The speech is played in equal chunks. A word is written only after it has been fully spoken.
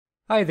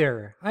Hi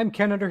there, I'm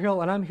Ken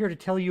Underhill, and I'm here to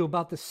tell you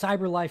about the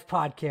Cyber Life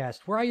podcast,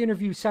 where I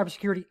interview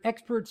cybersecurity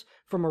experts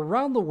from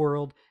around the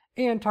world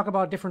and talk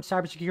about different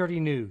cybersecurity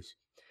news.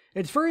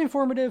 It's very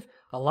informative,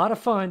 a lot of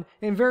fun,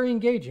 and very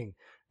engaging.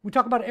 We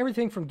talk about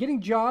everything from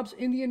getting jobs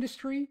in the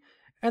industry,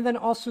 and then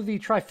also the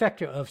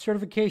trifecta of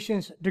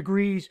certifications,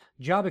 degrees,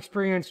 job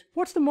experience.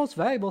 What's the most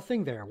valuable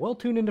thing there? Well,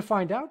 tune in to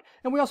find out,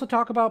 and we also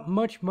talk about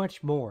much,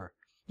 much more.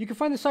 You can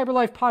find the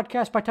CyberLife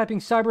podcast by typing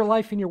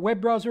CyberLife in your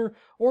web browser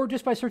or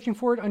just by searching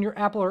for it on your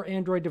Apple or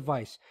Android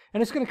device,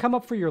 and it's going to come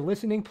up for your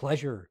listening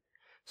pleasure.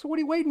 So what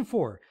are you waiting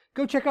for?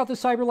 Go check out the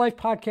CyberLife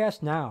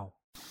podcast now.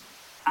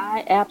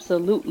 I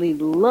absolutely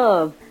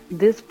love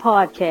this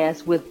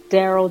podcast with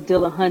Daryl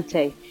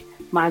Dillahunty.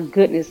 My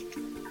goodness,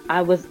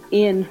 I was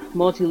in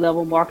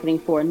multi-level marketing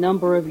for a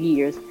number of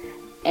years,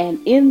 and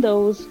in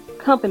those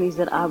companies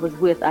that I was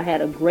with, I had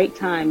a great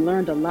time,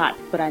 learned a lot,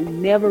 but I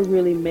never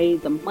really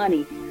made the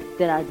money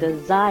that I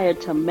desired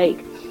to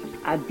make.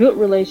 I built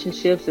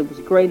relationships. It was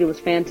great. It was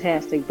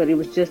fantastic, but it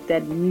was just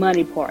that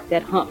money part,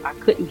 that hump I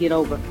couldn't get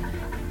over.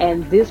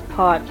 And this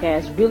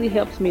podcast really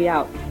helps me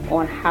out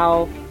on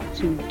how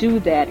to do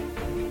that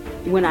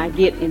when I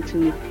get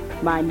into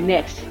my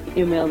next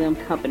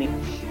MLM company.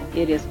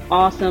 It is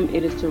awesome.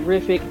 It is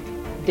terrific.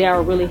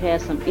 Daryl really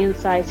has some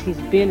insights.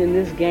 He's been in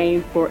this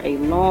game for a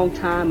long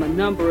time, a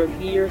number of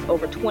years,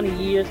 over 20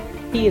 years.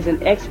 He is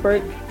an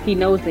expert. He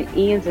knows the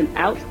ins and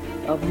outs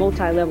of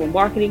multi-level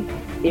marketing.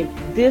 If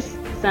this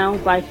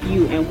sounds like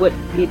you and what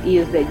it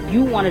is that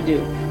you want to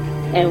do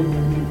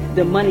and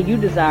the money you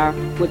desire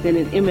within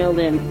an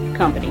MLM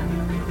company,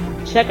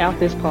 check out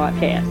this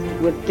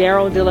podcast with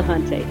Daryl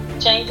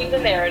Dillahunty, Changing the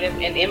Narrative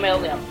in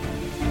MLM.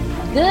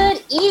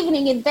 Good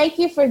evening, and thank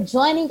you for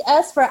joining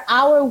us for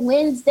our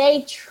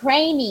Wednesday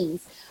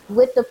trainings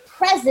with the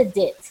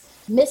president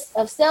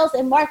of sales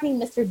and marketing,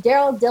 Mr.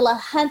 Daryl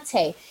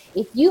Dillahunty.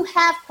 If you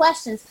have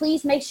questions,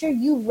 please make sure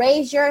you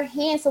raise your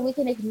hand so we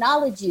can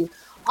acknowledge you.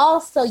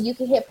 Also, you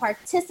can hit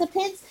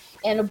participants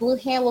and a blue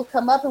hand will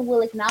come up and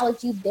we'll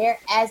acknowledge you there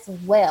as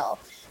well.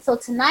 So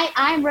tonight,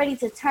 I'm ready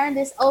to turn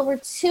this over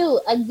to,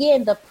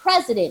 again, the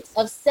president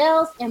of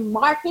sales and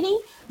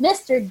marketing,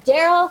 Mr.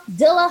 Daryl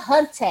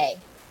Dillahunty.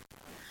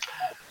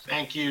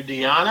 Thank you,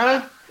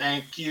 Deanna.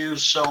 Thank you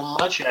so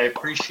much. I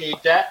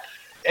appreciate that.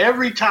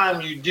 Every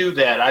time you do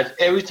that,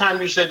 every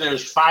time you say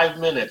there's 5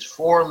 minutes,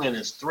 4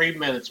 minutes, 3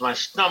 minutes, my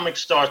stomach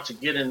starts to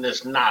get in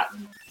this knot.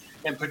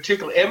 In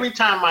particular, every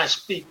time I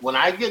speak, when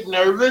I get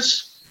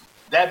nervous,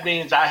 that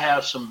means I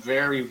have some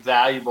very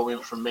valuable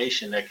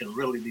information that can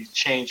really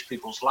change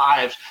people's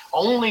lives,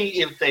 only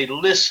if they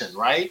listen,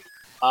 right?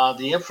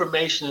 The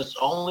information is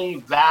only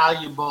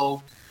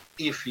valuable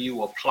if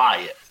you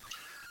apply it.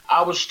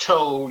 I was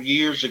told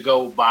years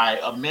ago by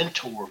a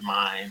mentor of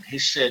mine, he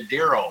said,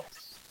 Daryl,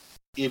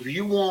 if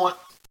you want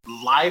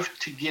life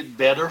to get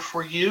better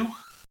for you,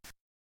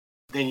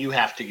 then you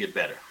have to get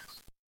better.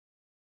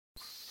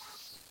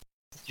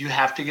 You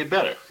have to get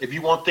better. If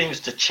you want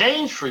things to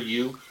change for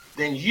you,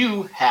 then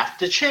you have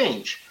to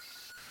change.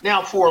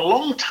 Now, for a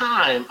long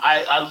time,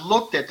 I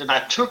looked at and I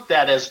took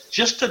that as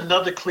just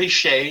another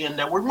cliche in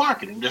network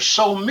marketing. There's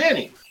so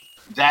many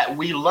that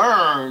we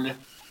learn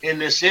in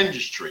this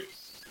industry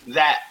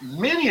that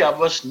many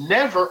of us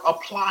never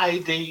apply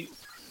the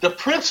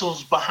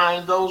principles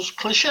behind those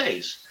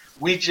cliches.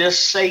 We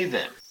just say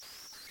them.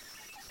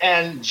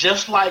 And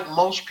just like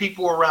most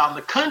people around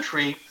the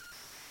country,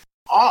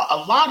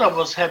 a lot of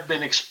us have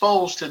been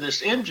exposed to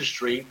this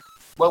industry,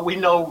 but we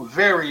know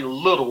very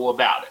little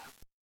about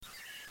it.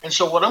 And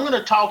so what I'm going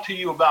to talk to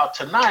you about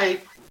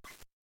tonight,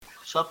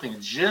 something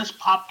just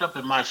popped up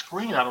in my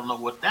screen. I don't know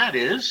what that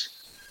is,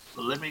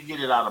 but let me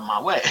get it out of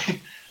my way.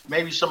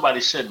 Maybe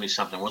somebody sent me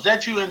something. Was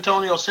that you,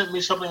 Antonio, sent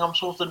me something I'm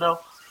supposed to know?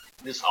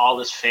 All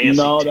this fancy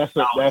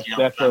technology.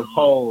 That's a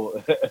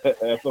poll. That's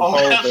a poll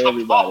for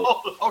everybody.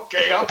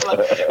 Okay, I'm like,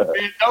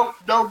 man,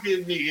 don't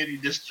give me any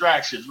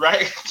distractions,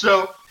 right?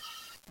 So,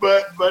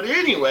 but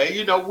anyway,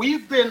 a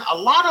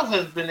lot of us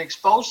have been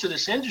exposed to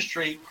this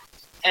industry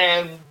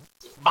and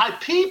by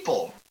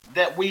people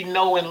that we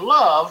know and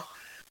love.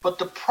 But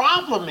the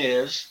problem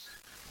is,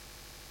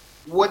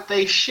 what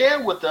they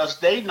share with us,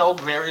 they know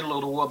very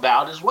little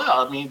about as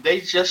well. I mean,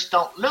 they just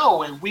don't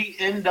know. And we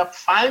end up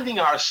finding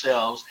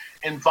ourselves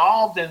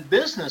involved in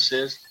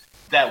businesses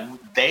that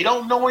they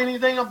don't know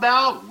anything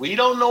about, we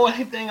don't know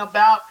anything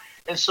about.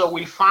 And so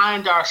we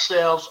find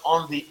ourselves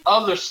on the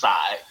other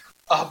side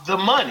of the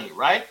money,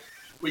 right?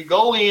 We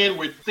go in,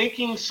 we're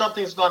thinking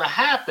something's going to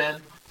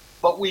happen,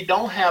 but we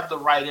don't have the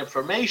right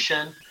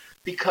information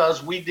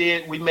because we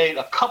made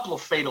a couple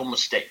of fatal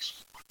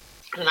mistakes.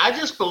 And I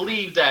just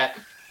believe that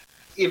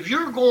if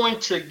you're going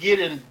to get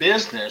in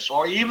business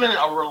or even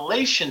a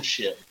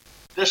relationship,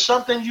 there's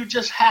something you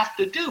just have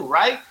to do,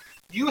 right?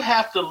 You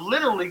have to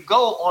literally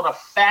go on a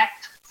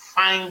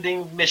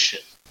fact-finding mission.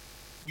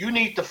 You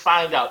need to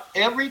find out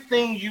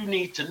everything you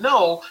need to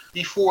know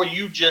before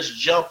you just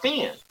jump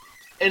in.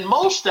 And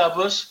most of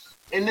us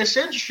in this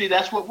industry,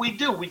 that's what we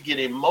do. We get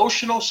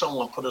emotional.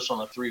 Someone put us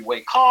on a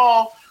 3-way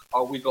call,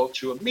 or we go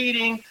to a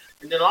meeting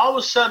And then all of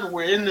a sudden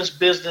we're in this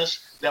business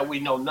that we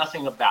know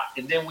nothing about.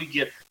 And then we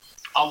get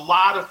a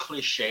lot of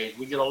cliches.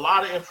 We get a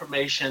lot of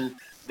information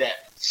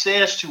that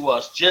says to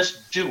us,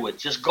 just do it.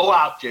 Just go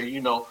out there,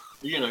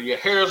 your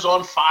hair is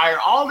on fire,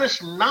 all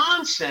this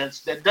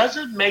nonsense that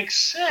doesn't make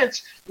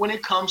sense when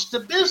it comes to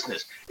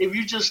business. If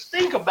you just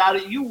think about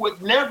it, you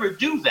would never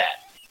do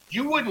that.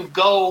 You wouldn't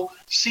go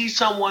see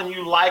someone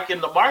you like in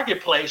the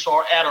marketplace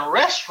or at a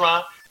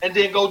restaurant and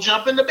then go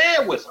jump into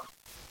bed with them.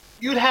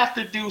 You'd have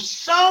to do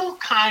some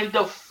kind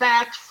of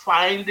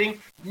fact-finding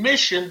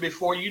mission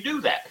before you do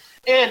that.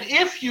 And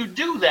if you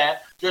do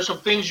that, there's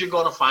some things you're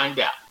going to find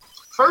out.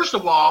 First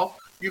of all,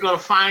 you're going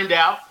to find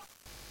out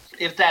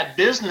if that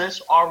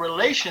business or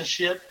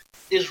relationship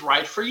is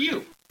right for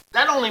you.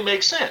 That only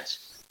makes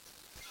sense.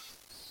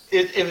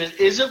 If it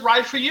isn't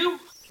right for you,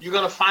 you're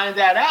going to find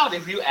that out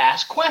if you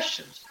ask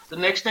questions. The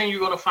next thing you're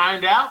going to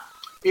find out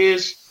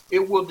is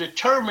it will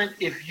determine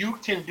if you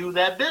can do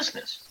that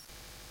business.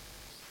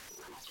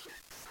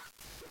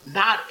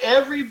 Not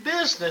every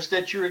business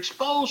that you're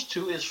exposed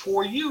to is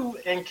for you,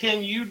 and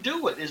can you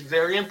do it? It's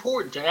very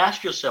important to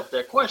ask yourself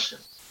that question.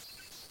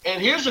 And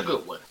here's a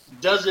good one.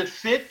 Does it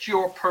fit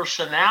your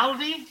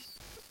personality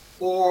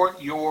or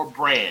your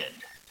brand?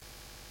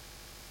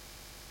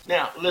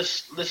 Now,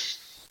 let's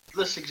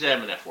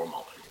examine that for a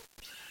moment.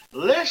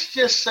 Let's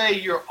just say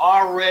you're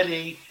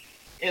already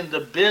in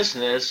the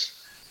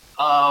business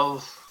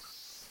of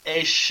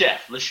a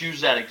chef. Let's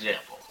use that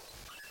example.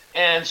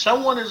 And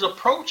someone is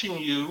approaching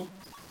you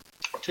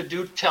to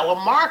do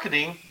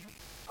telemarketing,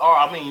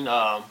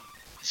 or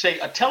say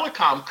a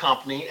telecom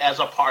company as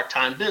a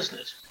part-time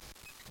business.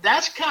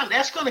 That's going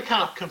to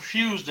kind of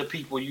confuse the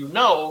people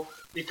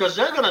because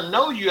they're going to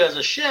know you as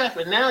a chef,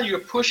 and now you're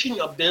pushing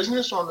a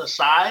business on the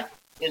side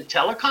in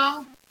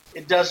telecom.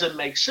 It doesn't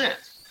make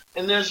sense.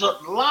 And there's a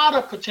lot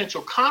of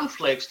potential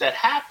conflicts that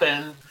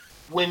happen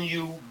when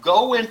you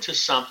go into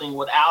something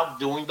without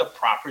doing the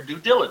proper due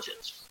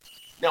diligence.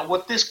 Now,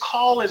 what this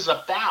call is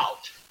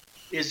about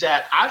is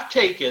that I've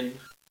taken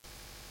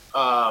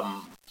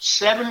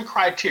 7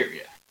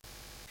 criteria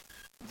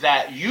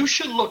that you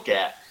should look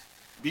at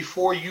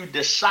before you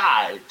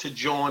decide to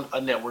join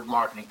a network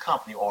marketing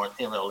company or an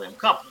MLM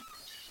company.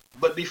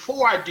 But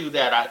before I do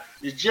that,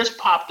 it just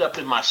popped up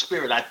in my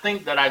spirit. I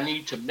think that I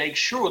need to make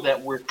sure that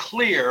we're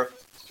clear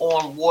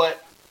on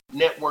what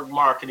network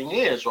marketing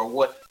is, or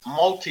what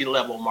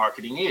multi-level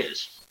marketing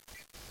is,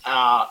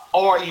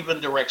 or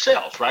even direct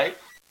sales, right?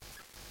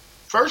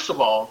 First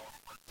of all,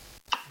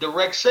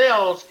 direct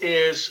sales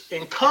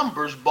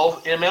encumbers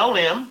both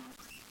MLM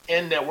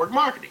and network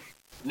marketing.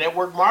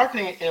 Network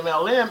marketing and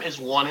MLM is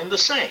one and the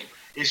same.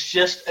 It's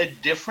just a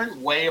different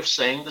way of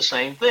saying the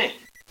same thing.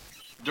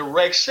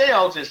 Direct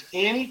sales is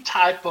any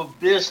type of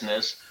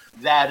business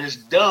that is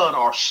done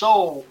or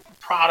sold,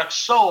 product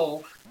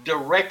sold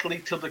directly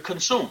to the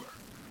consumer,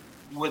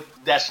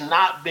 that's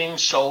not being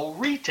sold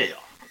retail.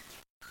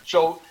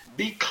 So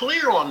be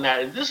clear on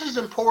that. And this is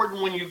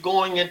important when you're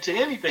going into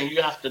anything.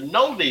 You have to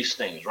know these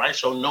things, right?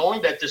 So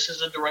knowing that this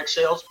is a direct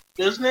sales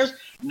business,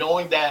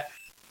 knowing that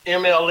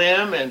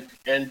MLM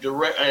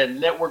and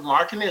network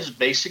marketing is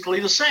basically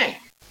the same.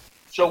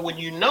 So when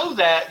you know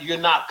that, you're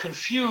not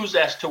confused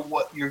as to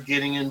what you're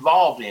getting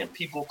involved in.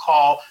 People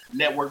call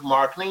network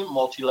marketing,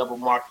 multi-level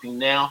marketing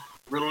now,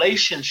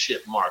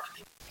 relationship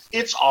marketing.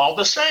 It's all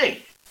the same.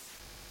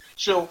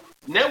 So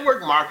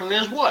network marketing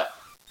is what?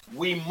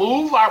 We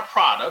move our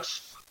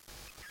products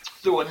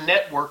through a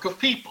network of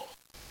people.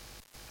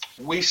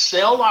 We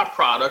sell our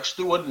products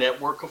through a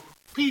network of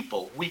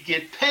people. We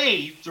get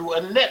paid through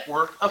a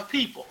network of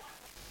people.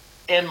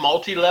 And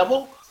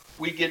multi-level,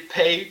 we get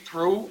paid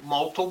through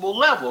multiple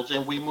levels,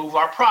 and we move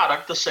our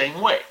product the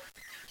same way.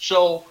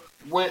 So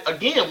when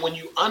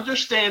you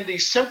understand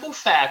these simple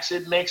facts,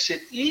 it makes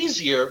it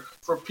easier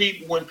for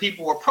people. When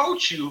people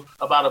approach you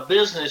about a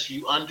business,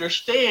 you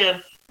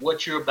understand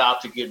what you're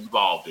about to get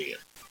involved in.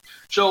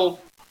 So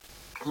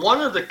one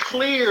of the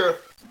clear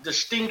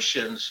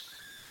distinctions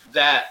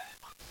that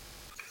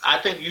I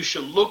think you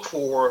should look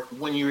for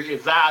when you're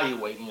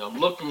evaluating or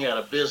looking at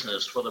a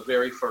business for the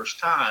very first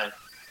time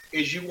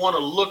is you want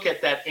to look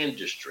at that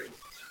industry.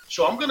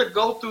 So I'm going to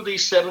go through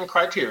these 7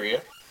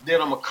 criteria,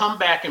 then I'm going to come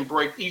back and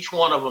break each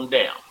one of them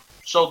down.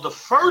 So the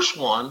first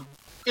one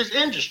is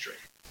industry.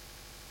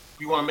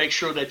 You want to make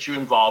sure that you're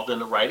involved in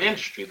the right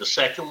industry. The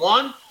second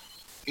one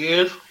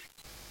is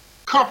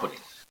company.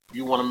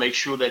 You want to make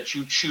sure that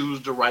you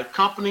choose the right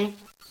company.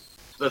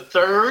 The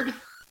third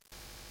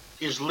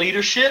is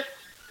leadership,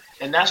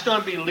 and that's going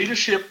to be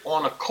leadership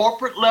on a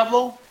corporate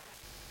level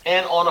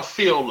and on a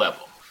field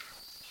level.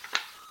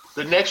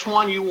 The next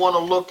one you want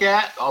to look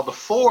at, or the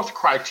 4th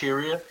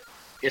criteria,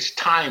 is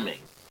timing.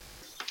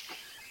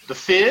 The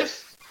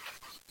 5th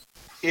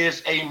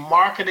is a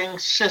marketing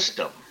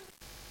system.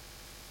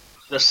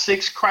 The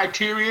 6th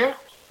criteria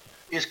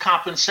is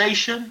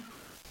compensation.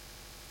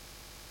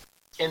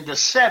 And the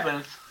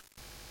 7th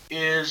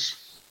is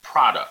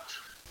product.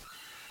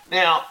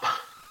 Now,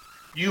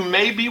 you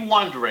may be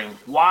wondering,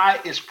 why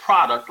is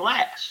product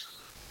last?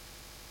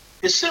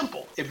 It's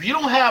simple. If you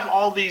don't have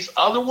all these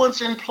other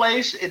ones in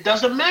place, it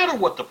doesn't matter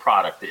what the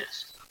product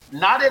is.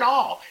 Not at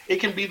all. It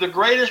can be the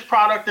greatest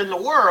product in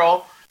the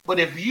world, but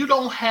if you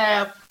don't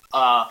have,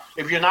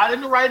 if you're not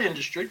in the right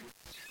industry,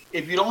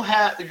 if you're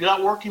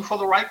not working for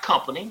the right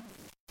company,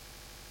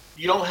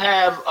 you don't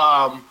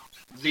have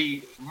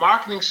the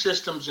marketing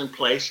systems in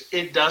place,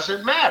 it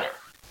doesn't matter.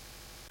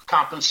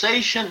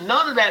 Compensation,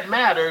 none of that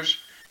matters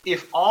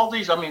if all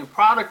these,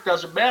 product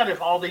doesn't matter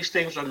if all these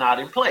things are not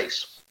in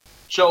place.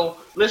 So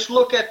let's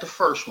look at the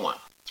first one,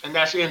 and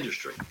that's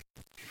industry.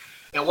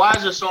 And why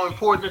is it so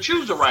important to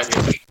choose the right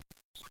industry?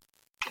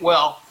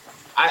 Well,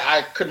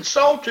 I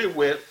consulted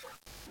with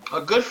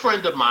a good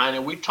friend of mine,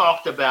 and we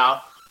talked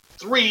about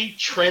 3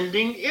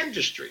 trending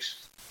industries.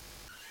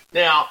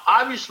 Now,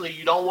 obviously,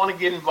 you don't want to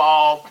get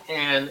involved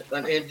in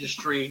an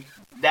industry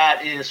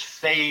that is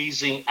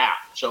phasing out.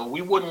 So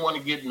we wouldn't want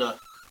to get in the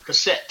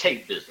cassette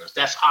tape business.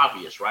 That's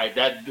obvious, right?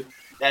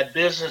 That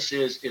business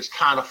is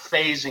kind of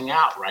phasing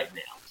out right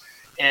now.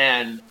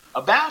 And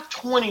about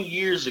 20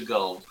 years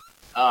ago,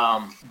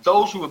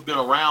 those who have been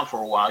around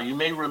for a while, you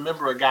may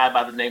remember a guy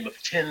by the name of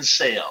Tim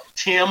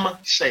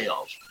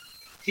Sales.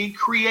 He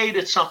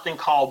created something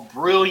called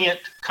Brilliant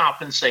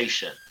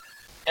Compensation.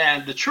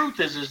 And the truth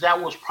is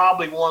that was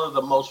probably one of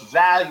the most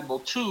valuable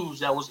tools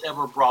that was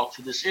ever brought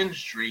to this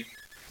industry.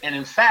 And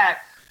in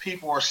fact,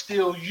 people are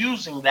still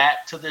using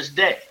that to this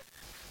day.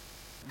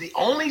 The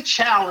only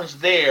challenge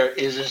there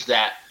is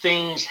that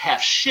things have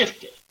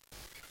shifted.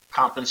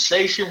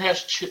 Compensation has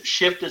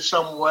shifted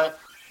somewhat.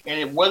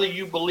 And whether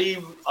you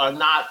believe or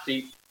not,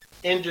 the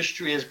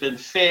industry has been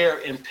fair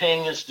in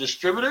paying its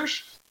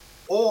distributors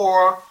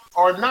or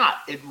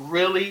not, it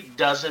really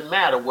doesn't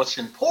matter. What's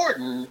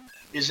important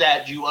is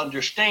that you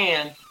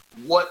understand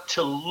what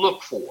to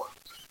look for.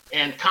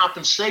 And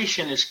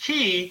compensation is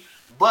key,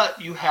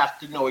 but you have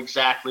to know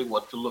exactly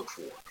what to look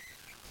for.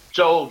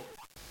 So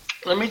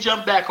let me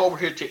jump back over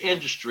here to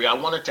industry. I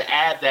wanted to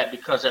add that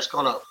because that's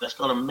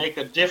gonna make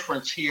a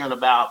difference here in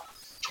about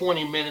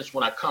 20 minutes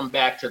when I come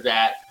back to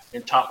that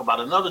and talk about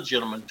another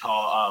gentleman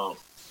called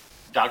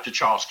Dr.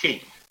 Charles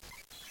King.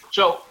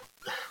 So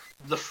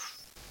the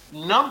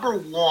number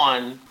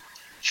one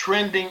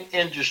trending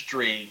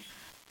industry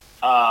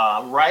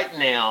right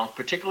now,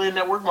 particularly in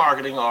network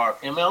marketing or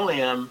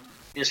MLM,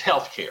 is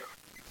healthcare.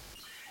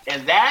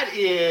 And that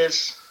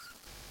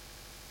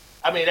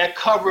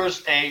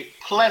covers a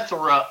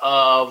plethora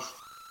of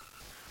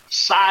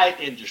side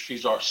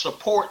industries or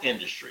support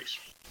industries,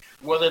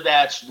 whether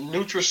that's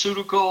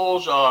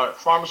nutraceuticals or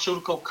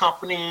pharmaceutical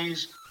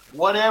companies,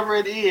 whatever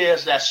it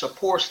is that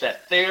supports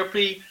that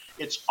therapy,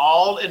 it's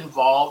all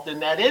involved in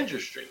that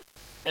industry.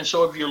 And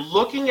so if you're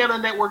looking at a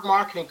network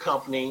marketing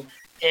company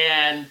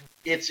and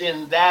it's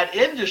in that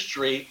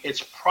industry,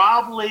 it's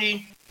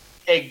probably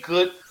a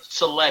good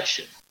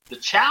selection. The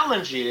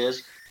challenge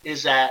is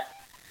that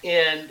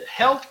in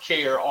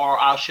healthcare, or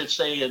I should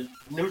say in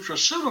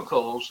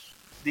nutraceuticals,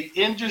 the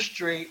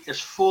industry is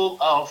full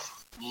of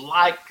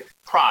like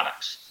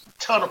products, a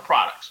ton of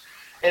products.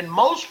 And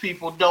most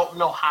people don't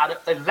know how to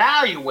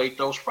evaluate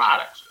those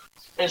products.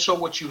 And so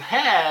what you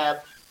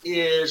have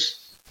is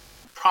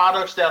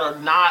products that are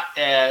not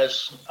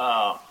as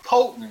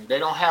potent. They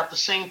don't have the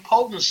same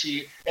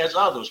potency as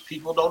others.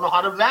 People don't know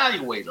how to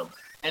evaluate them.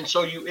 And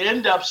so you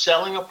end up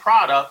selling a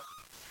product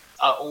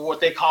or what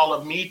they call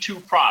a Me Too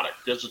product.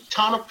 There's a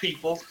ton of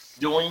people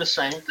doing the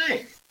same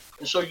thing.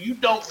 And so you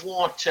don't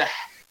want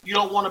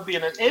to be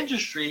in an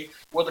industry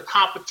where the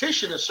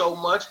competition is so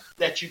much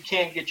that you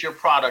can't get your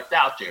product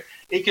out there.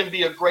 It can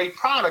be a great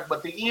product,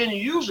 but the end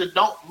user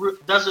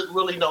doesn't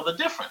really know the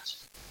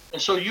difference.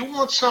 And so you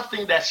want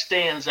something that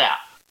stands out.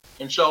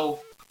 And so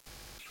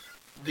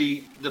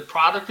the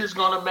product is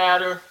going to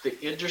matter. The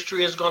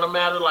industry is going to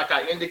matter, like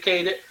I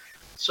indicated.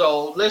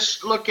 So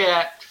let's look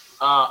at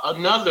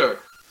another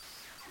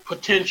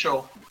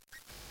potential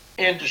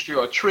industry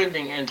or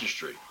trending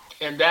industry,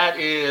 and that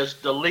is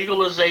the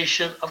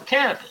legalization of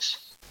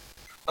cannabis.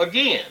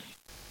 Again,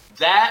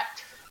 that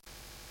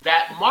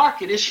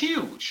market is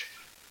huge.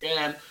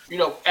 And,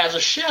 as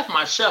a chef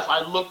myself,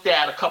 I looked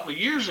at a couple of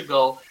years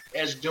ago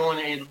as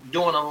doing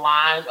a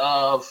line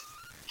of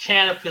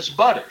cannabis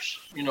butters,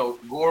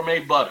 gourmet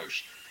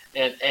butters,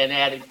 and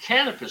adding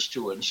cannabis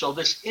to it. And so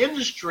this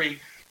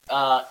industry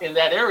in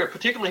that area,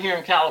 particularly here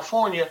in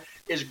California,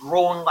 is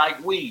growing like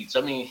weeds.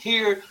 I mean,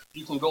 here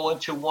you can go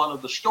into one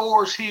of the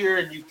stores here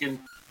and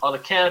or the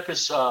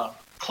cannabis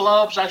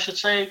clubs, I should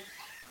say,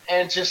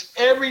 and just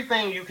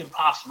everything you can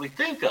possibly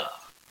think of.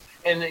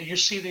 And you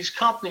see these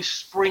companies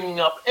springing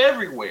up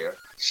everywhere,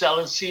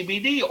 selling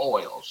CBD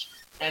oils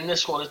and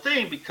this sort of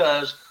thing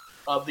because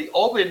of the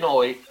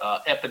opioid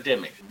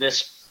epidemic,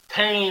 this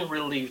pain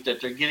relief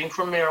that they're getting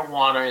from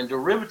marijuana and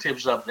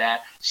derivatives of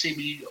that,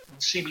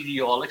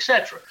 CBD oil,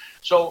 etc.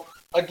 So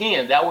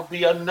again, that would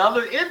be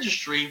another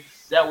industry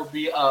that would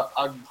be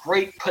a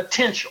great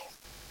potential.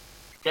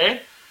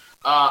 Okay.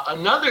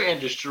 Another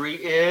industry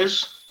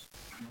is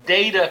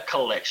data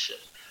collection.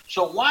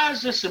 So why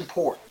is this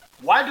important?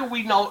 Why do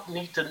we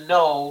need to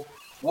know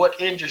what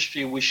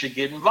industry we should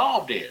get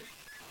involved in?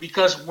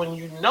 Because when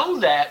you know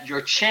that,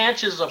 your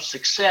chances of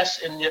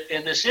success in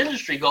this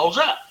industry goes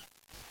up.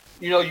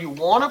 You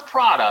want a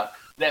product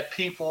that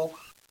people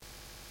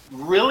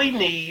really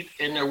need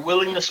and they're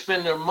willing to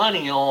spend their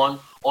money on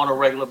a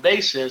regular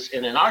basis.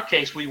 And in our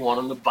case, we want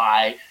them to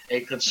buy a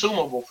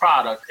consumable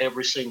product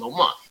every single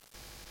month.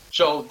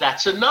 So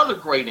that's another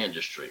great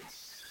industry.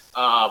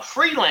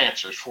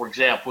 Freelancers, for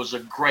example, is a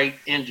great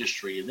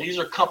industry. And these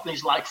are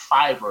companies like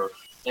Fiverr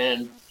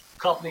and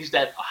companies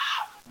that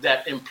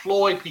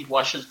employ people.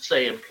 I should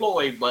say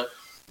employ, but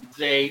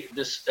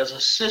this as a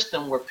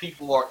system where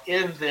people are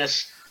in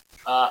this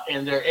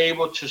and they're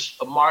able to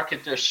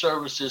market their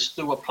services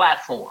through a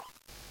platform.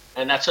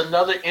 And that's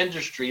another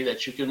industry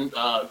that you can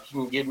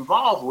get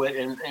involved with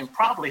and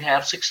probably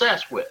have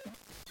success with.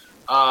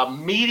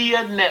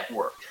 Media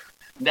network.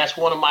 That's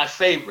one of my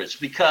favorites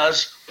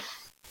because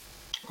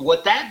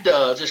what that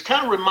does is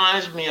kind of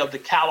reminds me of the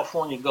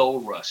California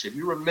gold rush. If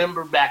you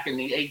remember back in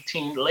the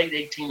late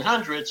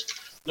 1800s,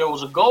 there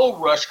was a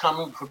gold rush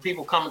coming for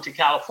people coming to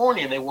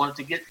California and they wanted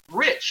to get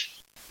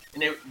rich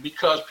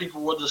because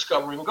people were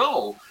discovering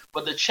gold.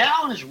 But the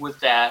challenge with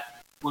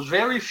that was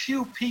very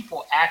few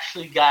people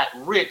actually got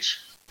rich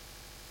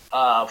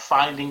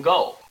finding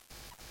gold.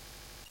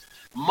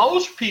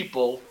 Most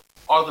people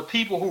are the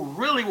people who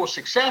really were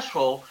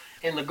successful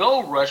in the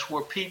gold rush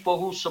were people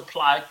who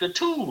supplied the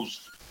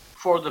tools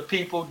for the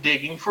people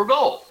digging for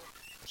gold.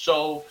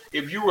 So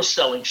if you were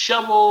selling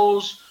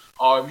shovels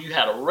or if you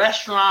had a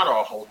restaurant or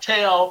a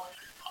hotel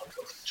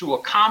to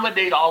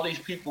accommodate all these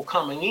people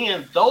coming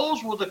in,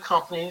 those were the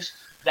companies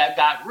that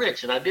got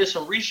rich. And I did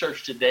some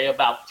research today.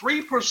 About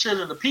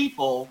 3% of the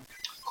people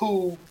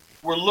who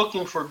were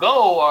looking for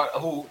gold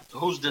or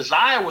whose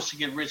desire was to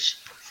get rich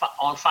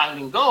on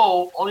finding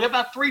gold, only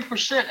about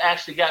 3%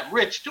 actually got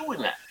rich doing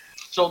that.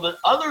 So the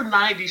other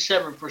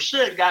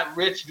 97% got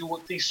rich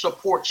doing these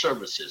support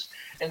services.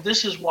 And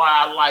this is why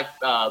I like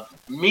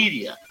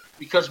media,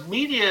 because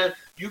media,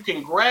 you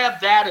can grab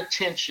that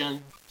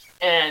attention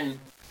and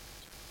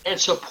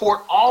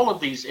support all of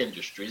these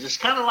industries. It's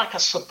kind of like a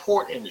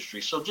support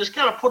industry. So just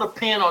kind of put a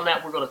pin on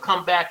that. We're going to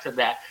come back to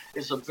that.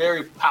 It's a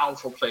very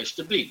powerful place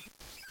to be.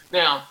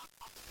 Now,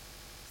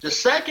 the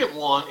second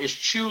one is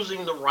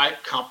choosing the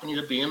right company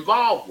to be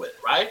involved with,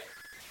 right?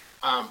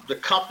 The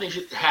company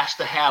has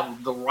to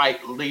have the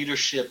right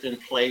leadership in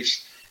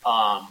place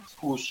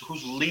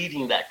who's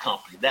leading that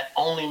company. That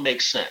only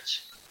makes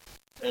sense.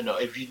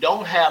 If you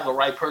don't have the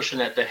right person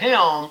at the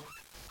helm,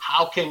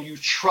 how can you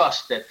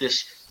trust that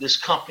this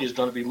company is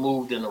going to be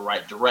moved in the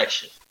right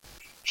direction?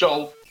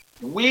 So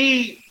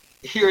we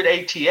here at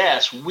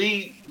ATS,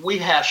 we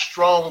have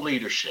strong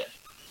leadership.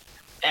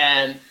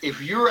 And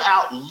if you're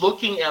out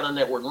looking at a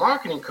network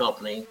marketing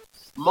company,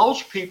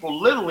 most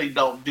people literally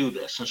don't do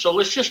this. And so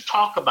let's just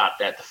talk about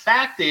that. The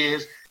fact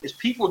is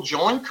people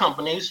join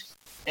companies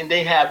and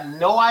they have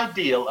no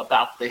idea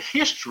about the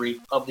history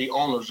of the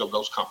owners of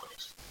those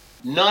companies.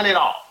 None at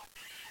all.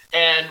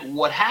 And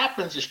what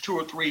happens is 2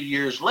 or 3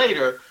 years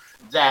later,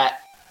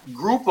 that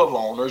group of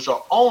owners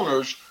or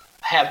owners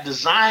have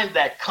designed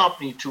that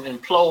company to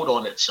implode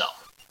on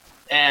itself.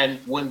 And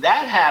when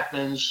that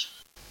happens,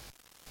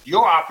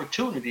 your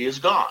opportunity is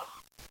gone.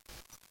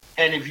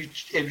 And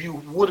if you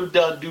would have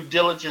done due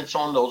diligence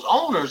on those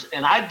owners,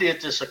 and I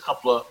did this a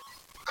couple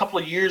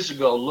of years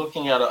ago,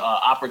 looking at an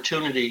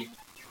opportunity,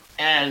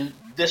 and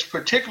this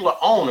particular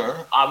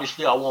owner,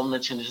 obviously I won't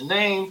mention his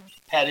name,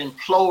 had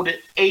imploded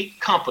 8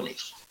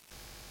 companies.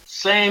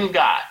 Same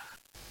guy,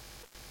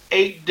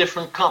 8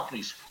 different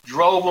companies,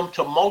 drove them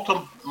to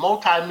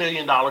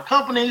multi-million-dollar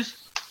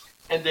companies,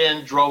 and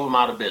then drove them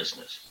out of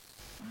business.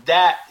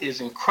 That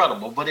is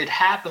incredible, but it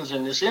happens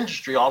in this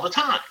industry all the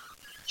time.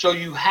 So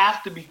you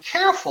have to be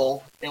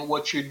careful in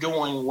what you're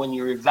doing when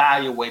you're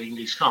evaluating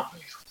these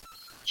companies.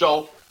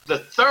 So the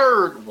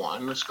third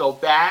one, let's go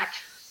back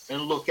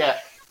and look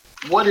at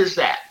what is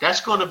that?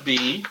 That's going to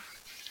be,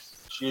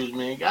 excuse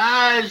me,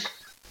 guys,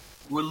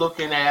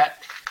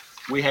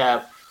 we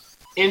have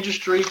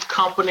industry,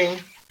 company,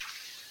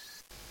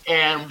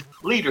 and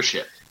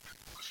leadership.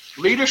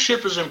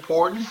 Leadership is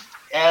important.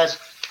 As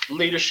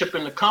leadership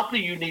in the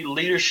company, you need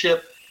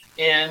leadership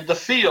in the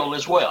field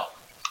as well.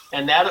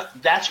 And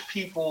that's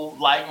people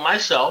like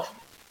myself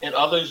and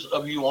others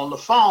of you on the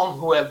phone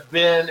who have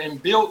been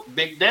and built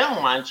big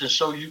downlines. And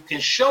so you can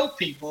show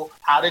people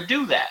how to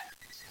do that.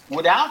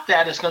 Without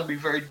that, it's going to be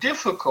very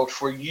difficult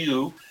for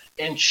you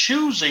in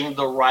choosing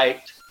the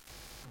right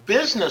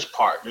business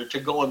partner to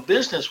go in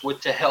business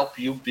with to help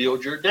you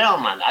build your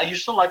downline. I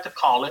used to like to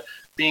call it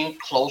being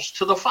close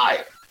to the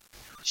fire.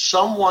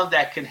 Someone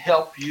that can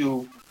help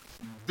you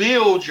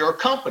build your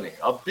company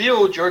or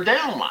build your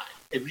downline.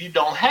 If you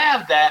don't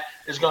have that,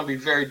 it's going to be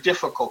very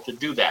difficult to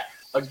do that.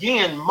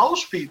 Again,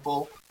 most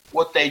people,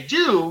 what they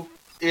do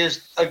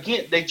is,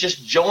 again, they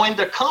just join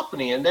the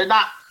company and they're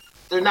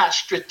not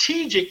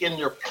strategic in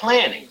their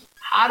planning,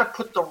 how to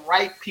put the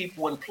right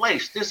people in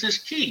place. This is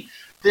key.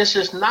 This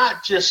is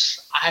not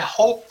just, I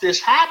hope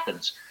this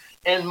happens.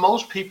 And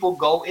most people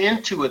go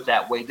into it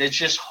that way. They're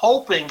just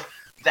hoping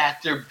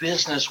that their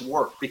business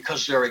works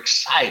because they're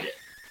excited.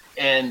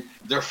 and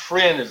their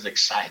friend is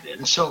excited.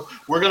 And so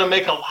we're going to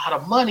make a lot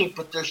of money,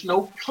 but there's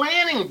no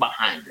planning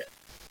behind it.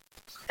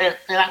 And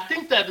I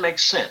think that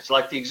makes sense.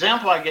 Like the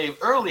example I gave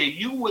earlier,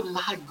 you would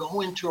not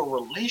go into a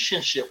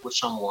relationship with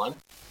someone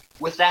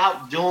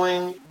without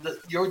doing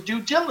your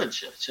due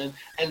diligence.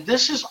 And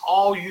this is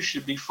all you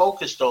should be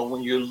focused on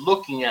when you're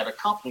looking at a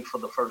company for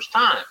the first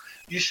time.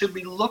 You should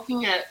be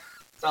looking at,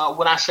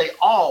 when I say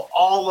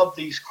all of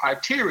these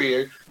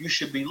criteria, you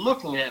should be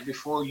looking at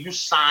before you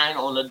sign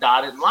on the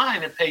dotted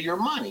line and pay your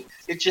money.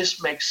 It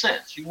just makes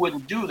sense. You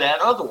wouldn't do that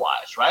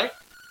otherwise, right?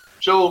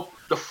 So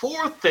the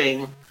fourth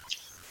thing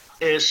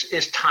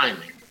is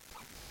timing.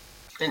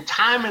 And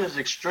timing is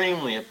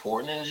extremely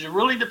important, and it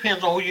really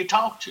depends on who you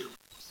talk to.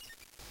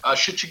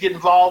 Should you get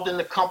involved in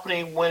the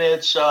company when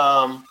it's,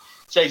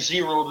 say,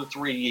 0 to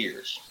 3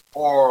 years,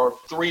 or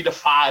 3 to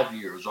 5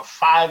 years, or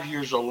 5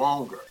 years or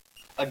longer?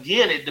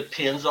 Again, it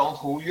depends on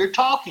who you're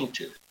talking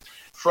to.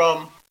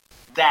 From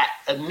that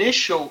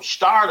initial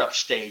startup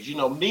stage, you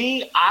know,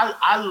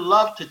 I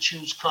love to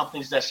choose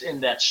companies that's in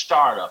that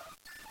startup.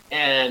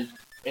 And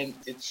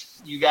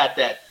it's, you got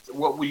that,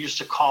 what we used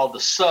to call the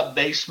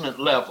sub-basement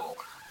level,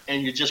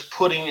 and you're just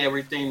putting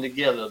everything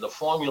together, the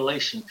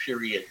formulation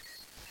period.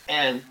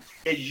 And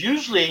it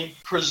usually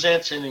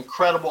presents an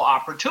incredible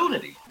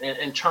opportunity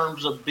in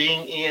terms of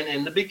being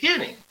in the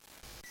beginning.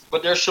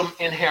 But there's some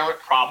inherent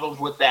problems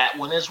with that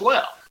one as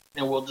well,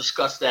 and we'll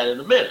discuss that in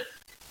a minute.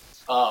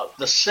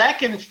 The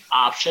second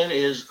option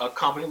is a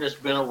company that's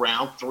been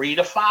around 3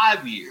 to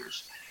 5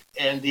 years.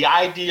 And the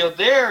idea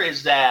there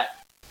is that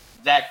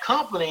that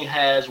company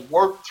has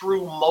worked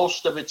through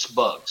most of its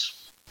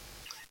bugs.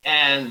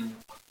 And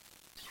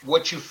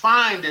what you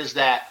find is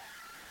that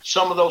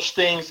some of those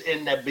things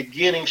in that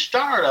beginning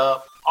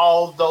startup,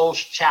 all those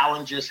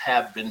challenges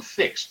have been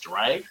fixed,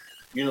 right?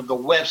 You know, the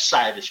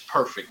website is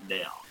perfect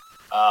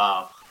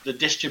now. The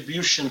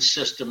distribution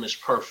system is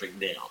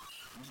perfect now.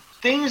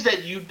 Things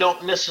that you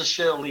don't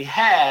necessarily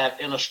have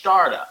in a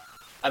startup.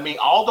 I mean,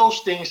 all those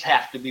things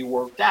have to be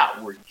worked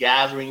out. We're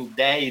gathering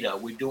data.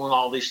 We're doing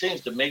all these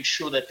things to make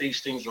sure that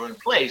these things are in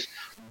place.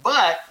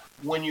 But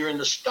when you're in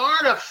the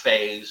startup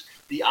phase,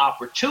 the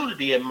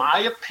opportunity, in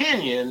my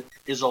opinion,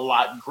 is a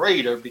lot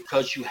greater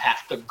because you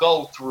have to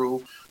go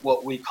through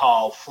what we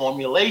call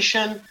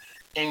formulation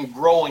and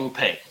growing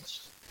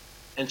pains.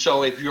 And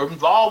so if you're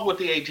involved with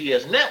the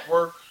ATS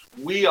network,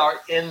 we are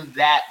in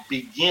that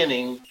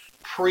beginning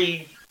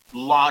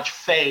pre-launch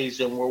phase,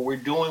 and where we're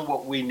doing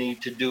what we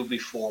need to do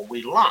before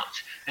we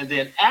launch. And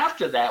then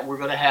after that, we're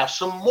going to have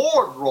some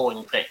more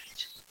growing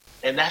pains.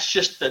 And that's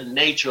just the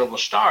nature of a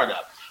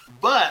startup.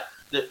 But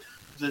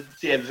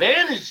the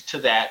advantage to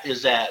that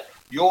is that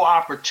your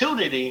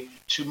opportunity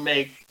to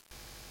make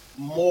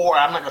more,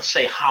 I'm not going to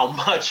say how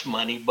much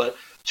money, but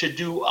to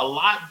do a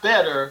lot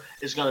better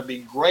is going to be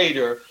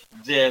greater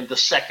than the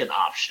second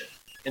option.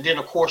 And then,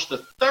 of course, the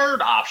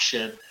third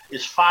option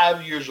is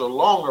 5 years or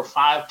longer,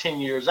 5, 10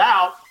 years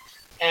out.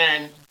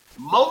 And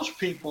most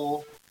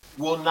people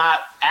will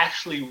not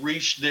actually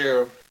reach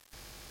their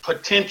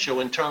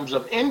potential in terms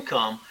of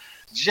income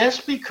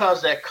just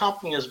because that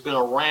company has been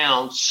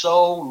around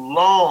so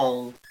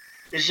long.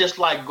 It's just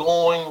like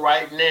going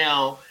right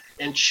now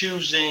and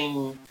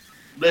choosing,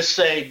 let's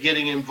say,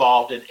 getting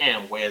involved in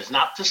Amway. It's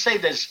not to say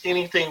there's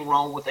anything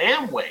wrong with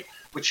Amway,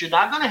 but you're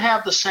not going to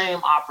have the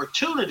same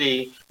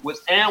opportunity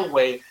with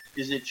Amway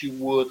as that you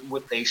would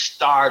with a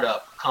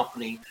startup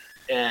company,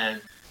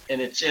 and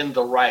it's in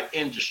the right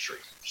industry.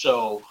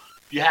 So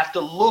you have to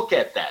look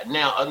at that.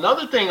 Now,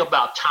 another thing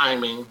about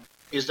timing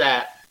is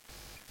that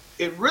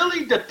it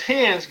really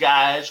depends,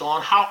 guys,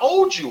 on how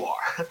old you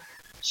are.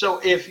 So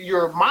if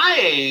you're my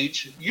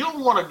age, you don't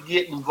want to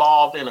get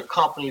involved in a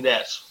company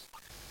that's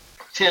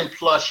 10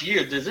 plus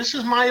years. This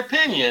is my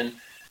opinion,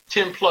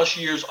 10 plus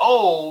years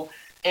old,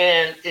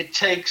 and it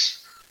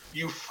takes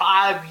you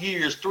 5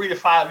 years, 3 to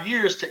 5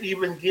 years to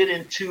even get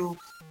into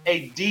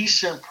a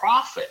decent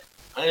profit.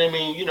 I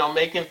mean, you know,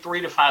 making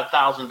 $3,000 to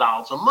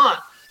 $5,000 a month,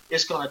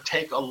 it's going to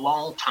take a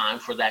long time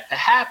for that to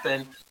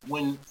happen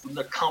when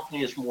the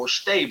company is more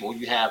stable.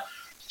 You have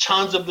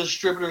tons of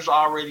distributors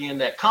already in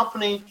that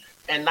company,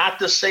 and not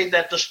to say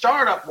that the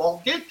startup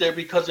won't get there,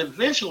 because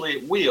eventually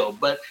it will.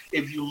 But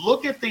if you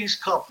look at these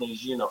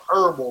companies, you know,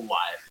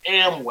 Herbalife,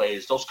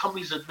 Amway, those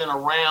companies that have been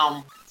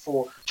around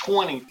for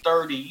 20,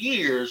 30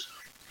 years,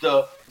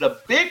 the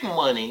big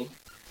money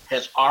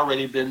has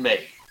already been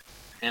made.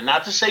 And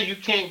not to say you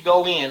can't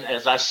go in,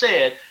 as I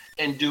said,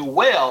 and do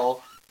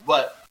well,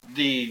 but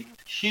the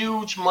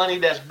huge money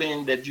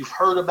that you've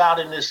heard about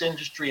in this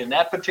industry and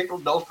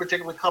those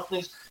particular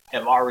companies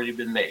have already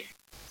been made.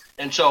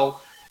 And so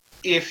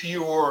if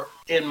you're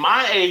in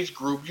my age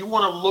group, you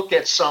want to look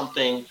at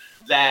something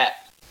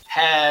that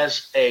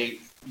has a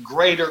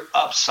greater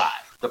upside.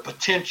 The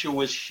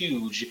potential is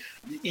huge.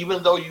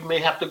 Even though you may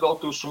have to go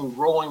through some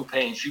growing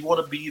pains, you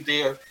want to be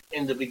there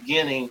in the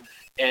beginning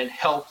and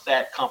help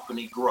that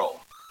company grow.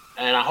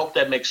 And I hope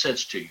that makes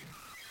sense to you.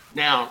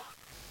 Now,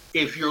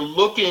 if you're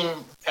looking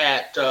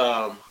at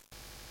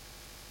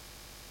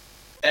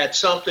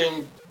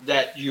something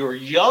that you're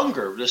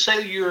younger, let's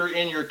say you're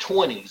in your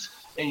 20s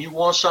and you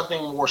want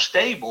something more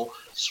stable,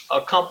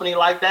 a company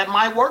like that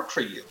might work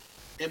for you.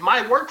 It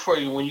might work for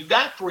you when you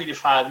got 3 to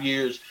 5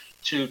 years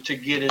to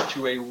get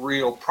into a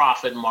real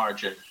profit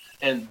margin.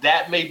 And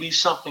that may be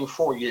something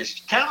for you. It's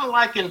kind of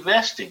like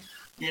investing.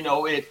 You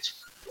know,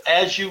 it's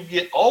as you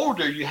get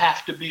older, you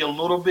have to be a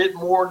little bit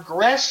more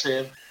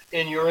aggressive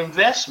in your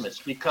investments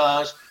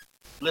because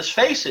let's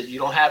face it, you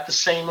don't have the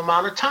same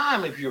amount of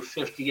time if you're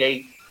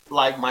 58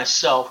 like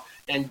myself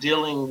and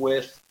dealing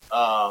with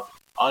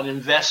an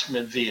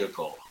investment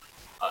vehicle.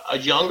 A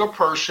younger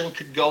person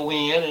could go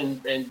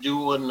in and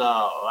do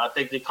I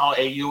think they call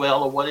it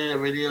AUL or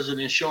whatever it is, an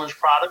insurance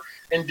product,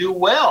 and do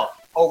well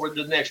over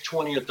the next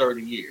 20 or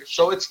 30 years.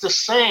 So it's the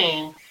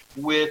same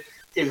with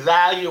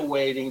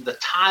evaluating the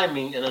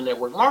timing in a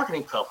network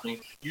marketing company.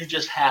 You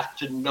just have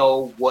to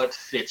know what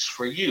fits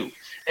for you.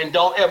 And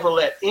don't ever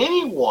let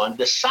anyone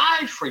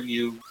decide for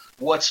you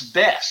what's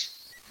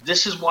best.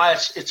 This is why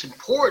it's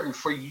important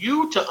for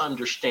you to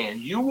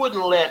understand. You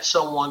wouldn't let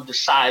someone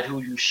decide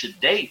who you should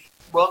date.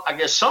 Well, I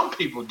guess some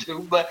people do,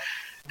 but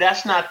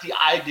that's not the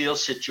ideal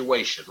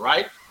situation,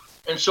 right?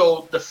 And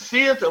so the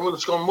fifth, and we're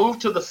just going to move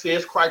to the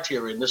fifth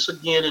criterion. This,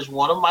 again, is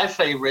one of my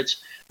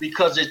favorites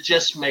because it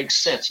just makes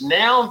sense.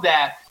 Now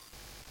that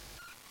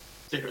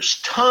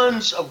there's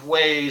tons of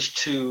ways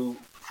to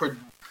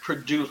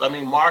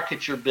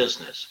market your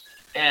business.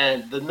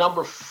 And the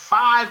number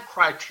 5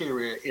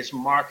 criteria is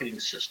marketing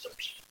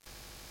systems.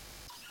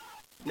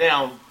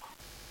 Now,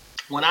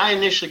 when I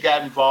initially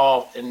got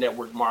involved in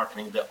network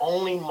marketing, the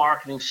only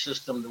marketing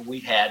system that we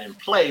had in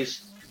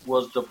place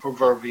was the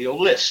proverbial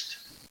list.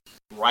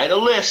 Write a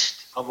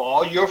list of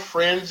all your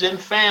friends and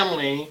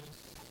family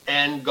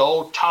and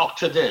go talk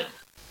to them.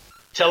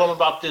 Tell them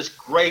about this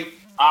great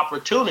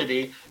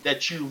opportunity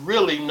that you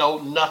really know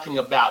nothing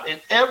about. And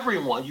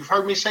everyone, you've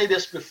heard me say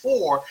this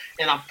before,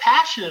 and I'm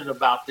passionate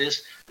about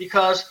this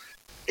because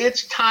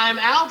it's time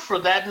out for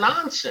that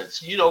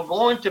nonsense. You know,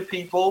 going to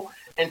people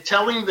and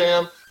telling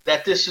them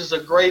that this is a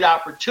great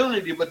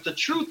opportunity, but the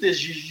truth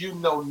is you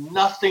know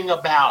nothing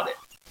about it.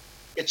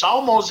 It's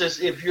almost as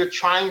if you're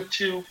trying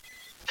to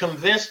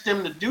convince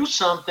them to do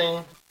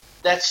something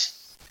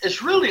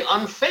it's really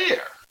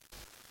unfair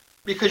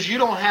because you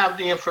don't have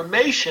the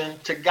information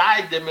to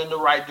guide them in the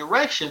right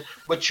direction,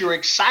 but you're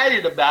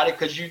excited about it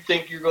because you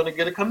think you're going to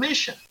get a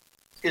commission.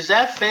 Is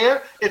that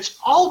fair? It's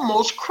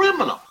almost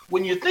criminal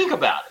when you think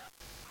about it.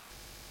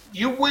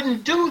 You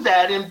wouldn't do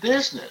that in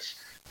business.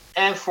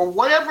 And for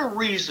whatever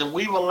reason,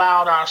 we've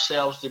allowed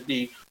ourselves to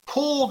be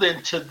pulled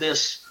into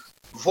this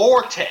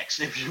vortex,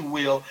 if you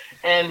will,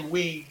 and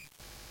we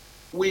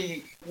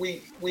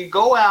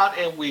go out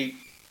and we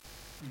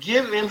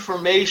give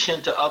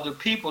information to other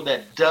people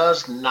that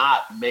does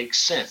not make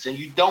sense. And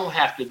you don't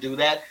have to do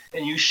that,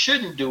 and you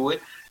shouldn't do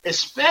it,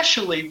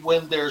 especially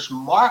when there's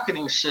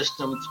marketing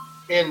systems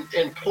in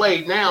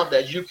play now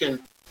that you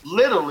can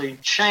literally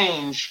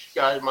change.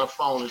 Guys, my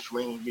phone is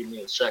ringing. Give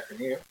me a second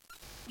here.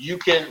 You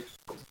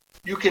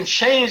can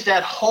change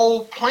that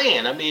whole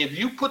plan. I mean, if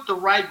you put the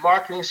right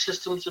marketing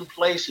systems in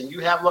place and you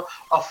have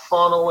a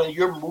funnel and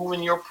you're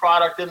moving your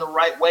product in the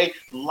right way,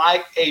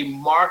 like a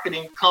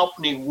marketing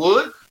company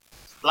would,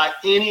 like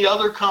any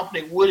other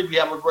company would, if you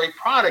have a great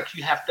product,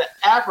 you have to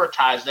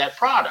advertise that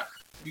product.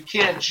 You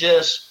can't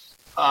just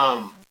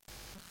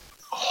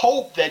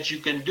hope that you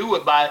can do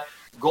it by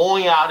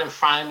going out and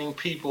finding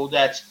people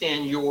that's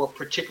in your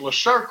particular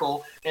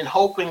circle and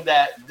hoping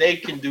that they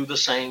can do the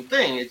same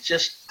thing. It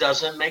just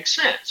doesn't make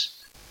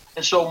sense.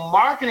 And so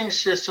marketing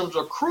systems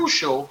are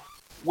crucial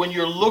when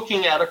you're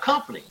looking at a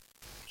company.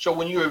 So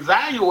when you're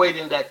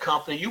evaluating that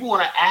company, you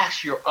want to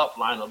ask your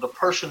upline or the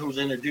person who's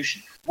introduced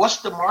you, what's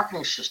the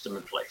marketing system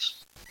in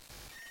place?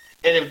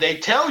 And if they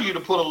tell you to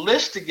put a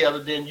list together,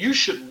 then you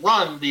should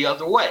run the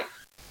other way,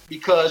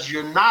 because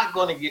you're not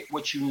going to get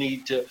what you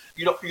need to.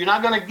 You're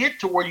not going to get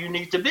to where you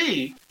need to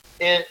be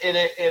in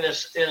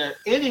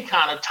any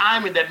kind of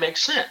timing that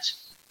makes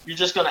sense. You're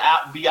just going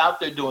to be out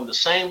there doing the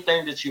same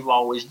thing that you've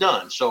always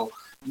done. So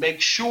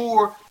make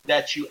sure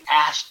that you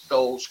ask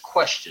those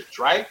questions,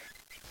 right?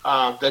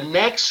 The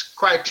next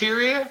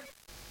criteria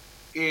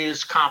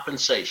is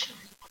compensation.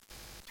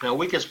 Now,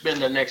 we can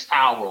spend the next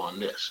hour on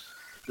this,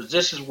 because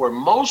this is where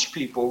most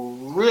people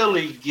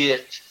really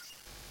get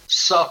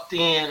sucked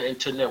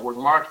into network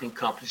marketing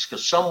companies,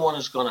 because someone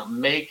is going to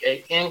make an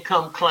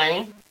income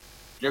claim.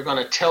 They're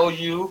going to tell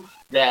you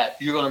that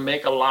you're going to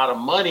make a lot of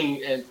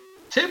money, and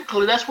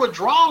typically that's what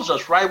draws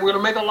us, right? We're going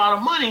to make a lot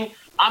of money.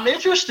 I'm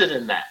interested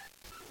in that.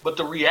 But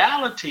the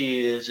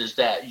reality is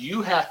that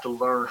you have to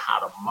learn how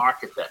to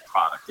market that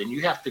product, and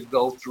you have to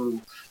go through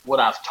what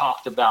I've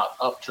talked about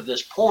up to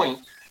this point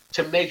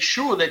to make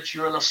sure that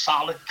you're in a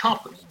solid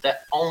company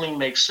that only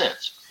makes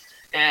sense.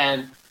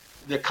 And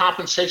the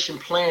compensation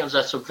plans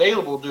that's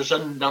available, there's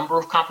a number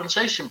of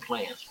compensation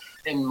plans.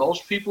 And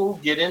most people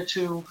who get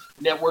into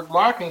network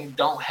marketing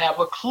don't have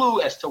a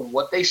clue as to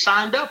what they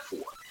signed up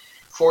for.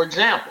 For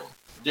example,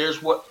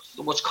 there's what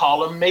what's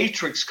called a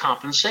matrix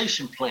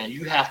compensation plan.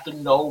 You have to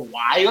know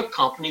why a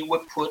company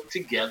would put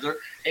together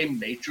a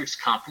matrix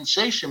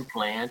compensation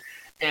plan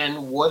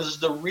and what is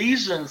the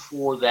reason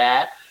for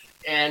that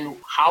and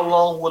how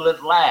long will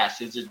it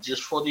last? Is it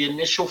just for the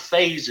initial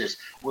phases?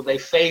 Will they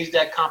phase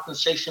that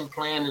compensation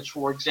plan as,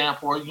 for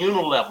example, a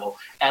unilevel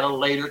at a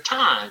later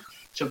time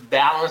to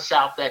balance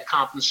out that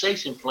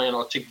compensation plan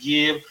or to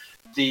give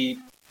the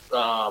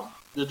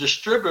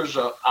distributors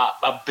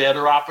a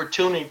better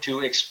opportunity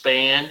to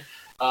expand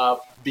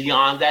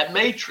beyond that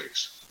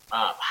matrix?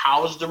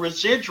 How is the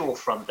residual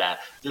from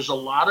that? There's a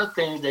lot of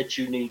things that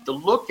you need to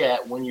look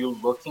at when you're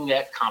looking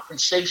at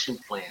compensation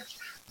plans.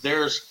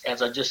 There's,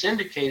 as I just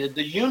indicated,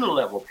 the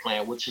unilevel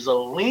plan, which is a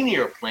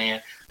linear plan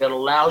that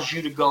allows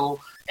you to go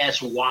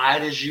as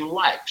wide as you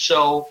like.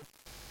 So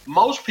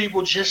most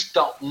people just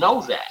don't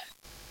know that.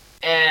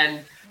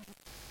 And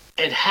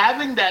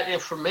having that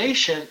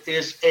information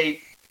is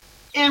a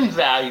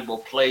invaluable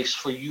place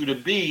for you to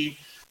be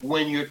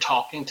when you're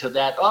talking to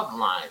that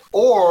upline.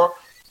 Or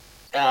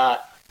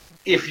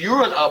if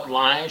you're an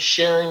upline,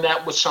 sharing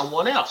that with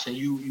someone else and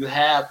you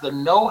have the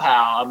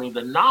know-how,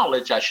 the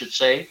knowledge, I should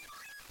say,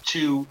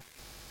 to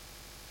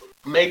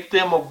make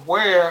them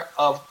aware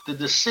of the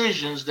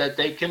decisions that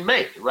they can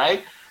make,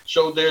 right?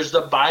 So there's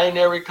the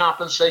binary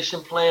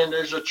compensation plan,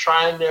 there's a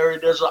trinary,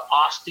 there's an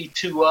OSTI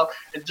 2-up,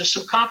 and there's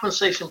some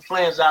compensation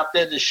plans out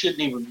there that shouldn't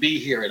even be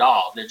here at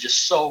all. They're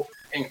just so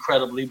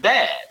incredibly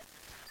bad.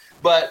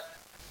 But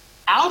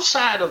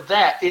outside of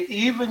that, it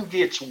even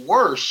gets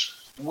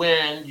worse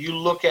when you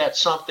look at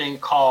something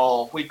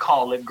we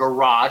call it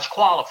garage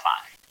qualifying.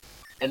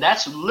 And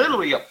that's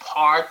literally a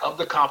part of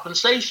the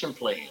compensation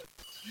plan.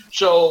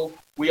 So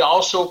we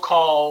also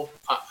call,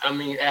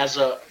 as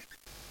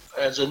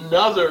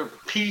another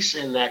piece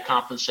in that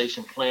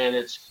compensation plan,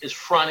 it's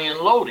front-end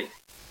loading.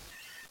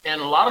 And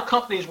a lot of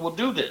companies will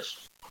do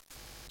this.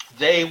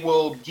 They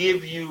will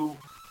give you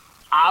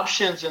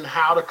options in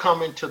how to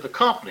come into the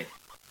company.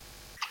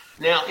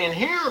 Now,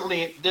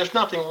 inherently, there's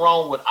nothing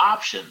wrong with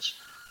options.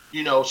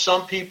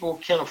 Some people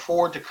can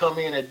afford to come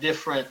in at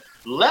different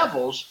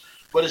levels,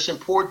 but it's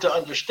important to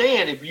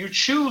understand if you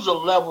choose a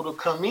level to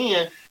come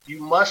in,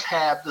 you must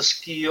have the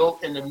skill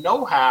and the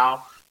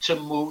know-how to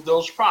move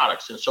those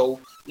products. And so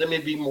let me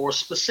be more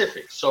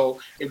specific. So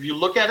if you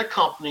look at a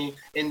company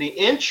in the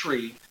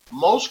entry,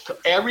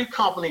 every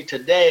company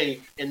today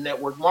in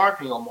network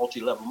marketing or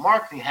multi-level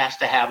marketing has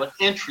to have an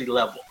entry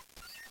level.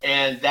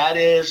 And that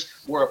is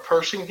where a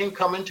person can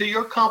come into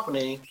your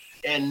company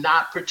and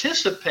not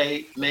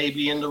participate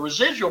maybe in the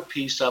residual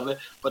piece of it,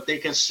 but they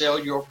can sell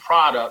your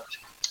product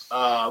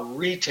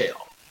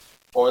retail,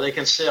 or they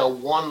can sell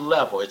one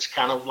level. It's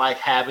kind of like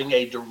having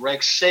a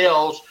direct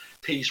sales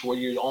piece where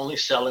you're only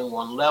selling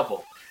one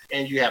level,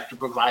 and you have to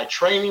provide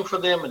training for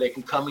them, and they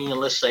can come in,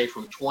 let's say,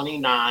 from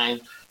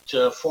 $29 to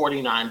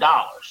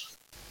 $49,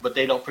 but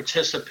they don't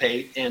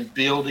participate in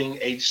building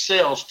a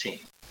sales team.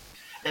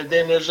 And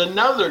then there's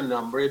another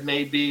number. It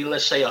may be,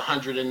 let's say,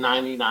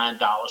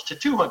 $199 to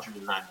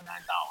 $299.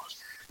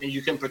 And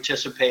you can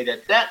participate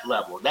at that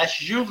level.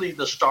 That's usually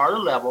the starter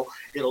level.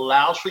 It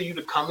allows for you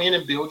to come in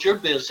and build your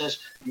business.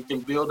 You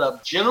can build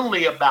up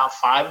generally about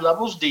 5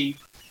 levels deep.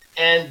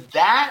 And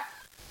that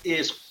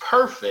is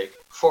perfect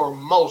for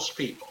most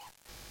people.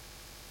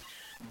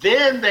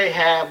 Then they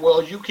have,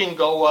 you can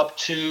go up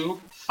to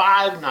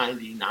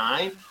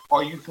 $599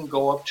 or you can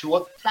go up to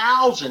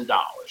 $1,000.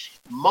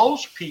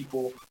 Most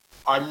people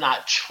are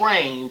not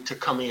trained to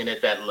come in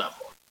at that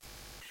level.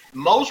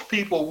 Most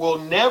people will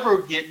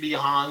never get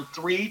beyond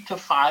 3 to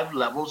 5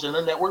 levels in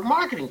a network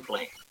marketing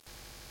plan.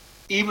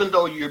 Even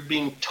though you're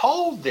being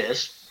told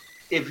this,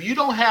 if you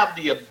don't have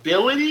the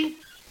ability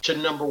to,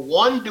 number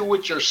one, do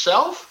it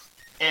yourself,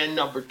 and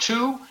number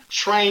two,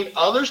 train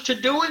others to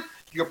do it,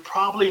 you're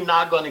probably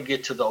not going to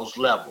get to those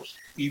levels,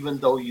 even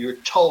though you're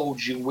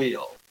told you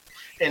will.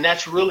 And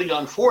that's really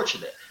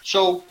unfortunate.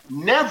 So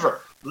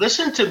never,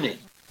 listen to me,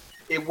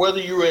 whether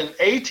you're in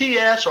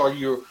ATS or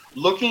you're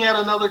looking at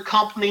another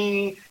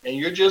company and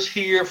you're just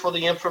here for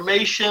the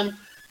information,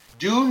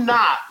 do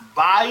not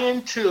buy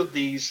into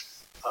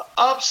these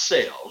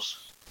upsells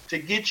to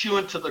get you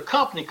into the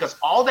company, because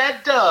all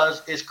that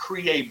does is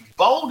create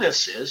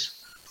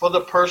bonuses for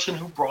the person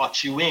who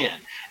brought you in.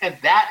 And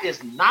that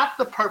is not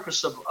the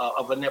purpose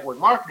of a network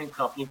marketing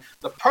company.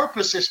 The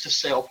purpose is to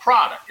sell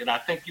product. And I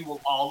think you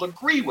will all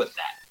agree with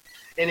that.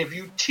 And if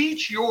you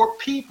teach your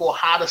people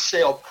how to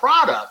sell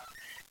product,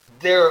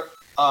 their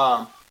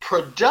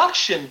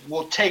production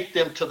will take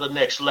them to the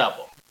next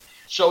level.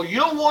 So you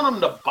don't want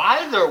them to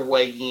buy their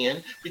way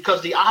in,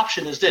 because the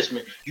option is this,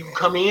 man. You can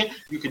come in,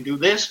 you can do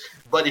this,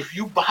 but if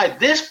you buy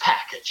this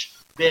package,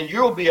 then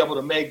you'll be able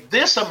to make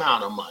this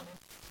amount of money.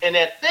 And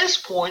at this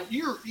point,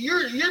 you're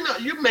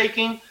not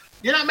making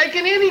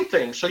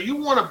anything. So you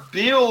want to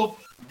build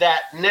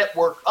that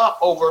network up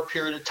over a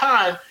period of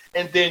time,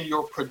 and then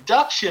your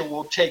production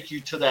will take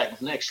you to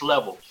that next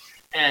level.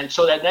 And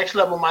so that next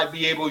level might be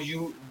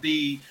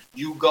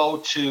you go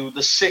to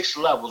the 6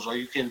 levels, or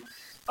you can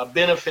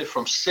benefit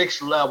from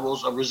 6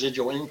 levels of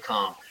residual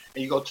income.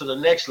 and you go to the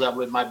next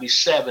level, it might be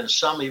 7.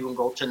 Some even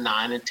go to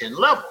 9 and 10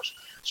 levels.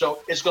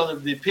 So it's going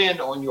to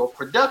depend on your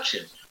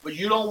production, but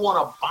you don't want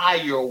to buy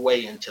your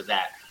way into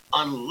that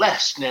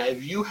unless, now,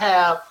 if you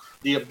have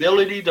the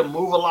ability to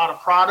move a lot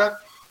of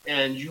product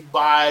and you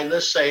buy,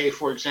 let's say,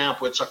 for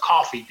example, it's a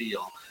coffee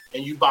deal,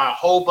 and you buy a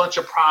whole bunch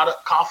of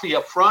coffee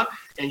up front,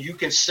 and you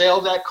can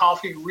sell that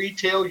coffee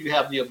retail, you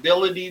have the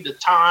ability, the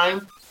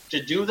time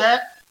to do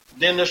that,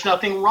 then there's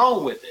nothing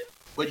wrong with it.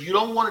 But you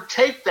don't want to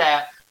take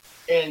that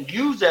and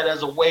use that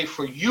as a way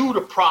for you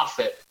to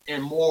profit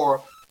in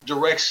more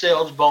direct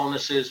sales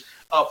bonuses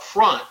up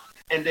front,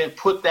 and then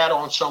put that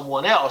on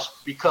someone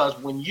else, because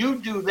when you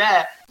do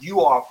that, you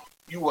are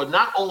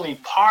not only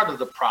part of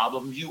the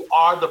problem, you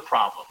are the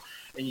problem.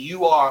 And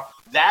you are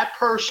that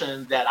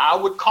person that I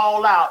would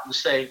call out and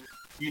say,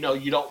 you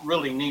don't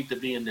really need to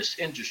be in this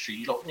industry.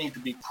 You don't need to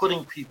be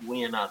putting people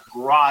in a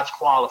garage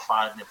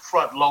qualifying them,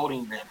 front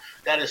loading them.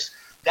 That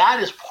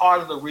is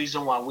part of the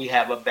reason why we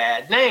have a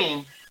bad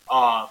name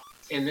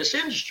in this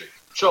industry.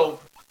 So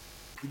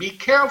be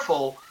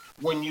careful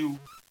when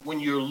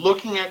you're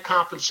looking at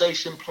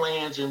compensation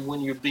plans and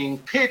when you're being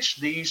pitched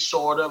these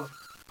sort of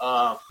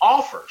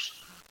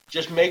offers.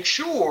 Just make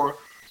sure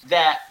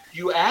that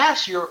you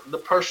ask the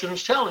person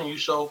who's telling you,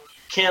 so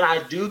can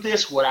I do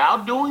this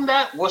without doing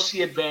that? What's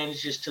the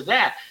advantages to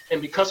that?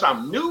 And because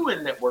I'm new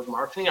in network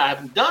marketing, I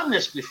haven't done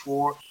this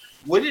before,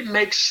 would it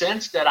make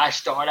sense that I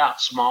start out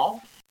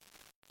small?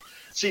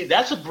 See,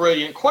 that's a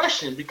brilliant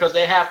question, because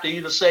they have to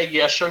either say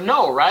yes or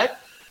no, right?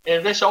 And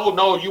if they say, oh,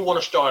 no, you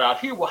want to start out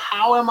here. Well,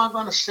 how am I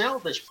going to sell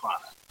this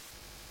product?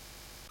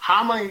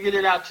 How am I going to get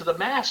it out to the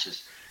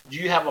masses? Do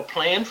you have a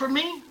plan for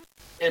me?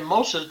 And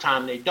most of the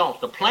time they don't.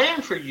 The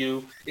plan for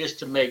you is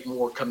to make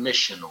more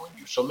commission on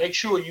you. So make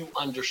sure you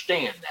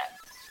understand that.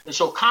 And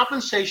so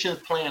compensation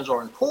plans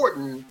are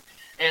important.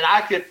 And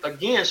I could,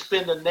 again,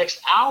 spend the next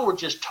hour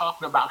just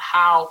talking about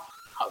how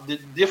the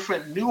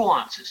different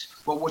nuances.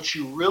 But what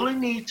you really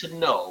need to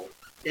know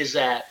is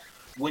that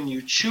when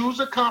you choose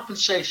a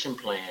compensation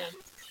plan,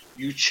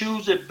 you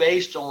choose it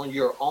based on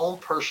your own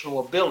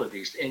personal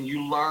abilities, and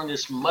you learn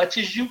as much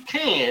as you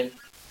can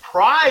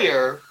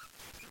prior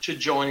to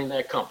joining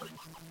that company.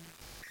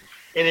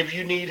 And if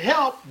you need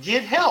help,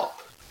 get help.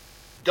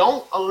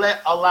 Don't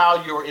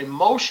allow your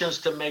emotions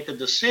to make a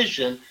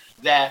decision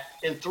that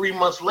in 3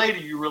 months later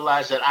you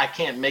realize that I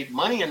can't make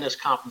money in this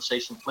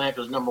compensation plan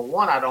because, number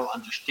one, I don't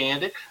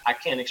understand it. I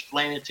can't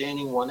explain it to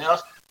anyone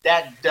else.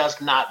 That does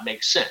not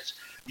make sense.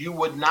 You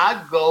would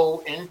not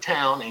go in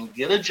town and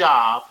get a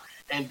job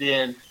and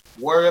then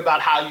worry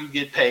about how you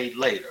get paid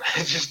later.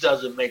 It just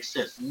doesn't make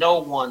sense. No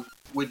one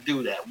would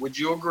do that. Would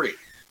you agree?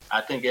 I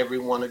think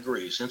everyone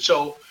agrees. And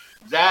so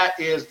that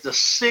is the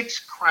 6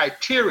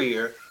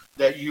 criteria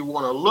that you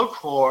want to look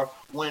for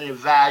when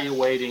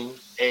evaluating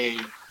a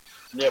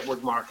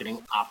network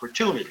marketing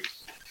opportunity.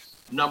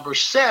 Number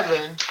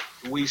 7,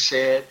 we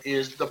said,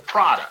 is the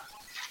product.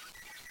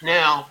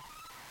 Now,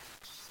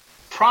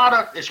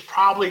 product is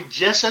probably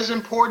just as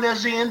important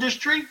as the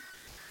industry,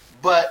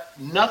 but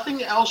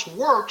nothing else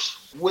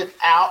works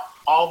without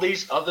all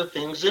these other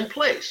things in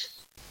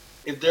place.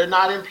 If they're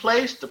not in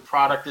place, the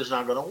product is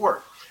not going to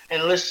work.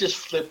 And let's just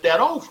flip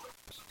that over.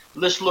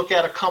 Let's look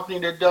at a company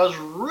that does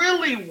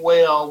really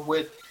well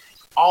with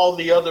all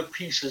the other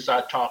pieces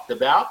I talked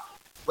about,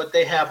 but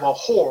they have a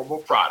horrible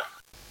product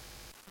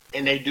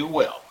and they do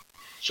well.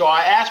 So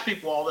I ask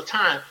people all the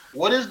time,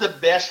 what is the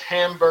best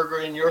hamburger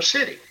in your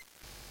city?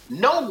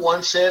 No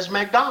one says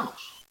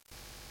McDonald's,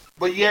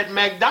 but yet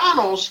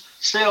McDonald's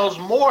sells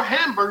more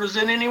hamburgers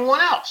than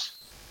anyone else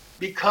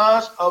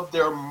because of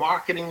their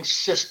marketing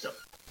system.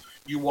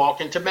 You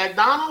walk into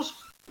McDonald's,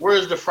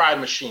 where's the fry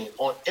machine?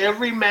 On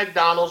every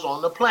McDonald's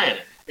on the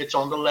planet, it's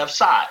on the left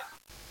side.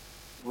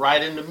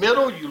 Right in the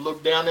middle, you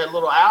look down that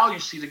little aisle, you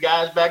see the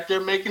guys back there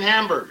making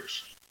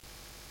hamburgers.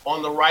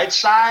 On the right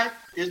side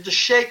is the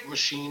shake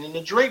machine and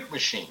the drink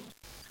machine.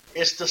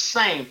 It's the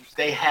same.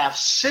 They have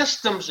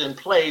systems in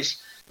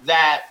place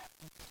that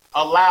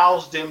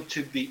allows them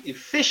to be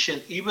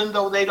efficient even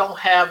though they don't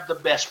have the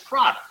best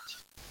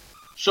product.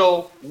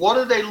 So what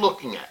are they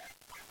looking at?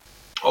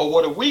 Or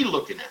what are we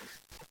looking at?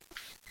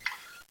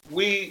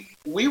 We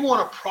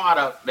want a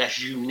product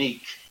that's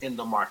unique in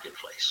the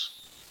marketplace.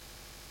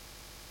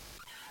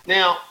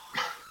 Now,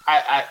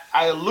 I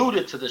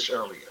alluded to this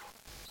earlier.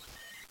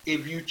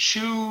 If you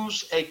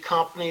choose a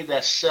company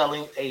that's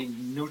selling a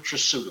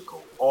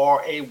nutraceutical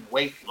or a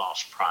weight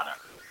loss product,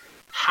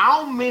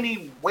 how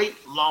many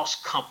weight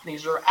loss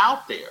companies are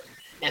out there?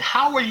 And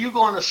how are you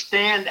going to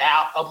stand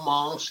out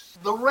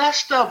amongst the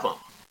rest of them?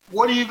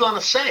 What are you going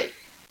to say?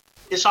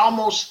 It's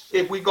almost,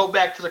 if we go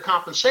back to the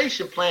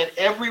compensation plan,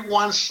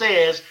 everyone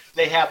says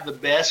they have the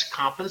best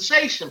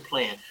compensation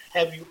plan.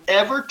 Have you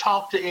ever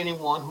talked to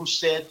anyone who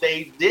said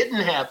they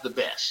didn't have the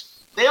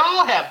best? They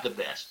all have the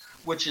best,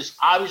 which is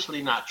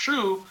obviously not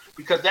true,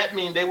 because that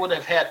means they would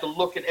have had to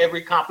look at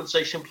every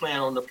compensation plan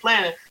on the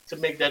planet to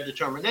make that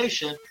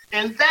determination,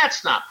 and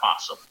that's not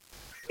possible.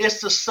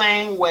 It's the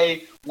same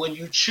way when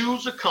you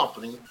choose a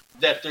company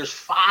that there's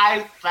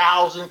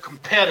 5,000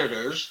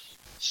 competitors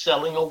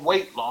selling a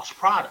weight loss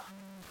product.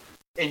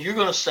 And you're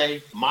going to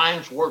say,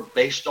 mine's work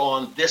based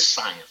on this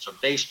science or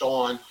based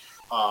on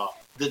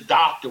the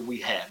doctor we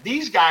have.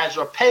 These guys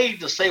are paid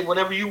to say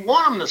whatever you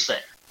want them to say,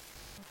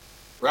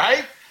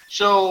 right?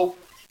 So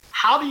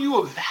how do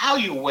you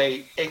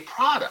evaluate a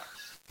product,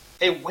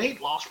 a weight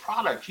loss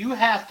product? You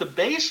have to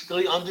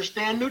basically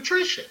understand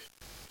nutrition.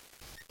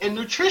 And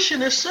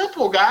nutrition is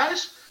simple,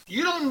 guys.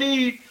 You don't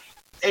need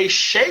a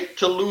shake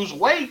to lose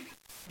weight.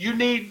 You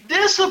need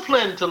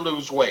discipline to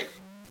lose weight.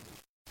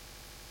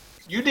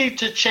 You need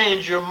to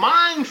change your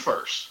mind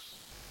first.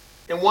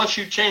 And once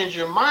you change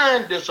your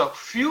mind, there's a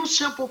few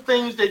simple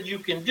things that you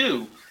can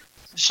do.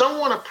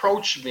 Someone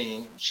approached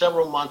me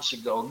several months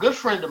ago, a good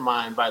friend of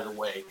mine, by the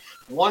way,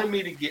 wanted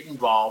me to get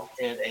involved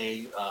in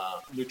a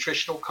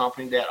nutritional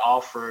company that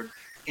offered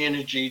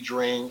energy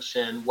drinks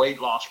and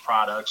weight loss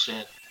products.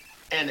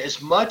 And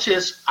as much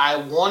as I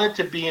wanted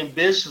to be in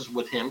business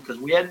with him, because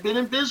we had been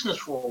in business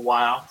for a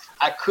while,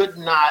 I could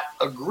not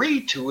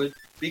agree to it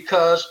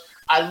because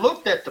I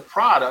looked at the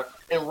product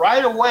and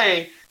right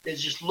away,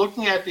 is just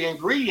looking at the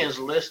ingredients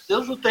list,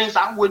 those were things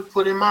I would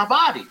put in my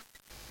body.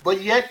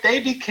 But yet they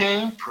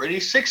became pretty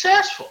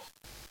successful.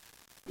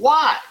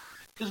 Why?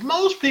 Because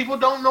most people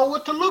don't know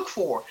what to look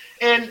for.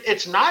 And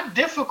it's not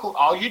difficult.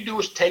 All you do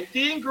is take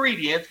the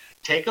ingredients,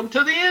 take them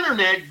to the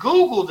internet,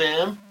 Google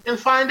them, and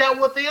find out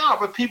what they are.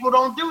 But people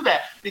don't do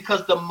that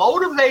because the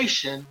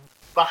motivation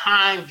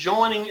behind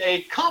joining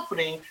a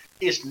company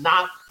is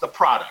not the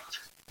product.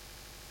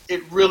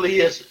 It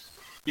really isn't.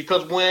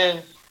 Because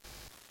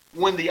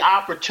when the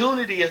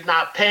opportunity is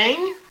not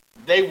paying,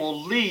 they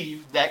will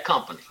leave that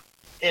company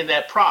and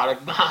that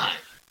product behind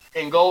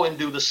and go and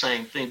do the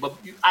same thing. But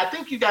I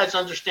think you guys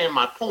understand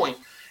my point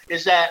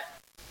is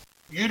that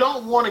you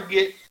don't want to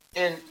get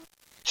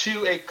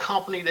into a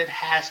company that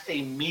has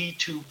a Me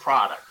Too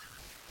product.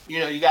 You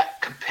know, you got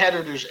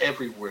competitors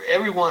everywhere.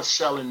 Everyone's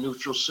selling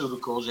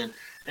nutraceuticals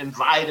and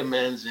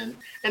vitamins, and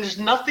there's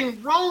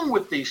nothing wrong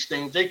with these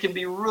things. They can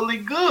be really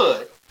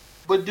good.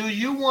 But do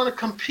you want to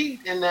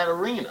compete in that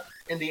arena?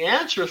 And the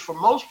answer for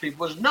most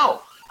people is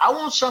no. I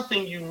want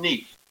something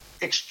unique,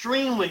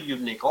 extremely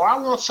unique, or I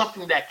want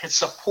something that can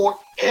support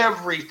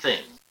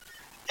everything.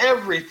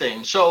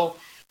 So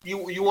you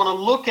want to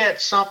look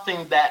at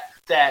something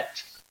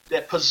that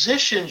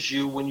positions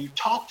you when you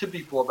talk to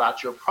people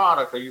about your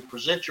product or you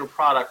present your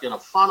product in a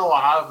funnel or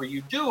however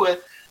you do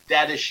it,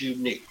 that is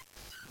unique.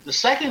 The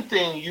second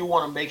thing, you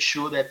want to make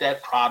sure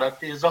that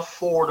product is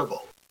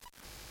affordable.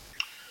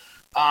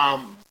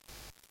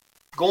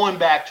 Going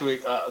back to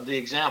the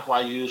example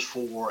I used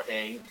for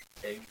a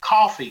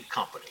coffee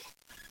company,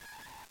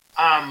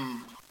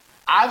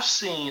 I've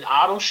seen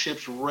auto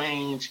ships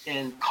range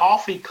in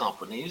coffee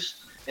companies,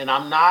 and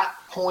I'm not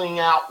pointing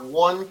out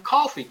one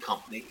coffee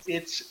company.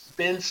 It's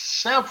been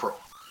several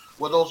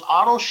where those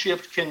auto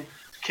ships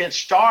can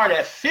start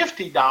at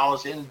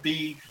 $50 and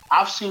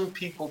I've seen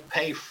people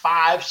pay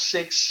 $500,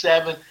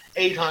 $600,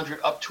 $700, $800,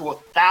 up to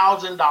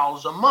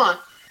 $1,000 a month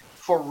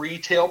for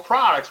retail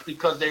products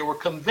because they were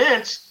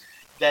convinced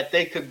that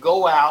they could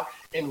go out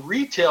and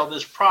retail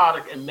this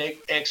product and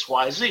make X,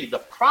 Y, Z. The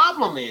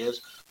problem is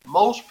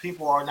most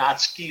people are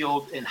not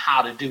skilled in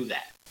how to do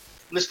that.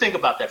 Let's think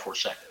about that for a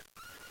second.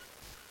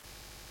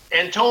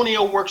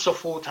 Antonio works a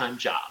full-time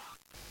job.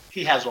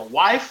 He has a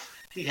wife,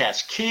 he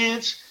has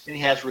kids, and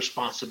he has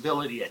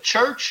responsibility at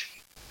church.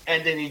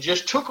 And then he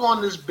just took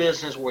on this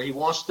business where he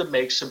wants to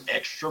make some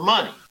extra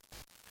money.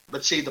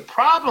 But see, the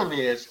problem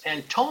is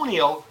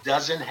Antonio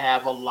doesn't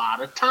have a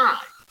lot of time.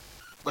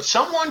 But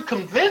someone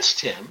convinced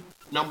him,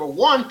 number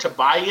one, to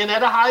buy in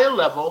at a higher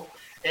level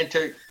and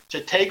to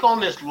take on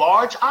this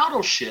large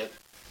auto ship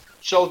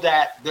so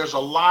that there's a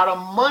lot of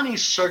money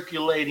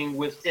circulating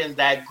within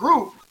that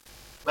group.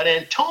 But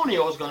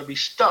Antonio is going to be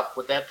stuck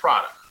with that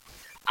product.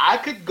 I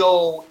could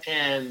go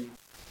and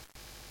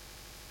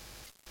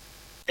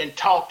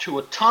talk to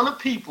a ton of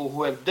people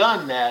who have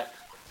done that,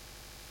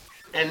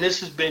 and this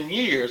has been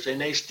years,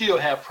 and they still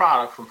have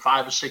product from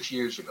 5 or 6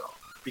 years ago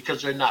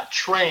because they're not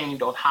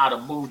trained on how to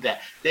move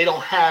that. They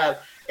don't have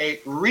a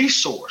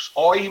resource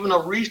or even a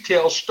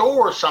retail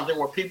store or something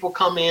where people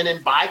come in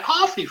and buy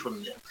coffee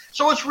from them.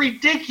 So it's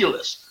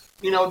ridiculous,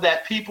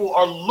 that people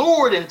are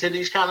lured into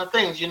these kind of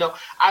things.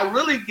 I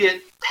really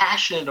get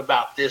passionate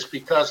about this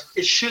because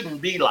it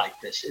shouldn't be like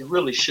this. It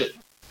really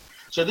shouldn't.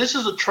 So this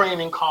is a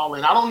training call,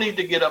 and I don't need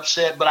to get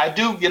upset, but I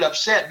do get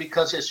upset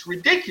because it's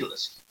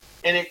ridiculous.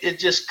 And it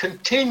just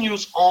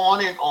continues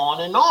on and on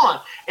and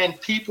on. And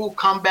people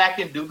come back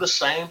and do the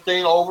same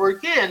thing over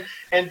again.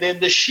 And then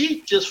the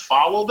sheep just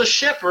follow the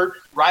shepherd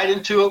right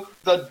into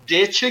the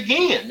ditch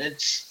again.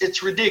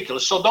 It's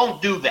ridiculous. So don't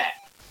do that.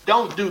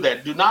 Don't do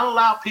that. Do not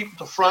allow people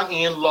to front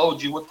end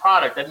load you with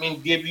product. That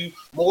means give you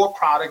more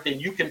product than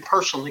you can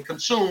personally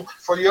consume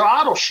for your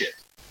auto ship.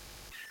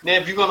 Now,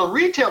 if you're going to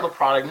retail the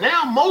product,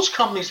 now most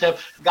companies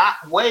have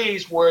got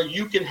ways where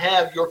you can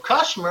have your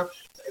customer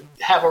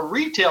have a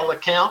retail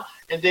account,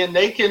 and then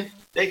they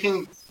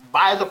can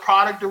buy the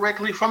product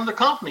directly from the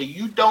company.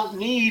 You don't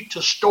need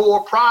to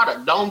store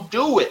product. Don't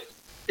do it.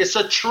 It's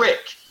a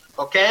trick,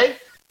 okay?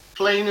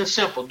 Plain and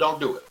simple. Don't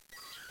do it.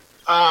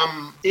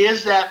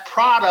 Is that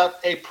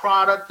product a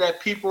product that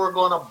people are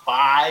going to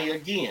buy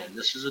again?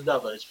 This is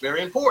another. It's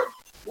very important.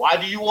 Why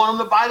do you want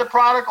them to buy the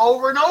product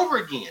over and over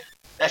again?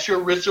 That's your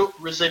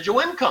residual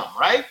income,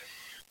 right?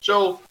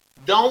 So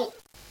don't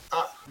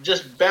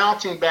just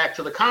bouncing back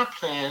to the comp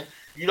plan.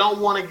 You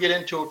don't want to get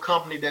into a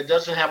company that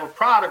doesn't have a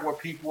product where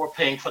people are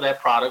paying for that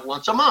product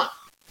once a month.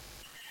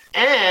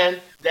 And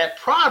that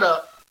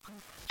product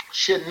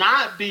should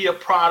not be a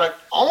product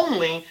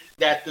only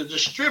that the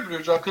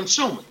distributors are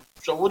consuming.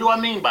 So what do I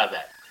mean by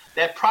that?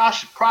 That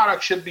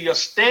product should be a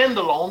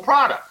standalone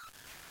product.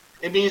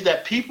 It means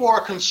that people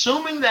are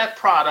consuming that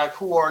product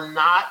who are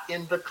not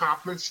in the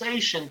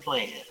compensation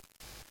plan.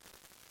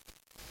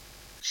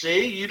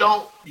 See,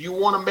 you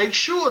want to make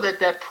sure that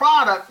that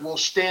product will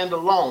stand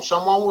alone.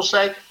 Someone will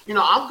say,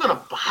 I'm going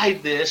to buy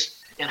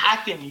this and I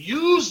can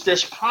use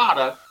this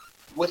product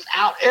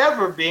without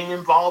ever being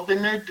involved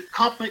in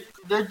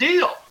their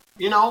deal.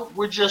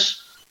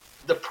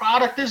 The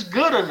product is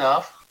good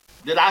enough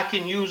that I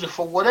can use it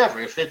for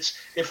whatever. If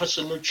it's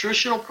a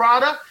nutritional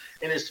product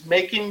and it's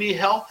making me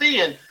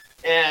healthy and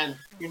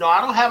I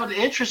don't have an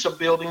interest of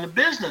building the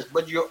business,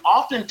 but you're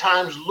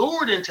oftentimes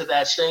lured into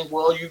that saying,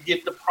 well, you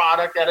get the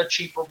product at a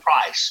cheaper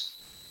price.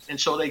 And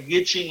so they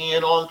get you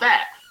in on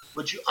that.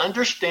 But you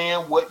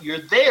understand what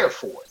you're there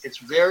for. It's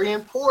very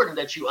important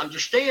that you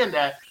understand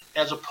that,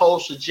 as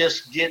opposed to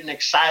just getting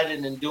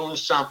excited and doing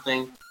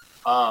something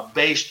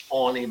based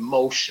on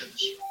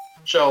emotions.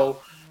 So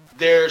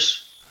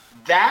there's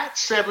that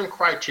 7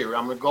 criteria.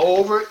 I'm going to go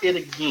over it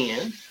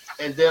again,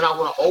 and then I'm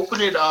going to open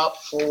it up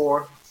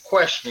for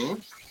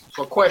questions.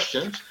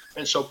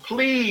 And so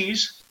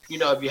please,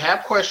 if you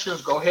have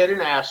questions, go ahead and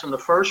ask them. The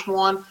first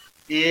one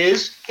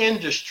is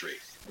industry,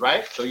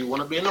 right? So you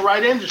want to be in the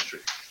right industry.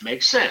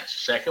 Makes sense.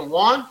 Second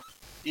one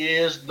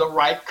is the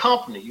right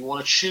company. You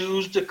want to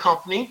choose the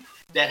company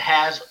that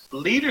has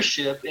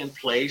leadership in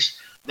place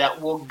that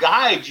will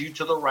guide you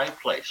to the right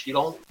place. You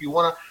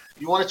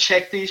want to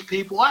check these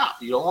people out.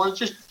 You don't want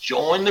to just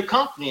join the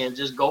company and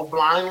just go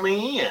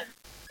blindly in.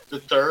 The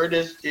third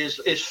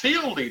is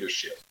field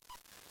leadership.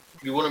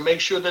 You want to make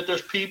sure that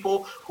there's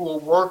people who are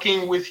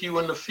working with you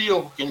in the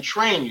field who can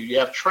train you. You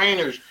have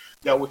trainers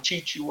that will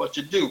teach you what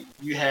to do.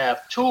 You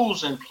have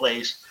tools in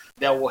place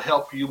that will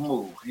help you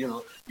move.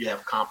 You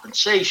have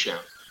compensation.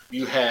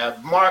 You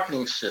have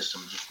marketing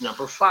systems. It's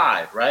number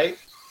 5, right?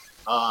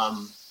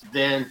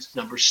 Then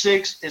number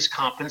 6 is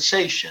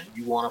compensation.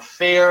 You want a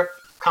fair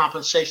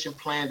compensation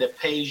plan that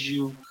pays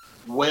you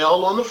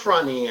well on the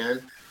front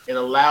end and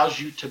allows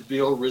you to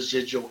build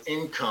residual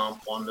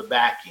income on the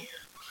back end.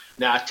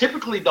 Now, I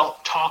typically don't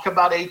talk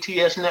about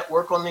ATS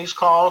network on these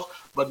calls,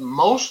 but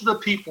most of the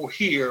people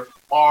here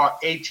are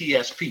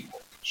ATS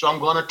people. So I'm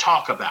going to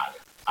talk about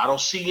it. I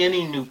don't see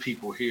any new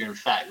people here. In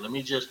fact, let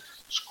me just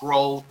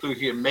scroll through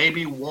here,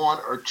 maybe 1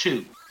 or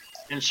 2.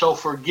 And so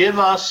forgive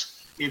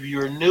us if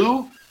you're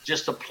new,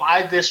 just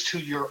apply this to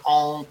your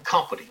own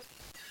company.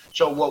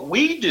 So what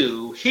we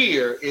do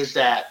here is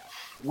that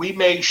we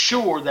make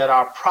sure that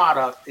our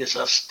product is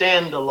a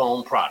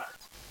standalone product,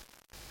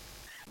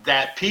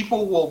 that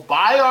people will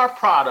buy our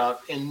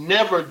product and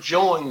never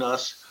join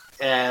us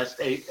as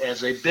a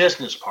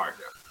business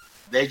partner.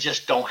 They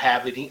just don't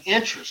have any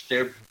interest.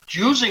 They're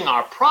using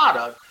our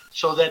product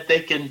so that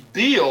they can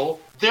build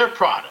their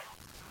product.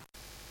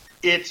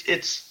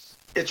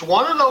 It's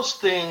one of those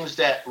things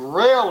that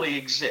rarely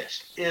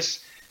exists.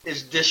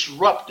 It's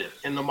disruptive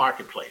in the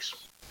marketplace.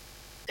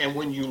 And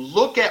when you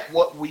look at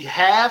what we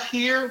have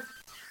here,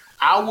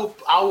 I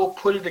will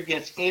put it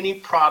against any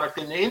product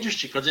in the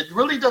industry, because it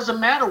really doesn't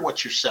matter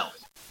what you're selling,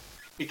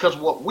 because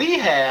what we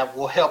have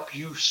will help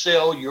you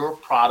sell your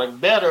product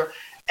better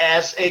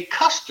as a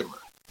customer.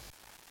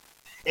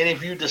 And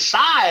if you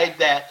decide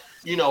that,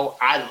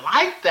 I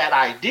like that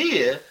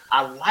idea,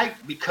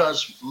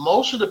 because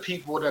most of the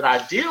people that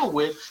I deal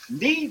with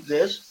need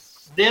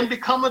this, then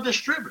become a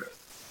distributor.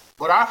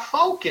 But our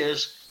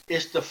focus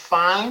is to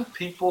find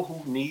people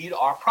who need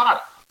our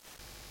product.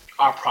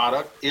 Our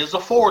product is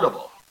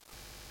affordable.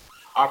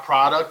 Our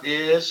product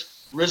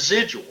is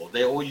residual.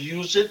 They will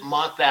use it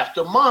month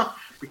after month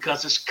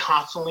because it's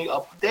constantly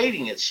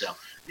updating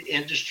itself. The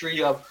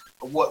industry of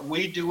what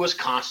we do is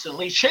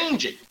constantly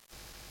changing.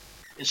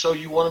 And so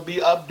you want to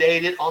be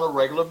updated on a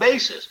regular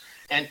basis.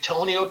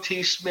 Antonio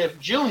T. Smith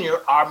Jr.,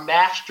 our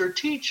master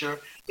teacher,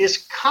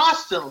 is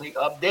constantly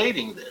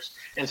updating this.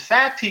 In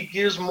fact, he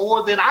gives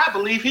more than I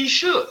believe he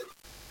should,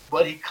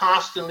 but he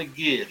constantly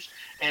gives.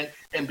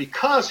 And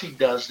because he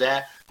does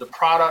that, the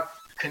product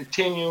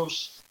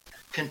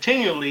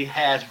continually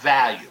has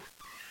value.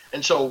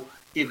 And so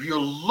if you're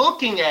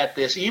looking at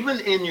this, even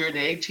in your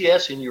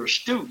ATS and you're a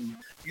student,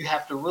 you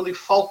have to really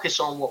focus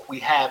on what we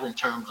have in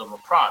terms of a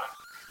product.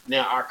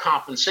 Now, our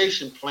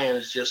compensation plan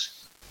is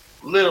just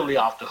literally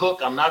off the hook.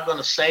 I'm not going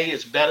to say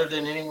it's better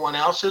than anyone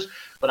else's,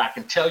 but I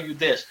can tell you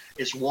this: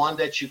 it's one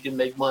that you can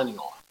make money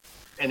on,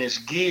 and it's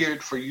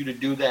geared for you to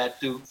do that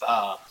through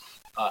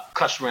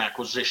customer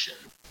acquisition.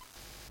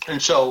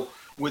 And so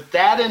with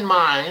that in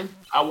mind,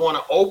 I want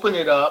to open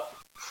it up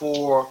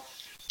for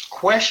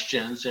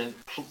questions, and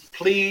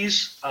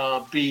please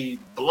be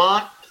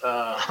blunt.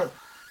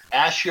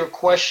 Ask your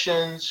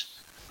questions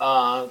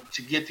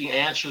to get the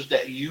answers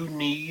that you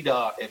need.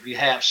 If you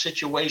have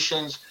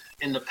situations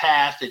in the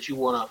past that you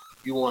wanna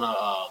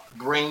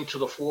bring to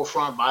the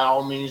forefront, by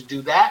all means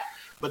do that.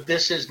 But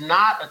this is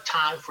not a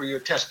time for your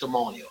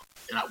testimonial.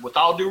 And with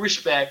all due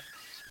respect,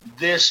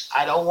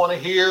 I don't want to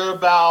hear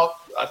about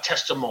a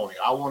testimonial.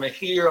 I want to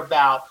hear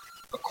about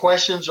the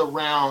questions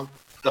around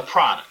the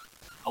product.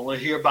 I want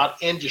to hear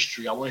about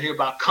industry. I want to hear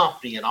about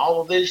company and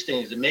all of these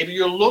things. And maybe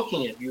you're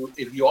looking at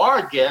if you are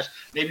a guest,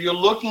 maybe you're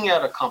looking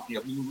at a company.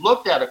 If you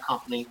looked at a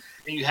company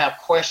and you have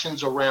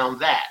questions around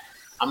that.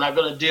 I'm not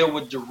going to deal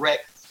with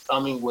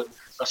with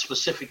a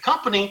specific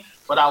company,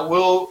 but I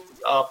will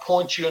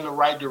point you in the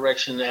right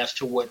direction as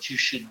to what you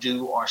should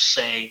do or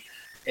say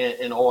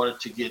in order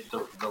to get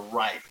the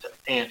right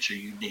answer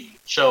you need.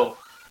 So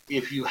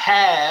if you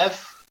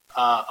have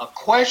a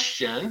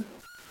question.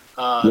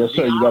 Yes,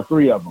 sir. You got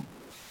 3 of them.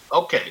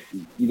 Okay.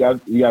 You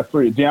got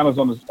 3. Deanna's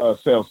on the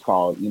sales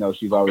call. You know,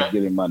 she's always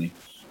getting money.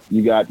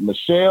 You got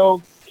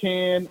Michelle,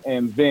 Ken,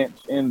 and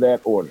Vince in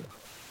that order.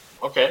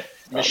 Okay.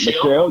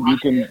 Michelle, you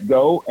can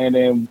go, and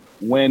then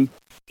when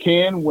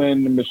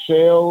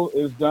Michelle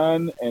is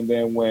done, and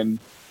then when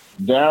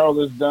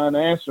Daryl is done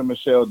answering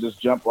Michelle, just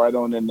jump right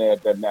on in there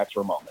at that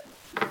natural moment.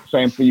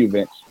 Same for you,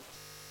 Vince.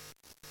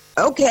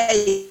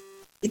 Okay.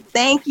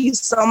 Thank you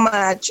so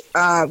much.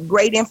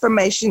 Great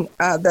information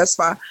thus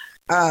far.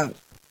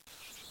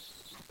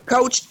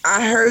 Coach,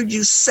 I heard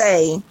you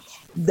say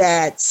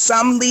that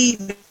some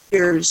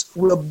leaders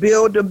will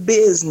build a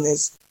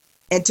business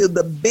into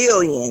the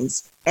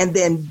billions and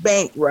then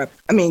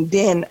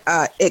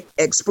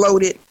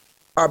exploded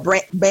or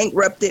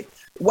bankrupted.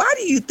 Why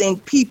do you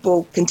think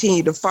people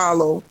continue to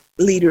follow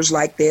leaders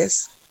like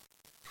this?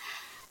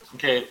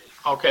 Okay.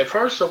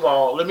 First of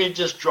all, let me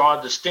just draw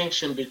a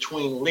distinction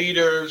between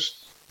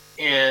leaders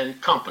and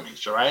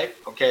companies, all right?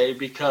 Okay,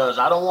 because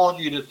I don't want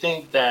you to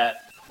think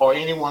that, or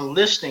anyone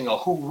listening or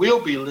who will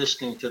be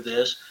listening to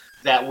this,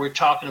 that we're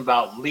talking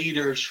about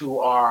leaders who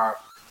are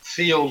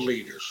field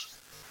leaders.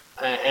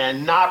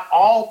 And not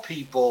all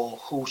people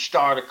who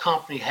start a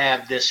company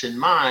have this in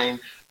mind,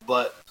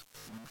 but,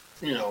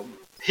 you know,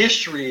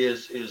 history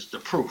is the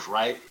proof,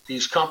 right?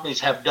 These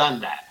companies have done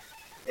that.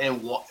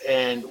 And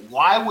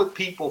why would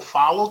people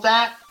follow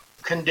that?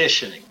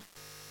 Conditioning.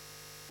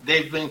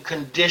 They've been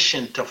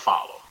conditioned to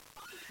follow.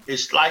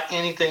 It's like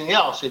anything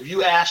else. If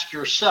you ask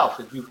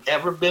yourself, if you've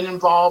ever been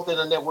involved in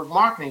a network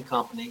marketing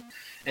company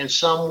and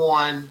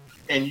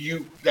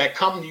that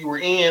company you were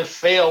in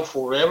failed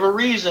for whatever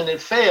reason,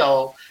 it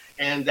failed,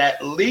 and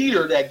that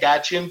leader that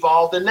got you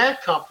involved in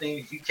that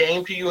company, he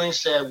came to you and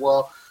said,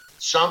 well,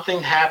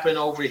 something happened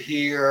over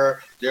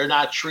here. They're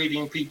not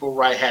treating people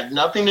right. Had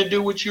nothing to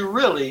do with you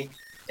really.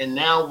 And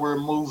now we're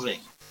moving.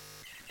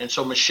 And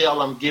so,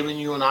 Michelle, I'm giving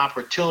you an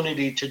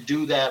opportunity to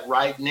do that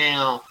right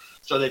now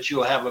so that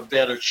you'll have a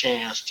better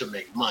chance to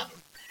make money.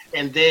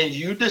 And then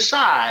you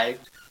decide,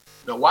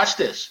 now watch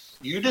this,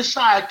 you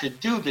decide to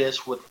do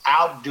this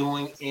without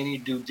doing any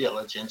due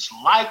diligence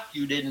like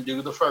you didn't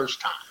do the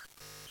first time.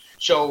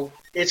 So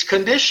it's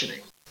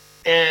conditioning,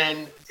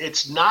 and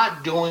it's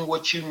not doing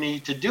what you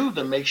need to do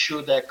to make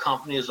sure that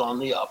company is on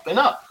the up and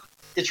up.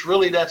 It's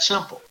really that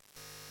simple.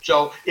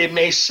 So it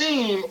may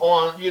seem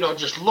on,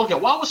 just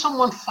looking, why would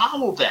someone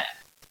follow that?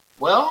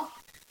 Well,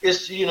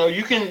 it's,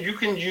 you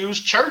can use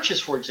churches,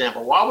 for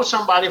example. Why would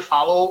somebody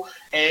follow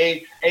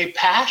a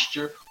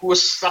pastor who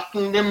is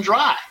sucking them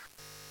dry?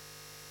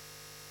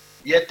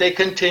 Yet they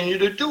continue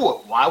to do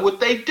it. Why would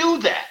they do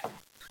that?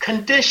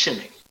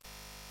 Conditioning.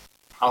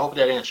 I hope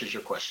that answers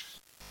your question.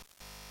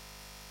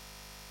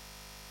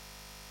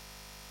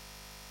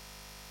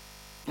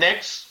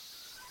 Next.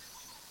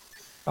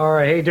 All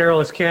right. Hey,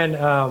 Daryl, it's Ken.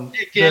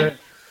 Hey, Ken.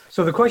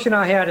 So the question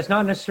I had is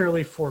not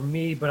necessarily for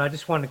me, but I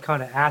just wanted to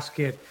kind of ask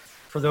it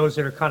for those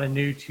that are kind of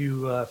new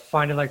to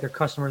finding like their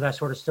customer, that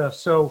sort of stuff.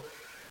 So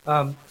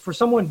for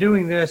someone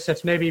doing this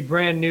that's maybe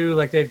brand new,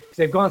 like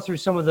they've gone through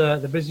some of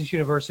the business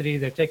university,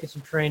 they've taken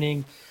some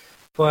training,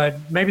 but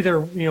maybe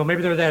they're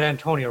that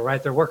Antonio,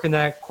 right? They're working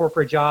that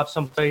corporate job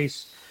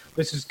someplace.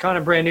 This is kind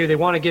of brand new. They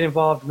want to get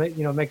involved,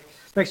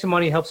 make some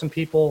money, help some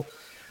people.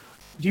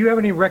 Do you have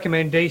any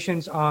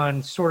recommendations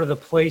on sort of the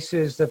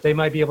places that they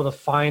might be able to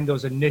find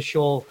those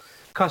initial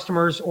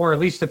customers, or at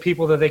least the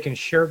people that they can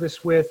share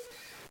this with?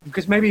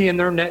 Because maybe in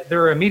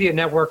their immediate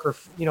network or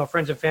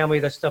friends and family,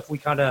 that's stuff we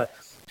kind of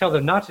tell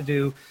them not to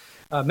do.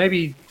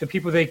 Maybe the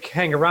people they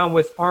hang around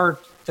with aren't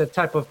the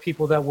type of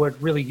people that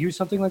would really use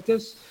something like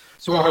this.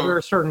 So are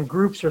there certain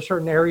groups or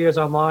certain areas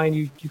online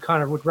you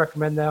kind of would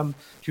recommend them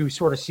to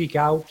sort of seek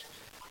out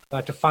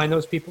to find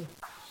those people?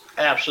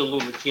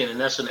 Absolutely, Ken, and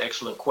that's an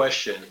excellent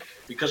question,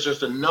 because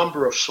there's a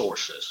number of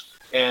sources.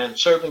 And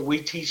certainly we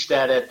teach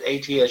that at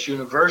ATS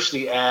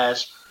University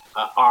as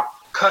our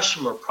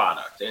customer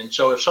product. And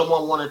so if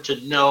someone wanted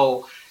to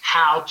know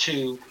how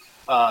to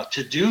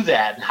to do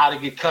that and how to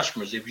get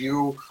customers. If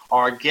you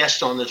are a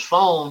guest on this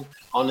phone,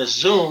 on this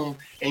Zoom,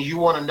 and you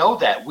want to know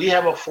that, we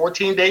have a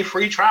 14-day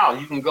free trial.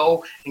 You can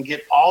go and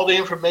get all the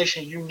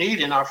information you need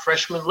in our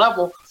freshman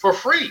level for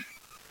free.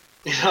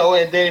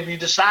 And then if you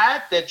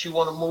decide that you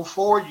want to move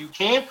forward, you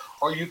can,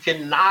 or you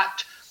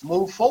cannot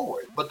move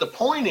forward. But the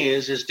point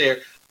is there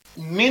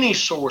many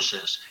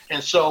sources.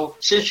 And so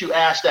since you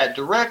asked that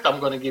direct, I'm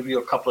going to give you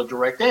a couple of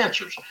direct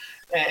answers.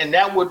 And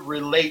that would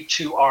relate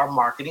to our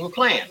marketing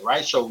plan,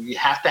 right? So you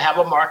have to have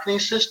a marketing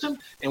system,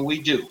 and we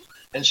do.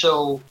 And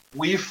so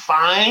we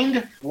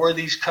find where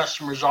these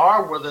customers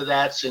are, whether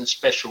that's in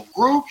special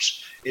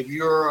groups. If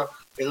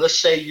let's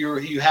say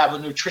you have a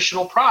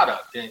nutritional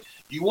product and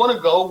you want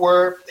to go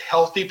where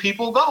healthy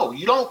people go.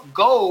 You don't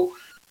go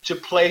to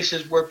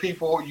places where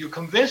you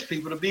convince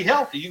people to be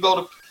healthy. You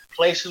go to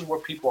places where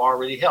people are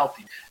already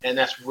healthy, and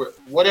that's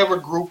whatever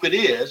group it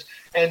is.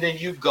 And then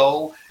you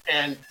go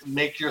and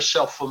make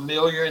yourself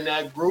familiar in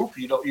that group.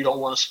 You don't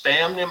want to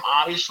spam them,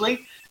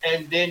 obviously.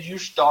 And then you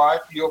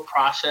start your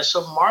process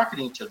of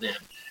marketing to them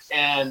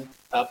and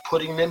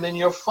putting them in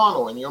your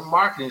funnel, in your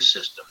marketing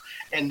system.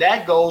 And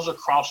that goes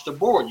across the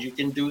board. You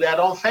can do that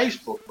on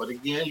Facebook, but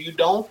again, you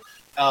don't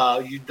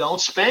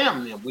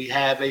spam them. We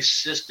have a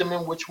system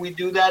in which we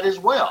do that as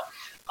well.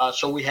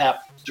 So we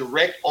have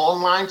direct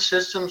online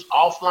systems,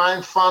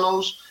 offline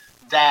funnels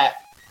that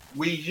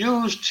we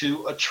use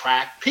to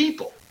attract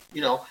people.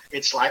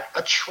 It's like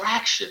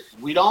attraction.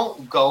 We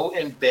don't go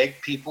and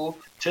beg people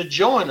to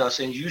join us,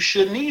 and you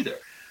shouldn't either.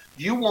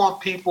 You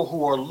want people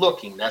who are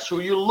looking. That's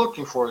who you're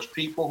looking for, is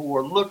people who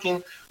are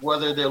looking,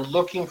 whether they're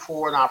looking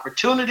for an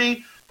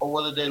opportunity or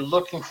whether they're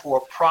looking for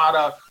a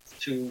product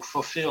to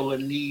fulfill a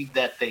need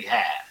that they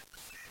have.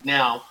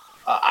 Now,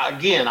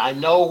 again, I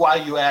know why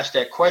you asked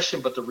that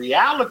question, but the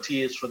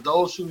reality is, for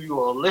those who you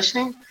are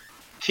listening,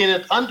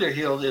 Kenneth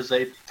Underhill is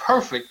a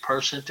perfect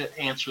person to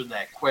answer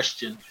that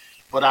question.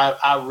 But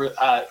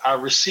I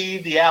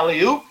received the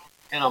alley-oop,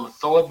 and I'm going to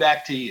throw it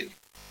back to you.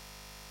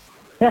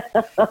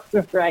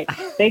 Right.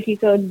 Thank you,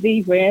 Coach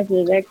D, for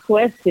answering that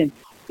question.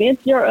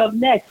 Vince, you're up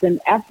next. And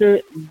after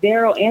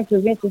Daryl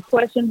answers Vince's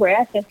question, we're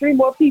asking 3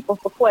 more people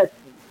for questions.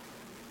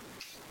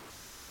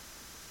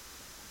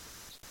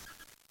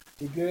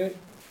 You good?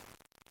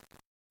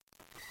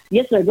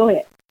 Yes, sir. Go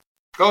ahead.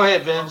 Go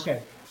ahead, Vince.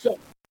 Okay. So,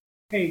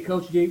 hey,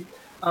 Coach D.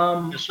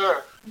 Yes,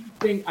 sir.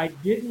 Thing I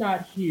did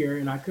not hear,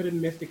 and I could have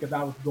missed it because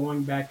I was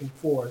going back and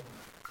forth,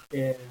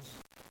 is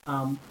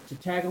to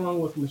tag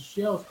along with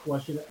Michelle's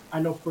question. I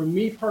know for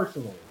me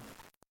personally,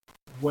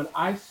 when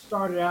I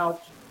started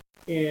out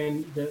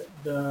in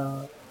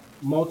the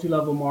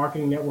multi-level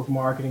marketing, network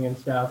marketing and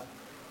stuff,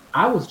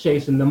 I was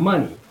chasing the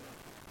money.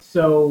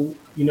 So,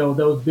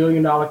 those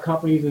billion-dollar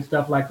companies and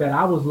stuff like that,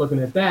 I was looking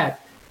at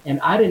that, and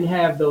I didn't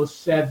have those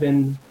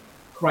 7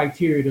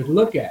 criteria to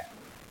look at.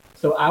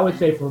 So I would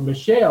say for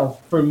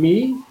Michelle, for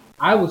me,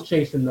 I was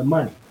chasing the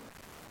money.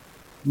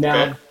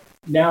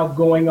 Now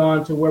going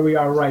on to where we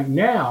are right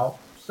now,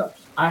 so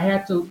I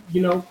had to,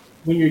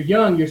 when you're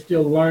young, you're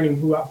still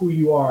learning who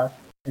you are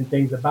and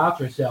things about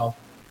yourself.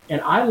 And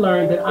I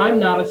learned that I'm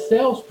not a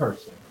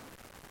salesperson.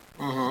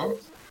 Mm-hmm.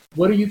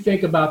 What do you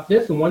think about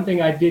this? And one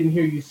thing I didn't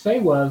hear you say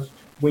was,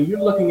 when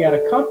you're looking at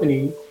a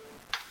company,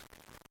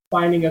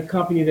 finding a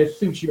company that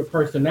suits your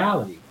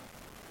personality.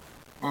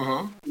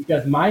 Mm-hmm.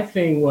 Because my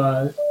thing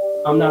was,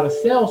 I'm not a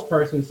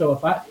salesperson, so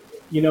if I,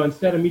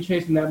 instead of me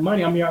chasing that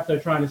money, I'm here out there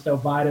trying to sell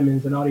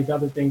vitamins and all these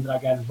other things that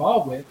I got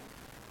involved with.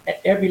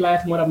 Every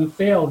last one of them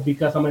failed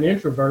because I'm an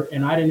introvert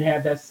and I didn't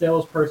have that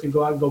salesperson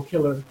go out and go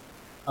killer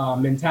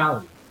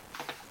mentality.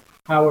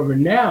 However,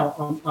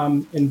 now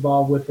I'm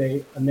involved with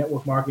a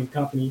network marketing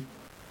company.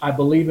 I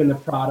believe in the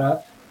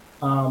product,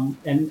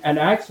 and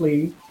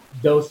actually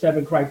those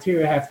 7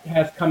 criteria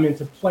has come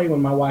into play when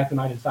my wife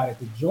and I decided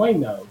to join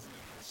those.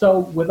 So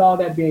with all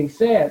that being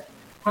said,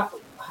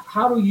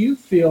 how do you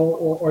feel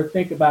or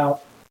think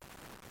about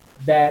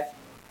that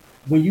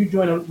when you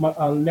join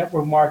a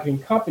network marketing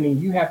company,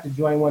 you have to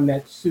join one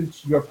that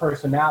suits your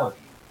personality?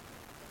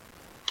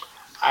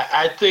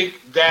 I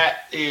think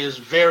that is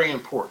very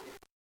important,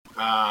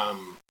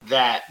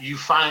 that you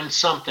find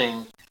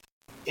something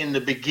in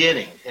the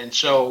beginning. And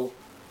so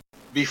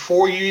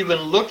before you even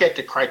look at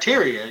the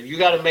criteria, you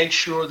got to make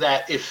sure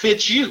that it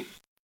fits you.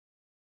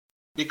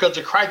 Because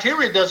the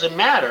criteria doesn't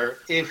matter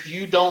if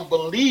you don't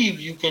believe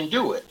you can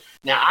do it.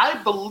 Now,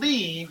 I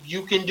believe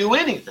you can do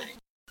anything.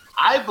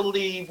 I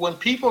believe when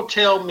people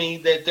tell me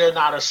that they're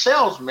not a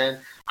salesman,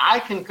 I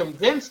can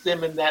convince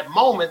them in that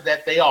moment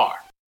that they are.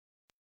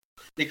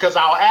 Because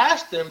I'll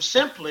ask them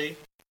simply,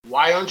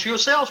 why aren't you a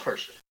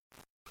salesperson?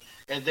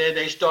 And then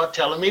they start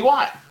telling me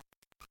why.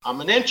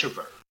 I'm an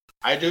introvert.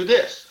 I do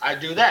this. I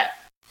do that.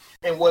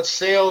 And what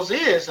sales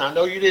is, I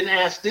know you didn't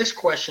ask this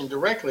question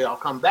directly, I'll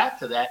come back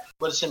to that,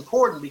 but it's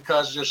important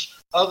because there's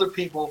other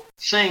people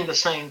saying the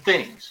same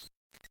things.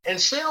 And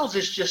sales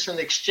is just an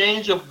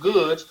exchange of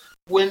goods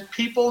when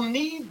people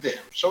need them.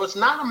 So it's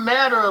not a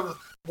matter of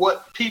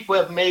what people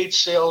have made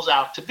sales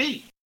out to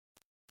be.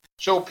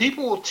 So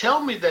people will tell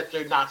me that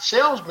they're not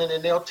salesmen,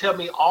 and they'll tell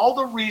me all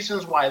the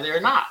reasons why they're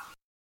not.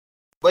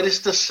 But it's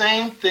the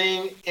same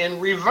thing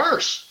in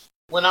reverse.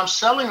 When I'm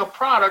selling a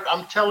product,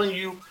 I'm telling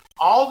you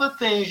all the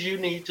things you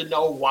need to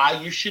know why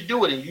you should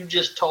do it. And you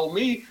just told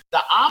me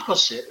the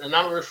opposite, and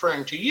I'm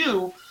referring to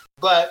you,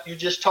 but you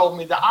just told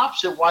me the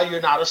opposite why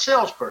you're not a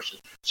salesperson.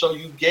 So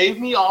you gave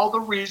me all the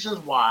reasons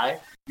why,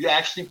 you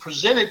actually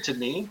presented to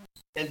me,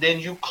 and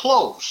then you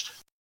closed.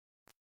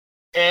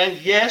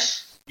 And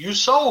yes, you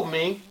sold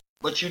me,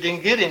 but you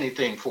didn't get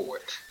anything for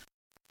it.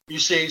 You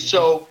see,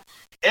 so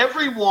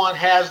everyone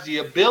has the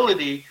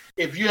ability,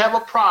 if you have a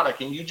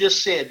product and you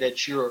just said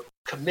that you're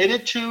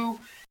committed to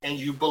and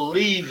you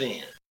believe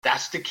in,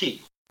 that's the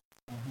key.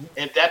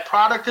 If that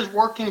product is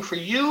working for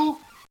you,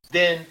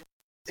 then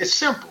it's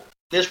simple.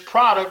 This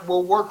product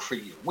will work for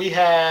you. We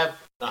have,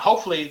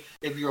 hopefully,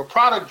 if you're a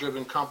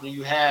product-driven company,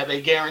 you have a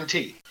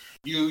guarantee.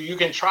 You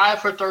can try it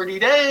for 30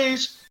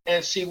 days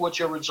and see what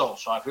your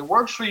results are. If it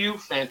works for you,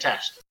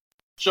 fantastic.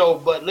 So,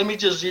 but let me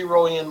just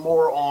zero in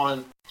more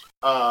on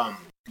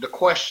the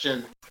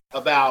question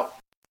about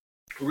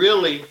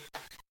really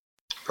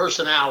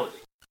personality.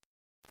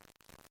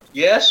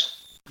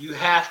 Yes, you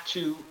have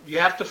to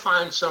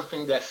find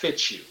something that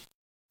fits you.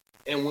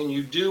 And when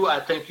you do, I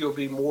think you'll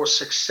be more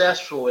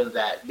successful in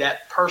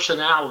that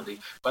personality.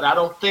 But I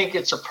don't think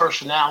it's a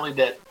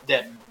personality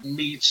that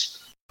meets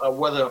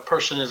whether a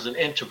person is an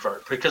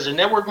introvert. Because in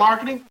network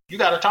marketing, you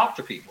got to talk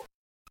to people.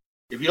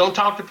 If you don't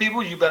talk to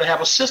people, you better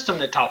have a system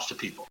that talks to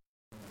people.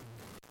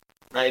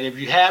 Right? If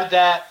you have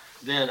that,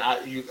 then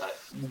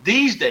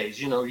these days,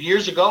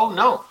 years ago,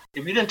 no.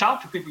 If you didn't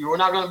talk to people, you were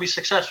not going to be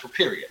successful,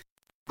 period.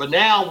 But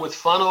now with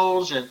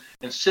funnels and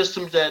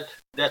systems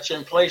that's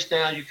in place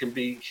now, you can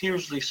be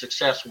hugely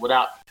successful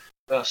without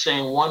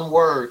saying one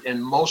word in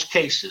most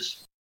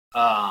cases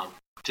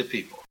to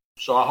people.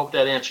 So I hope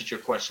that answered your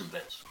question,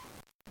 Vince.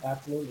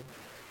 Absolutely.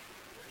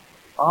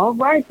 All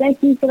right.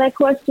 Thank you for that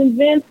question,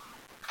 Vince.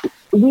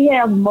 We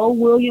have Mo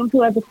Williams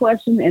who has a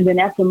question, and then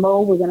after Mo,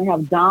 we're going to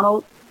have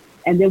Donald,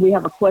 and then we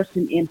have a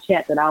question in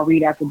chat that I'll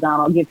read after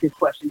Donald gets his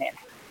question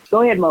answered.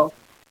 Go ahead, Mo.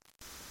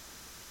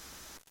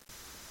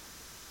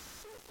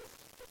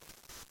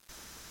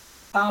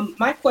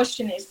 My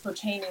question is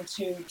pertaining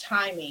to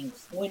timing.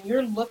 When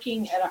you're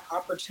looking at an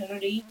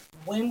opportunity,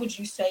 when would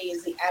you say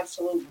is the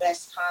absolute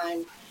best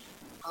time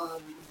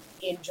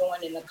in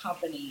joining the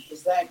company?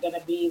 Is that going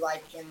to be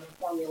like in the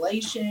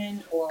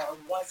formulation, or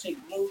once it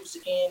moves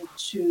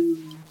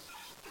into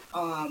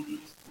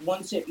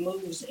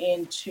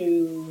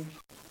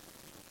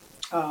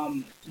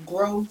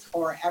growth,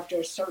 or after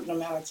a certain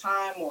amount of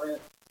time, or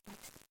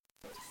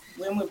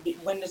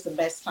when is the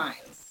best time?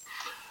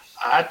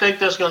 I think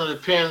that's going to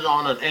depend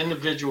on an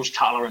individual's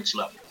tolerance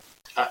level.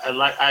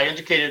 Like I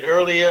indicated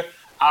earlier,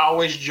 I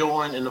always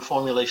join in the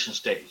formulation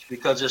stage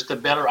because it's the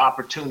better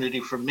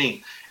opportunity for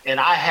me. And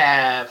I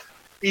have,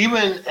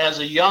 even as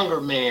a younger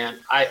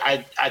man,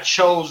 I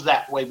chose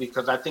that way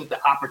because I think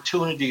the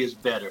opportunity is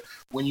better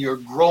when you're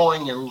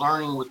growing and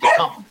learning with the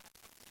company.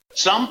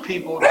 Some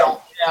people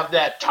don't have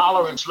that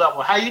tolerance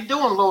level. How you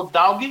doing, little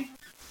doggy?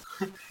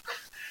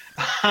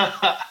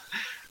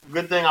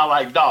 Good thing I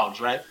like dogs,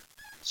 right?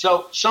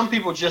 So some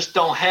people just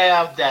don't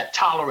have that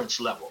tolerance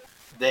level.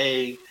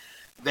 They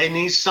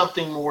need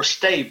something more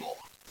stable.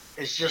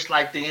 It's just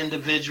like the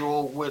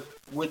individual with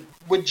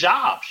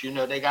jobs.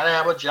 They got to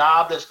have a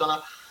job that's going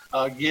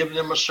to give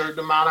them a certain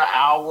amount of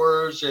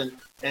hours, and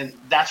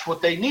that's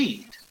what they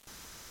need.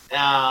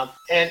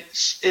 And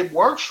it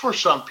works for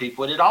some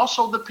people. And it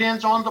also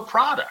depends on the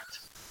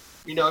product.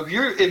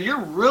 If you're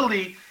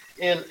really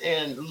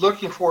in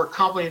looking for a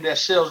company that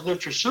sells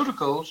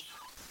nutraceuticals,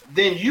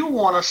 then you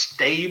want a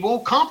stable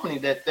company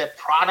that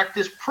product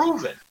is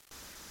proven.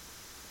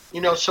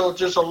 So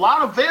there's a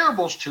lot of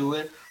variables to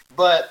it,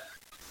 but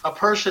a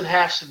person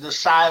has to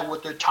decide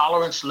what their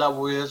tolerance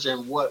level is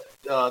and what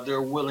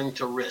they're willing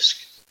to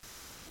risk,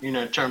 in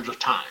terms of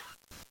time.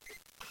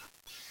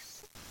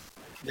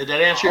 Did that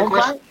answer your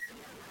question?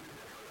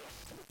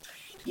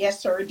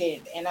 Yes, sir, it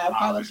did. And I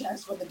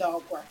apologize for the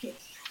dog barking.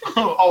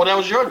 Oh, that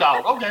was your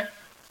dog. Okay.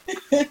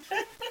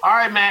 All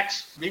right,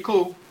 Max, be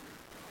cool.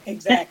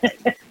 Exactly.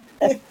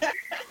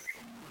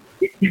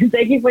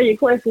 Thank you for your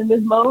question,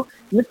 Ms. Mo.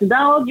 Mr.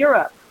 Donald, you're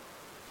up.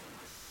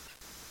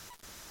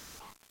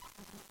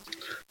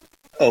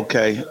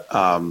 Okay.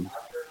 My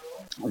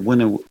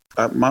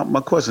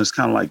question is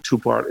kind of like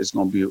two-part. It's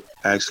going to be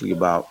actually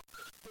about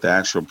the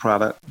actual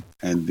product,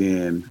 and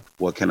then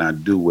what can I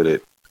do with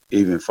it,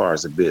 even as far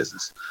as a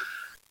business.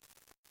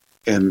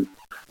 And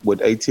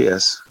with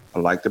ATS, I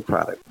like the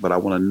product, but I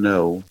want to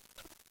know,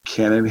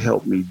 can it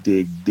help me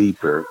dig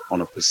deeper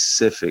on a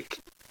specific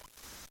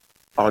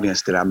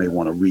audience that I may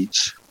want to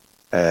reach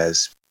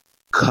as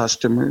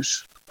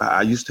customers?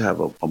 I used to have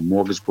a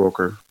mortgage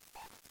broker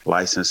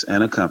license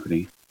and a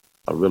company,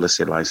 a real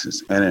estate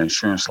license and an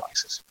insurance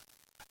license.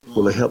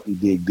 Will it help me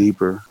dig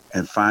deeper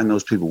and find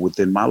those people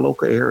within my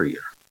local area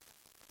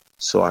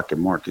so I can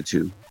market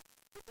to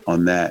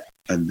on that?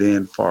 And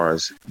then as far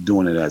as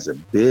doing it as a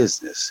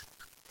business,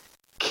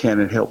 can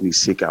it help me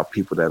seek out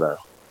people that are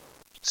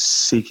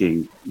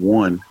seeking,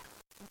 one,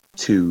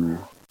 to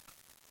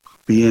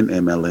be in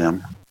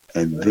MLM,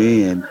 and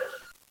then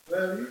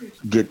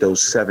get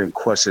those 7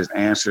 questions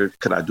answered?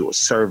 Could I do a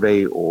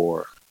survey,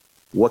 or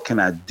what can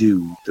I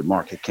do to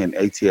market? Can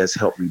ATS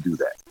help me do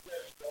that?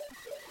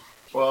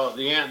 Well,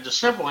 the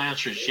simple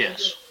answer is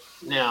yes.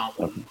 Now,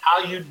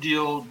 how you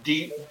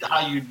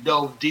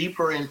dove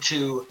deeper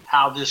into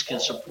how this can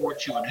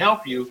support you and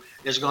help you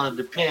is going to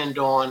depend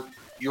on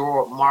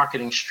your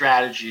marketing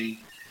strategy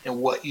and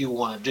what you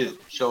want to do.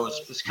 So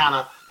it's kind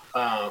of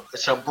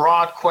it's a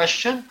broad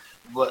question,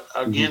 but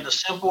again, the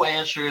simple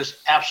answer is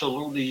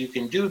absolutely you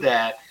can do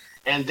that,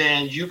 and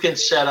then you can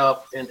set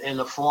up in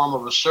the form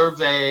of a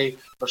survey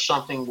or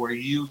something where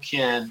you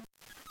can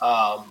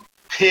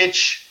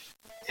pitch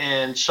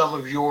in some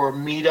of your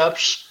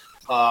meetups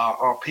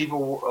or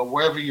people,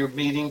 wherever you're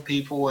meeting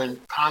people and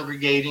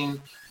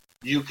congregating.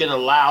 You can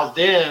allow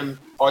them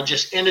or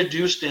just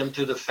introduce them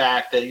to the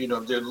fact that,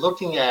 if they're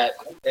looking at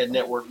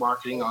network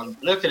marketing or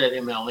looking at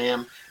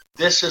MLM,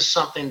 this is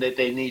something that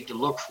they need to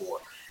look for.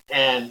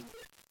 And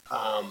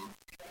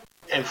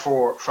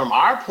from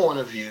our point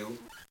of view,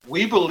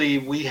 we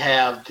believe we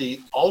have the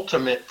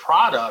ultimate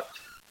product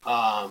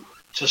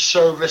to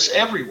service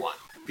everyone,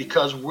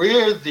 because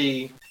we're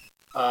the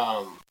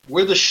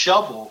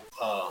shovel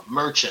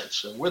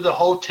merchants, and we're the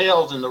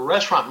hotels and the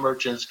restaurant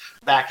merchants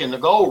back in the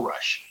gold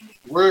rush.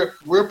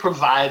 We're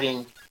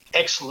providing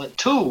excellent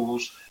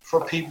tools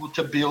for people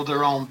to build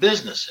their own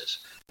businesses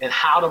and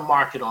how to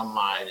market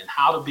online and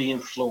how to be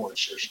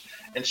influencers.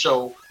 And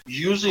so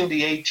using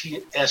the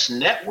ATS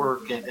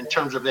network in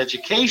terms of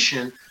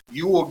education,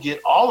 you will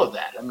get all of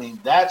that. I mean,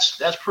 that's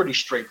pretty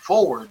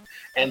straightforward.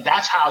 And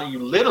that's how you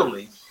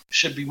literally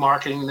should be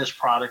marketing this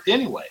product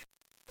anyway,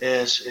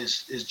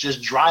 is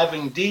just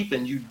driving deep.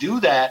 And you do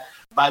that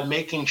by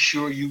making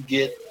sure you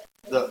get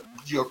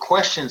your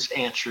questions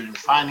answered and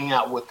finding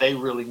out what they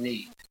really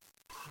need.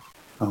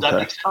 Does that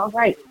make sense? All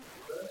right.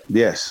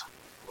 Yes.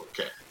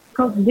 Okay.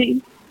 Coach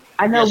D,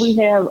 I know Yes. we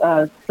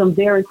have some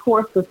very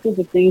core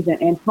specific things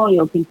that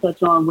Antonio can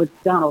touch on with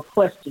Donald's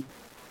question.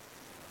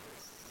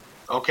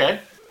 Okay.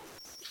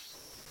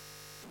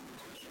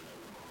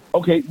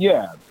 Okay,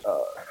 yeah.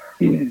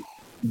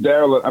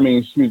 Daryl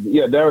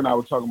and I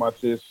were talking about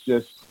this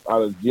just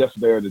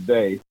yesterday or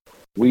today.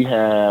 We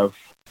have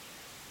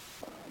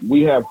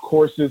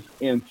courses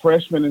in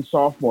freshman and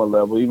sophomore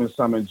level, even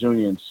some in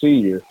junior and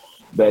senior,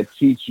 that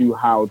teach you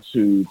how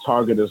to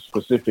target a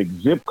specific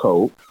zip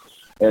code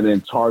and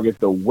then target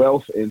the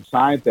wealth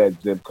inside that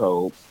zip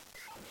code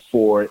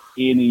for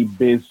any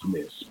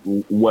business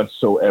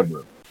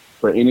whatsoever.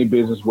 For any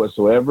business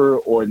whatsoever,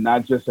 or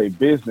not just a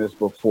business,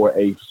 but for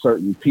a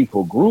certain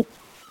people group,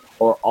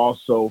 or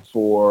also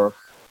for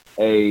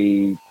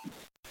a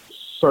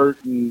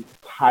certain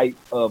type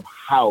of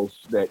house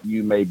that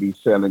you may be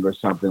selling or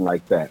something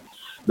like that.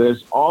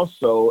 There's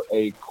also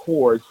a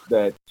course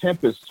that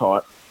Tempest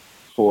taught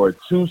for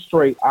 2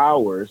 straight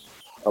hours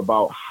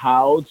about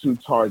how to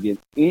target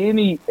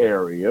any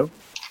area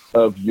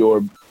of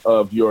your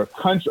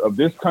country, of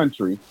this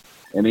country,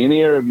 in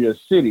any area of your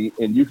city,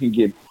 and you can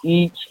get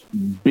each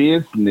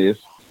business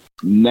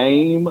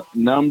name,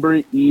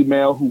 number,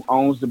 email, who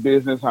owns the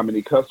business, how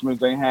many customers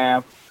they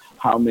have,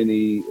 how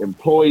many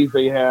employees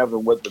they have,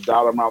 and what the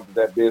dollar amount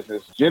that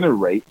business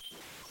generates,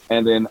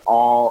 and then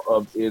all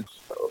of its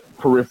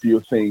peripheral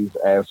things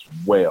as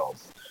well.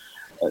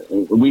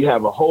 We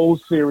have a whole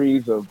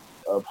series of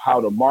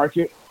how to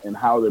market and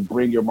how to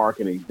bring your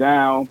marketing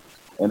down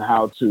and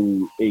how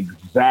to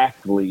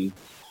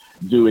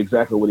do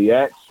exactly what he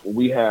asked.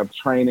 We have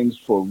trainings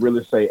for real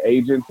estate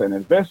agents and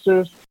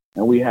investors,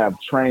 and we have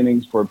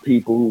trainings for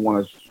people who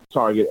want to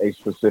target a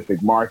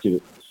specific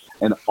market.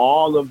 And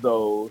all of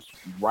those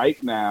right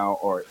now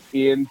are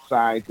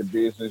inside the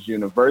business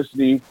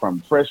university, from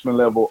freshman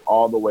level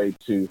all the way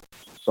to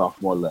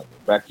sophomore level.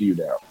 Back to you,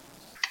 Daryl.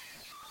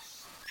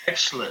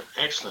 Excellent.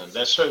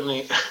 That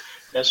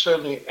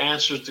certainly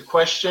answers the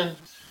question.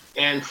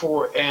 And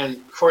for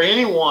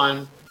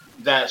anyone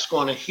that's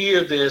going to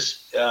hear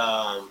this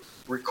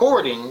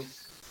recording,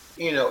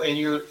 and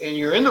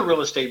you're in the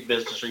real estate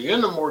business or you're in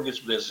the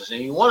mortgage business,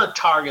 and you want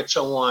to target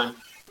someone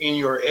in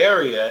your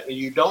area and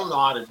you don't know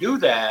how to do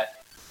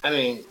that, I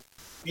mean,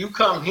 you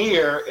come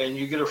here and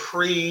you get a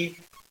free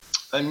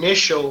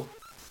initial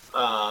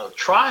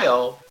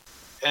trial,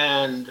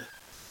 and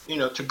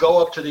to go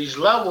up to these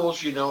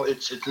levels,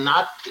 it's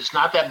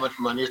not that much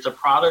money. The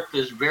product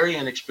is very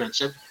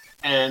inexpensive,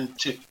 and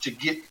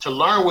to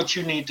learn what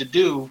you need to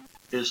do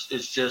is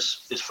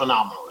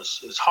phenomenal.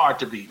 It's hard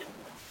to beat.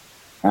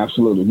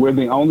 Absolutely. We're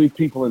the only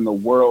people in the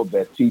world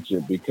that teach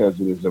it, because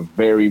it is a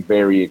very,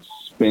 very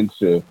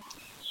expensive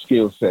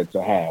skill set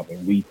to have,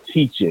 and we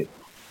teach it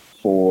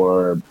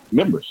for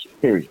members,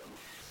 period.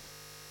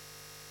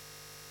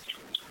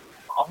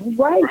 All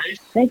right.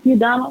 Thank you,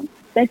 Donald.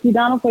 Thank you,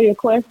 Donald, for your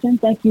question.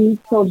 Thank you,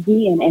 Coach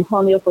D and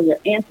Antonio, for your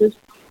answers.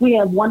 We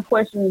have one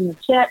question in the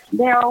chat.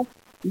 Daryl,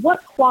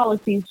 what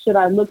qualities should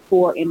I look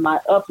for in my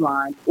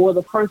upline or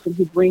the person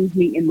who brings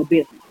me in the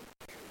business?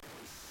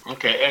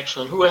 Okay,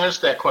 excellent. Who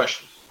asked that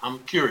question? I'm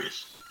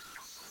curious.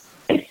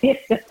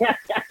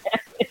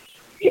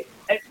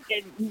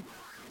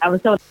 I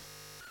was told.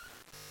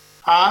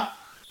 Huh?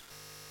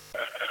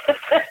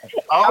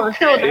 I was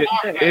told. Okay.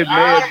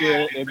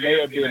 It may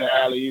have been an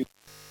alley.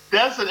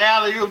 That's an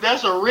alley-oop.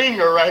 That's a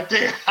ringer right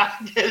there. I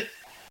get it.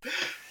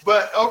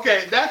 But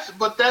okay, that's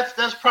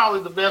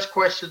probably the best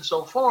question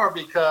so far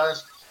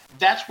because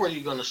that's where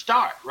you're going to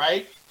start,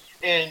 right?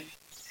 And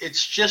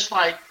it's just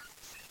like,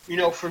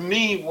 for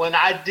me, when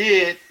I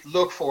did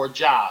look for a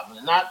job,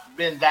 and not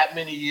been that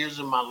many years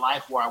in my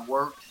life where I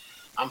worked.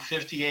 I'm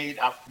 58.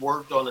 I've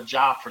worked on a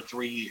job for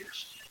 3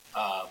 years.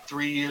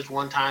 3 years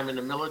one time in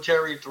the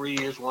military, 3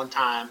 years one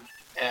time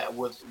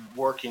with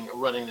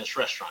running this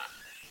restaurant.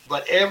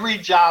 But every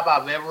job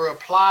I've ever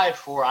applied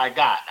for, I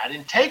got. I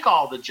didn't take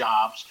all the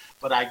jobs,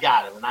 but I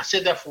got them. And I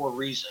said that for a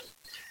reason.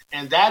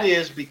 And that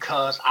is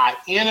because I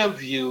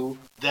interview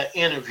the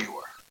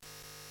interviewer.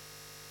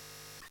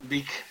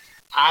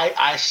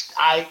 I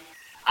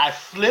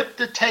flip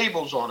the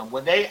tables on them.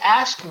 When they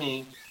ask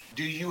me,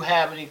 do you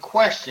have any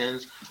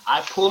questions?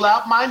 I pull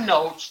out my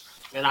notes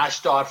and I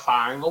start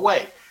firing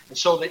away. And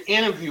so the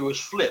interview is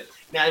flipped.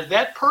 Now, if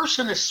that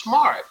person is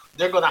smart,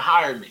 they're going to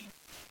hire me.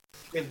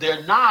 If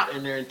they're not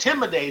and they're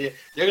intimidated,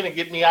 they're going to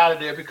get me out of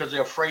there because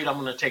they're afraid I'm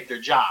going to take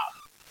their job.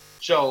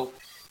 So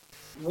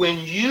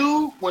when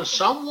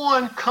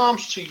someone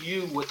comes to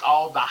you with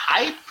all the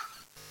hype,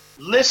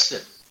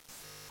 listen.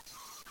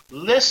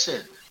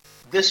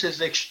 This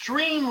is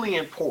extremely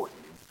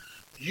important.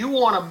 You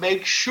want to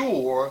make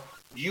sure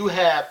you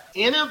have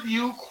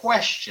interview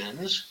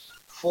questions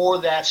for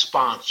that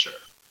sponsor.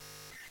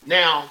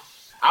 Now,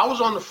 I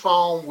was on the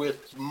phone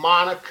with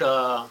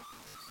Monica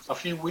a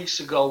few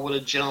weeks ago with a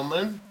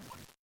gentleman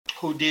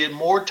who did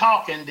more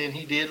talking than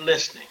he did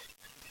listening.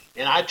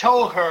 And I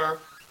told her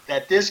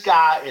that this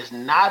guy is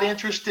not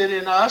interested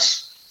in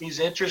us. He's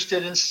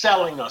interested in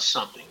selling us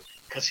something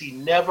because he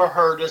never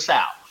heard us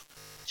out.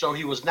 So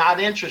he was not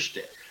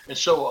interested. And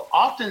so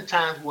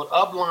oftentimes what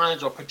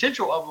uplines or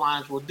potential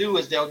uplines will do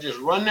is they'll just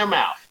run their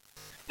mouth.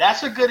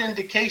 That's a good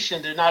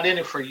indication they're not in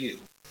it for you.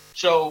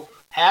 So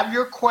have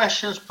your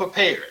questions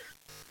prepared.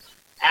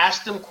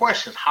 Ask them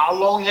questions. How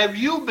long have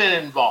you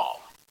been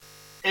involved?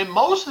 And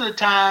most of the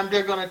time,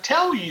 they're going to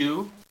tell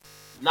you,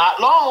 not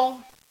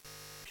long.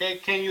 Okay,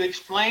 can you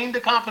explain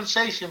the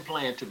compensation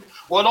plan to me?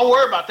 Well, don't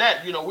worry about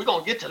that. We're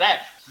going to get to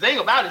that. The thing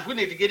about it is we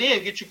need to get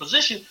in, get you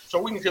positioned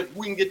so we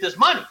can get this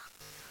money,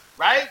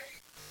 right?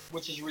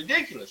 Which is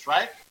ridiculous,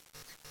 right?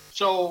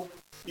 So,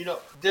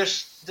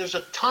 there's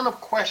a ton of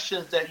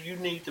questions that you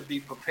need to be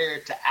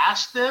prepared to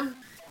ask them.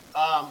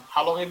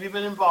 How long have you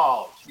been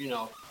involved?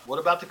 What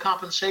about the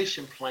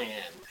compensation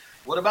plan?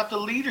 What about the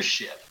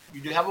leadership? You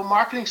do have a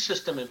marketing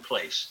system in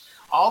place.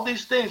 All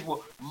these things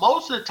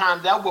most of the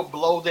time that will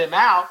blow them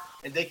out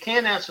and they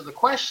can't answer the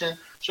question.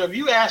 So if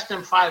you ask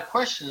them 5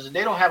 questions and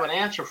they don't have an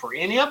answer for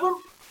any of them,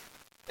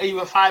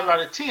 even 5 out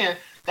of 10,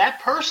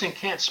 that person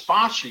can't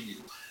sponsor you.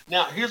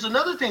 Now, here's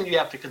another thing you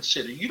have to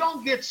consider. You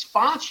don't get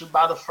sponsored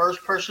by the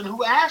first person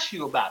who asks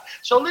you about it.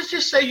 So let's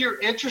just say you're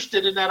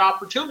interested in that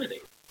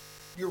opportunity.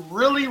 You're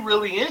really,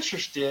 really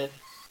interested,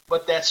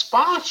 but that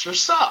sponsor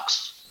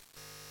sucks.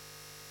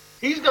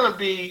 He's going to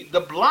be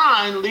the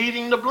blind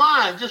leading the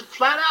blind, just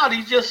flat out.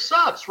 He just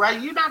sucks, right?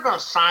 You're not going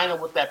to sign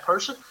up with that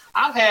person.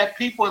 I've had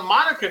people, and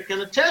Monica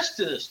can attest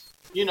to this.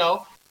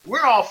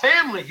 We're all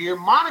family here.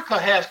 Monica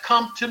has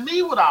come to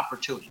me with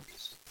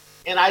opportunities,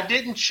 and I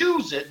didn't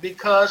choose it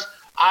because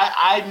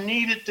I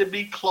needed to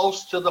be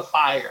close to the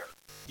fire.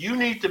 You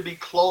need to be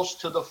close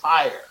to the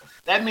fire.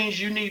 That means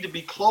you need to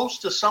be close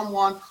to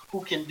someone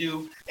who can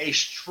do a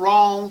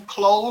strong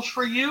close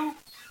for you,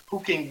 who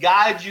can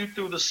guide you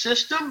through the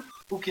system,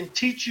 who can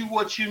teach you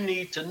what you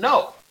need to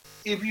know.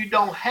 If you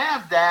don't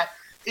have that,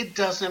 it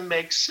doesn't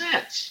make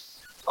sense.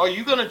 Are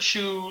you going to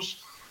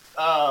choose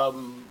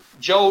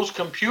Joe's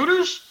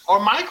Computers or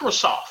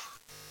Microsoft?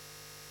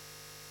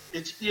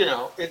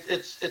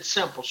 It's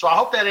simple. So I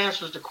hope that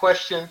answers the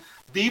question.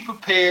 Be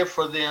prepared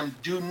for them.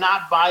 Do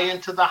not buy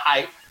into the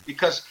hype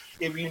because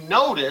if you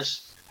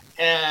notice,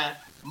 and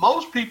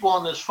most people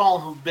on this phone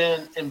who've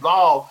been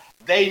involved,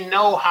 they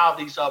know how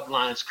these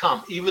uplines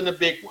come, even the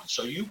big ones.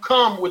 So you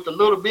come with the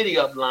little bitty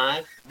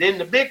upline, then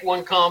the big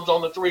one comes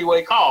on the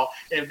 3-way call.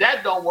 And if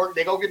that don't work,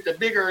 they go get the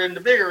bigger and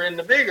the bigger and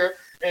the bigger,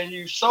 and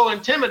you're so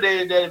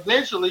intimidated that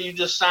eventually you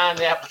just sign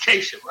the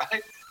application,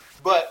 right?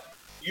 But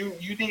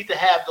you need to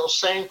have those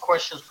same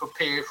questions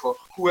prepared for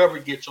whoever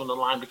gets on the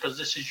line because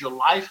this is your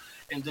life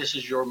and this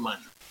is your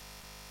money.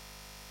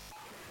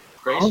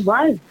 Grace? All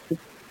right.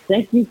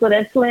 Thank you for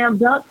that slam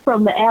dunk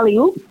from the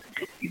alley-oop.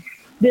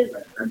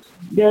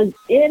 Does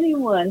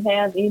anyone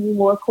have any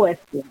more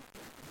questions?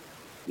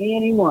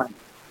 Anyone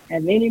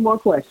have any more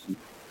questions?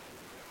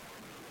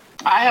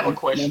 I have a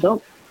question.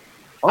 All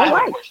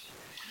right. A question.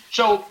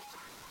 So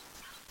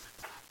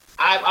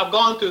I've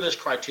gone through this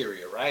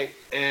criteria, right?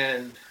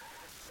 And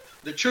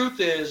the truth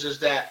is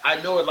that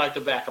I know it like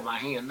the back of my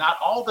hand. Not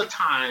all the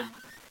time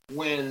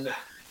when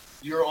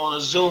you're on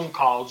a Zoom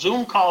call.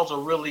 Zoom calls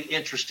are really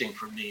interesting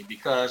for me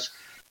because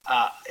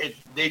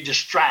they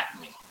distract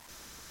me.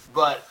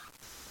 But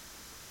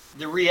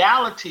the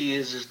reality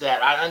is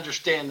that I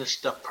understand this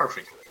stuff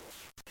perfectly.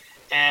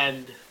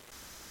 And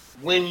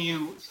when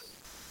you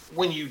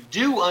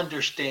do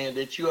understand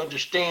it, you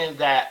understand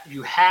that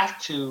you have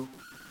to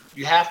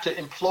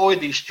employ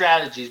these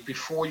strategies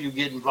before you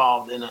get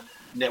involved in a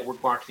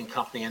network marketing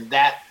company, and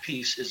that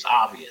piece is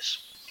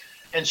obvious.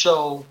 And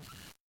so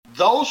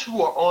those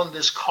who are on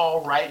this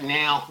call right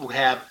now who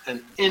have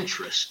an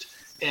interest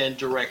in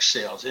direct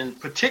sales, and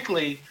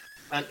particularly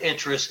an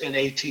interest in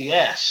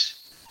ATS,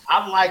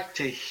 I'd like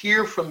to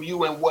hear from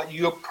you and what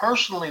you're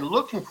personally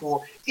looking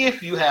for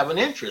if you have an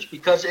interest,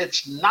 because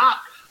it's not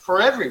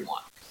for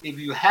everyone. If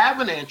you have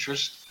an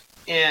interest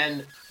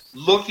in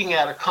looking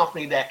at a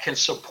company that can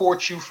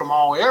support you from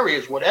all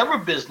areas, whatever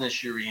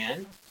business you're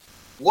in,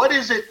 what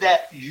is it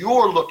that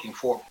you're looking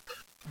for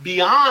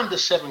beyond the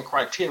 7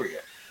 criteria?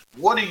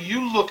 What are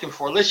you looking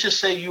for? Let's just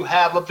say you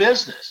have a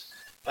business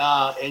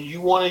and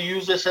you want to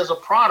use this as a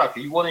product.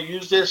 You want to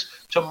use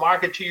this to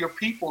market to your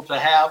people to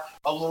have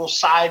a little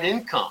side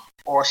income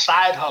or a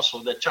side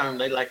hustle, that term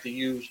they like to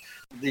use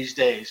these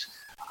days.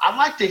 I'd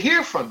like to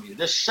hear from you.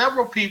 There's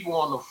several people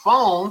on the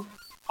phone,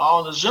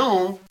 on the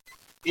Zoom.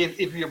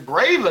 If you're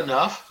brave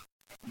enough,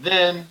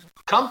 then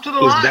come to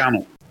the line.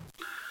 Donald.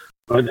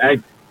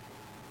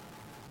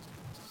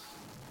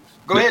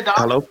 Go ahead, Doc.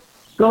 Hello?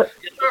 Go.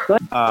 Yes, sir.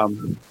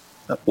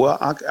 Well,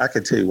 I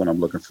can tell you what I'm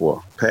looking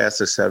for. Past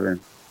the 7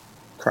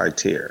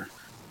 criteria.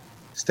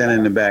 Standing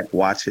in the back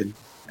watching,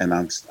 and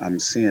I'm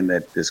seeing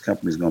that this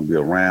company is going to be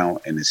around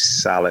and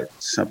it's solid,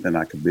 something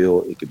I could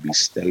build. It could be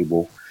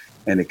stable,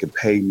 and it could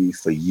pay me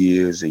for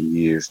years and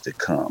years to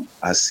come.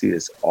 I see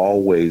it's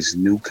always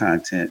new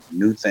content,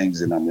 new things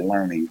that I'm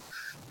learning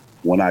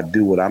when I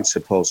do what I'm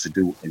supposed to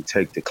do and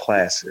take the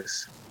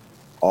classes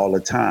all the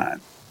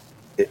time.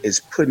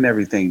 It's putting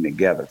everything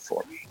together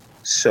for me.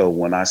 So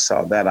when I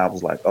saw that, I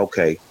was like,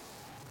 okay.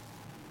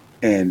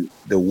 And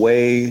the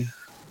way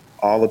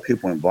all the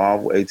people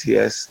involved with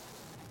ATS,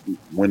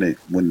 when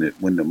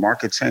the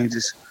market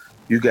changes,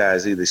 you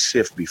guys either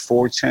shift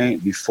before it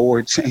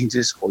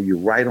changes, or you're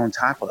right on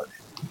top of it.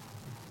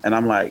 And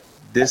I'm like,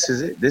 this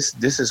is it.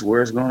 This is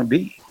where it's going to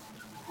be.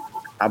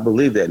 I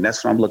believe that, and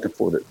that's what I'm looking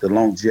for, the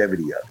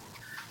longevity of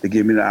it, to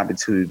give me the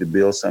opportunity to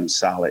build something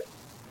solid.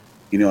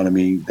 You know what I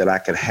mean? That I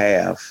could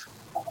have,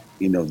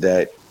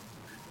 that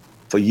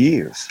for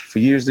years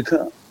to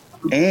come,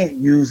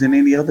 and use in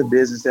any other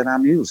business that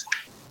I'm using.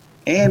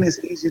 And it's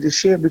easy to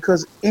share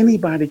because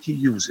anybody can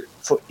use it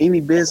for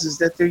any business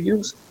that they're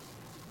using.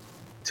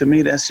 To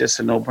me, that's just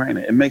a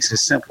no-brainer. It makes it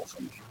simple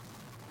for me.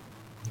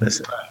 That's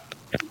it.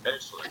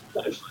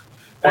 Excellent.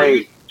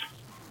 Hey,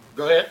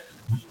 go ahead.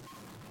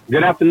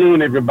 good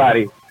afternoon,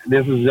 everybody.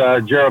 This is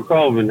Gerald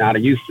Colvin out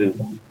of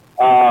Houston.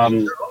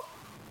 What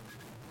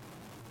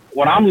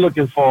I'm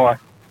looking for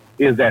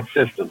is that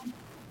system.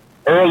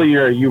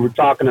 Earlier, you were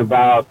talking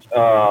about,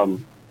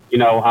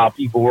 how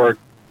people work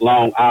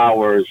long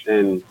hours,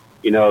 and,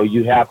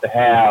 you have to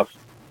have,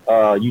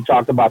 you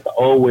talked about the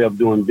old way of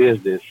doing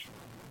business.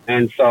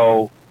 And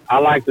so I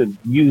like to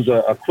use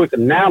a quick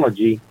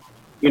analogy.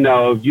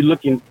 If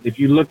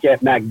you look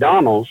at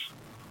McDonald's,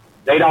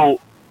 they don't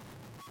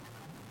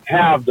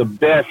have the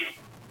best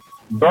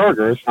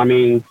burgers. I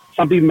mean,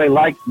 some people may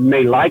like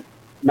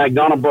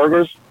McDonald's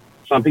burgers,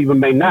 some people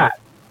may not,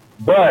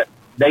 but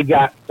they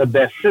got the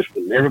best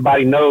system.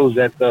 Everybody knows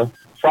that the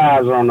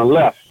fries are on the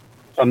left,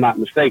 if I'm not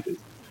mistaken.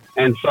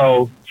 And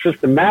so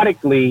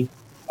systematically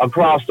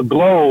across the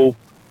globe,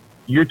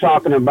 you're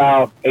talking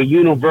about a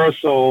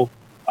universal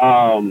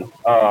plug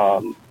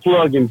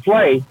and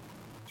play,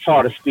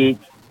 so to speak,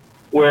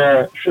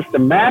 where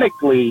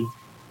systematically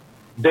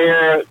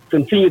they're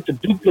continue to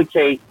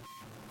duplicate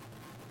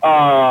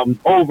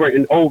over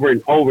and over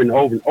and over and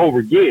over and over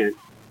again.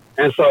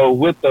 And so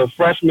with the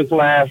freshman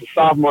class, the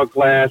sophomore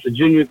class, the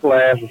junior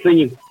class, the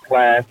senior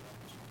class,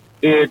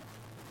 it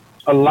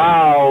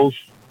allows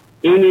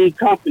any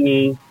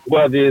company,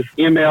 whether it's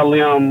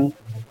MLM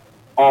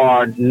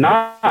or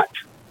not,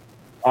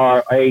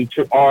 or it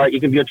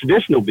can be a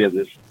traditional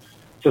business,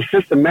 to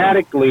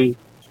systematically,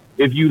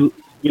 if you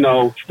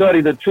study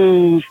the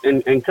tools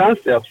and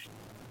concepts,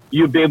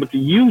 you'll be able to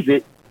use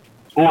it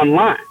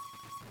online.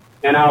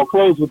 And I'll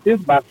close with this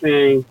by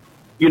saying,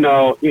 it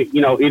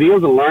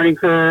is a learning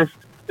curve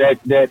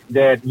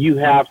that you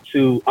have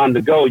to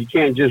undergo. You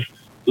can't just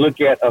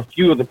look at a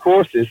few of the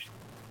courses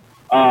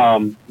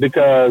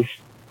because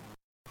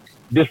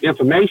this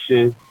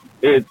information,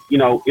 it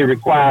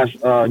requires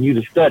you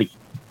to study.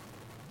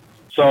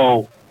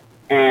 So,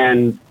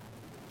 and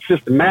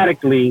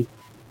systematically,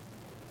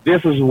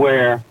 this is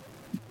where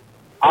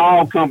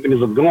all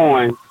companies are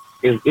going,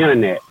 is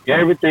internet.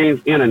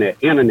 Everything's internet.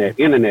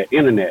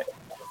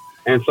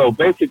 And so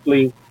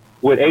basically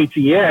with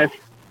ATS,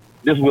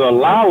 this will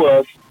allow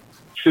us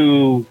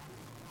to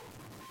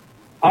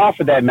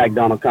offer that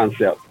McDonald's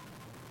concept.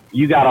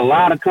 You got a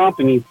lot of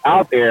companies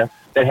out there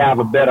that have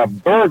a better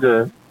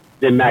burger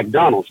than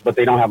McDonald's, but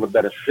they don't have a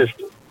better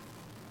system.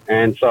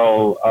 And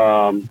so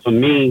for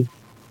me,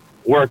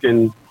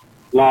 working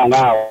long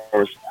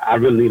hours, I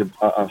really need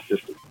a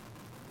system.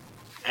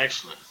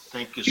 Excellent.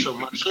 Thank you so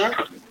much, sir.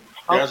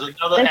 Oh, There's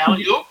another thank you.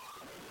 alley-oop.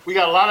 We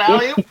got a lot of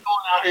alley-oops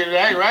going out here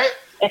today, right?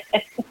 But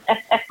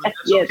that's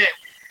Yes, okay.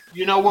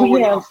 You know what we we're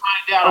going have. to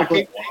find out? Oh, I good.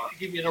 hate to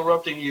keep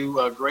interrupting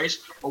you, Grace,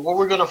 but what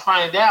we're going to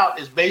find out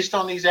is based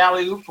on these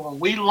alley-oops, when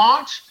we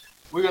launch,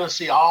 we're going to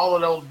see all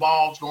of those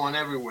balls going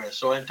everywhere.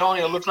 So,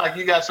 Antonio, looks like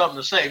you got something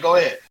to say. Go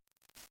ahead.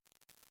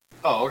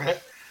 Oh, okay.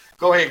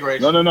 Go ahead,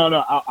 Grace. No.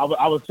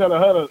 I was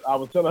telling her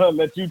to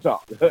let you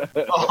talk.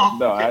 Oh,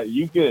 No, okay.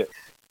 you good.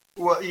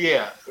 Well,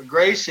 yeah.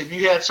 Grace, if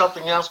you had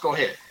something else, go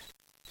ahead.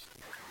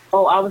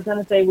 Oh, I was going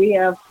to say we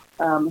have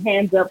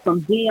hands up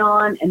from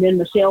Dion, and then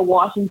Michelle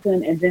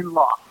Washington, and then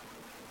Law.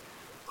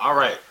 All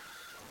right.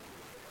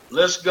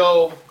 Let's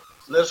go.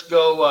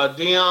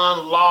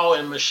 Dion, Law,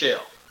 and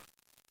Michelle.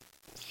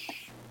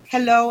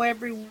 Hello,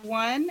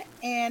 everyone.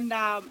 And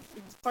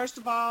first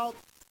of all,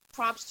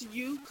 props to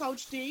you,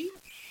 Coach D.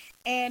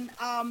 And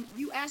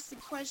you asked the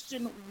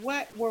question,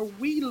 what were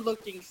we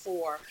looking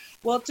for?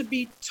 Well, to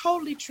be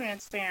totally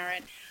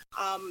transparent,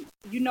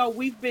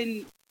 we've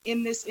been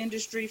in this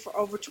industry for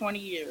over 20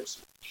 years.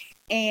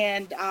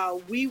 And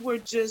we were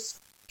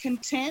just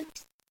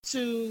content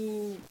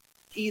to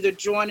either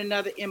join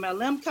another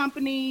MLM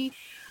company,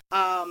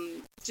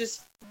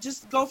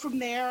 just go from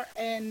there.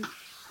 And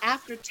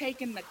after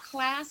taking the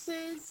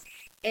classes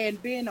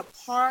and being a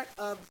part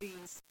of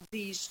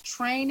these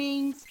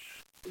trainings,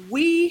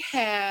 we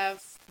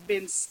have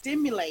been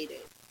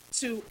stimulated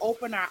to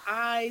open our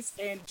eyes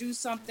and do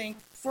something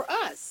for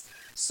us,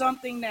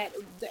 something that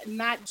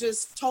not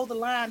just toe the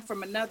line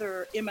from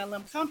another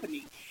MLM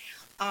company.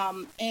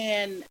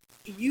 And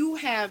you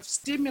have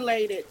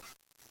stimulated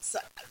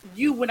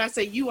you, when I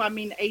say you, I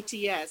mean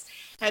ATS,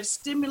 have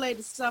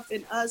stimulated stuff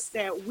in us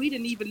that we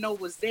didn't even know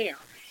was there.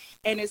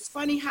 And it's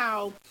funny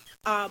how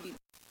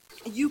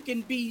you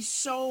can be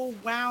so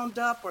wound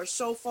up or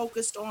so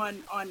focused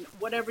on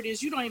whatever it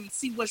is, you don't even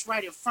see what's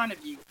right in front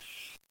of you.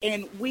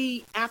 And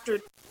we, after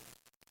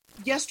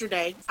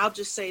yesterday, I'll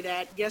just say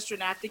that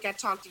yesterday, I think I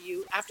talked to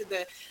you after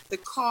the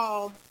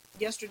call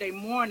yesterday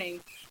morning,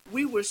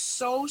 we were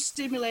so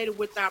stimulated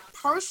with our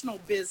personal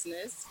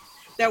business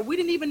that we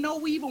didn't even know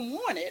we even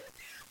wanted.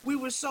 We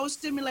were so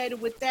stimulated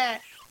with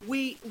that.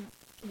 We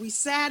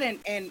sat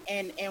and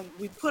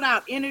we put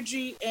out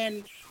energy,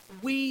 and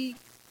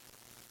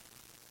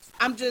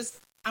I'm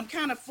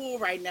kind of full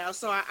right now,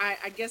 so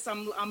I guess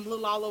I'm a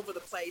little all over the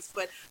place.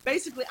 But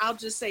basically, I'll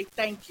just say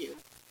thank you.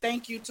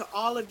 Thank you to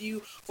all of you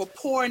for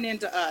pouring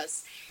into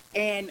us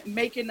and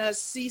making us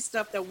see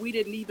stuff that we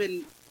didn't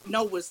even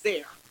know was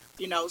there.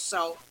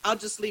 So I'll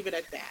just leave it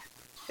at that.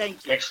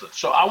 Thank you. Excellent.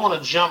 So I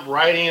want to jump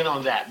right in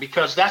on that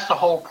because that's the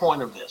whole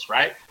point of this,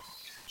 right?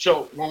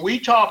 So when we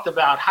talked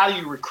about how do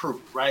you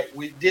recruit, right?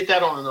 We did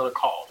that on another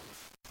call.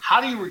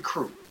 How do you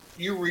recruit?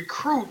 You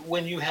recruit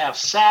when you have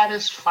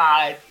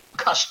satisfied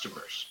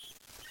customers.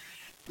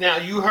 Now,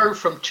 you heard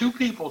from two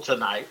people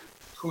tonight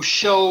who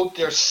showed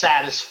their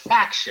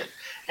satisfaction.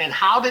 And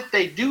how did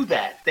they do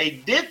that? They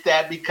did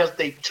that because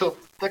they took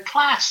the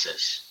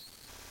classes.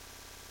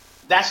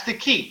 That's the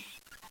key.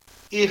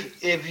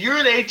 If you're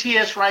at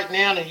ATS right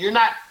now and you're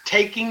not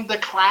taking the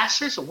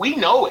classes, we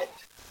know it.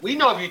 We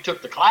know if you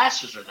took the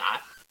classes or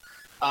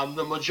not.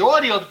 The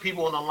majority of the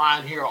people on the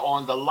line here are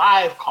on the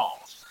live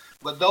calls.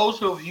 But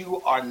those of you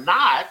who are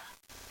not,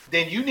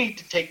 then you need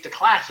to take the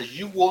classes.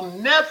 You will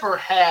never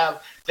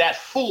have that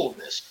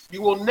fullness.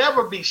 You will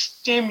never be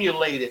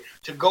stimulated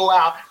to go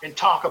out and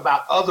talk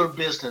about other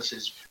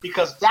businesses,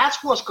 because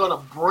that's what's going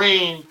to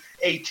bring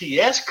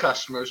ATS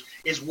customers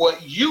is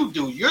what you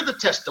do. You're the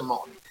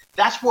testimony.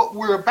 That's what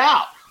we're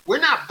about. We're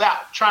not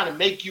about trying to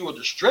make you a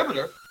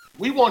distributor.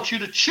 We want you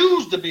to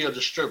choose to be a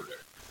distributor.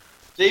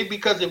 See,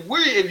 because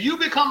if you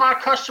become our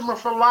customer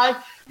for life,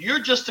 you're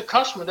just a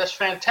customer. That's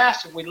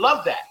fantastic. We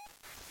love that.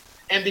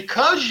 And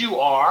because you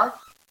are,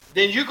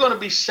 then you're going to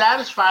be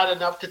satisfied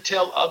enough to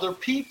tell other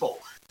people.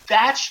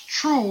 That's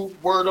true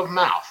word of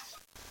mouth.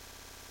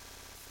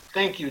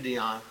 Thank you,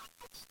 Dion.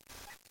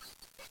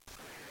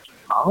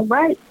 All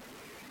right.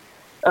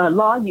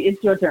 Law,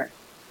 it's your turn.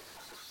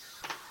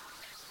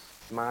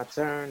 My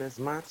turn. It's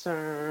my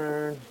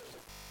turn.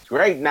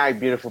 Great night,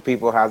 beautiful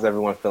people. How's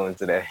everyone feeling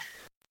today?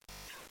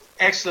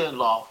 Excellent,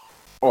 Law.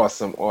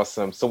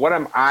 Awesome. So what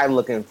am I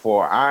looking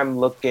for? I'm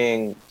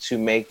looking to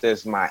make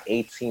this my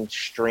 18th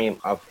stream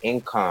of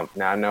income.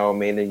 Now, I know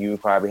many of you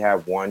probably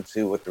have 1,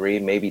 2, or 3,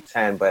 maybe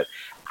 10, but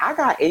I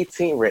got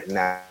 18 written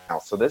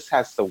out. So this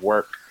has to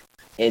work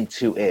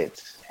into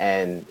it.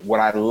 And what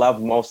I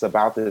love most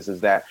about this is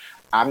that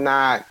I'm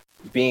not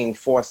being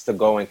forced to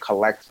go and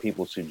collect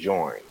people to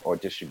join or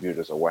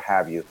distributors or what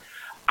have you.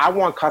 I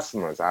want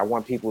customers. I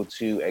want people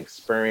to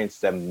experience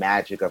the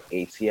magic of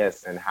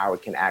ATS and how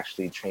it can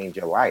actually change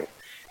your life.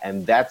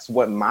 And that's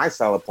what my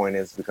selling point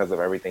is because of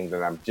everything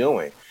that I'm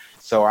doing.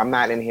 So I'm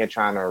not in here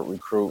trying to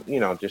recruit,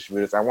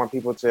 distributors. I want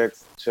people to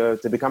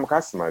become a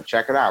customer.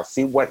 Check it out.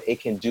 See what it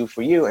can do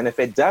for you. And if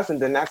it doesn't,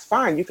 then that's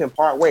fine. You can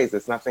part ways.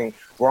 There's nothing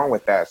wrong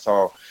with that.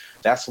 So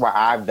That's why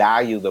I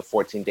value the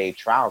 14-day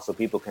trial, so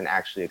people can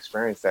actually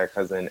experience that.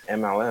 Because in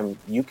MLM,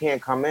 you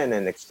can't come in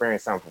and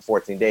experience something for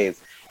 14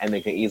 days and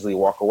then can easily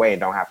walk away and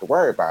don't have to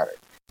worry about it.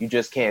 You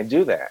just can't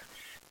do that.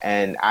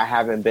 And I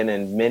haven't been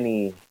in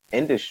many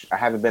industry. I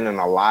haven't been in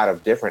a lot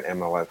of different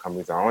MLM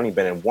companies. I've only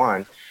been in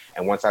one.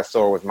 And once I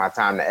saw it was my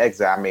time to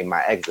exit, I made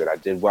my exit. I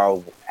did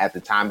well at the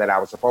time that I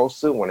was supposed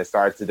to. When it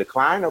started to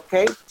decline,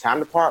 okay, time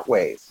to part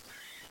ways.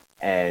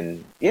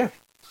 And yeah,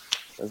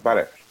 that's about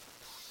it.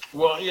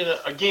 Well,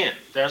 again,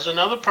 there's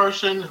another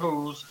person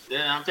who's,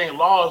 and I think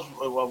Law is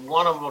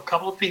one of a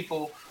couple of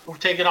people who've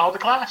taken all the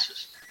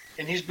classes,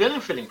 and he's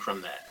benefiting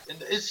from that.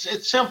 And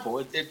it's simple.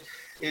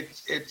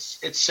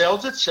 It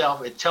sells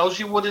itself. It tells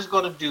you what it's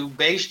going to do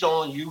based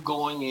on you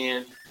going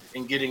in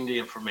and getting the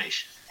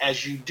information.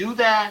 As you do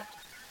that,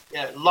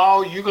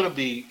 Law, you're going to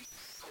be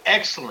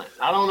excellent.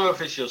 I don't know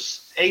if it's your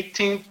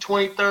 18th,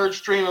 23rd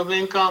stream of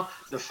income.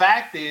 The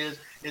fact is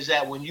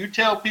that when you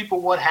tell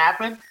people what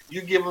happened,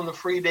 you give them the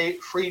free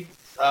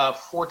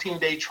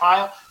 14-day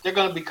trial, they're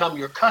going to become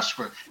your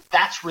customer.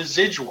 That's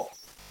residual.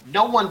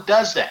 No one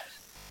does that.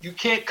 You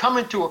can't come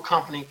into a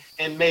company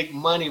and make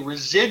money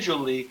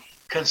residually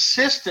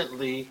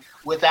consistently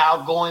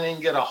without going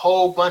and get a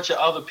whole bunch of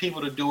other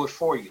people to do it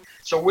for you.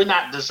 So we're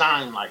not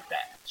designed like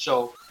that.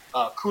 So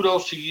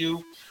kudos to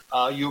you.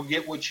 You'll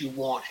get what you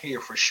want here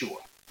for sure.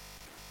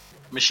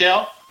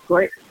 Michelle?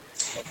 Great.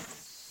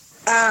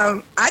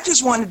 I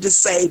just wanted to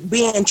say,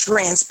 being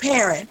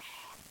transparent,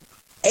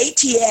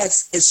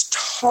 ATS is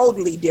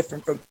totally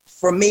different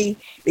for me,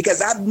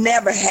 because I've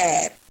never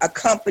had a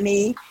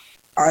company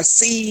or a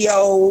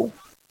CEO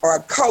or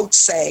a coach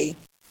say,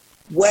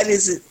 what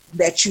is it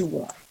that you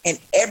want? And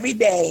every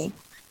day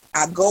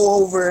I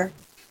go over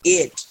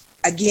it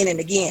again and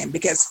again,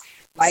 because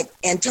like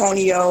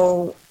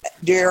Antonio,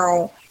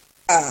 Daryl,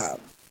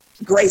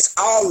 Grace,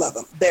 all of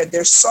them,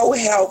 they're so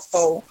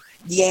helpful.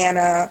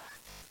 Deanna,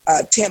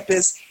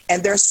 Tempest,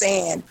 and they're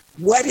saying,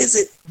 what is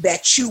it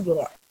that you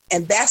want?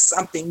 And that's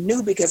something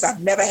new, because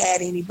I've never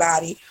had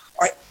anybody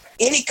or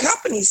any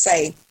company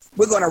say,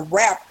 we're going to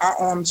wrap our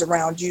arms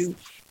around you.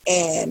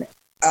 And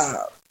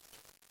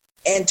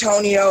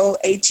Antonio,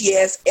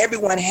 ATS,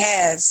 everyone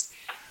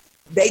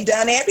they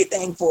done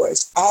everything for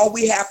us. All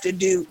we have to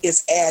do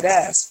is add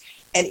us.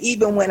 And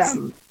even when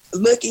I'm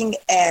looking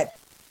at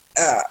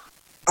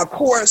a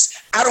course,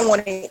 I don't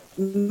want to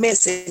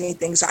miss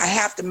anything. So I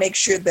have to make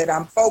sure that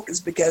I'm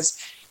focused, because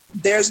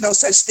there's no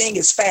such thing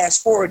as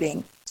fast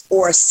forwarding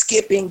or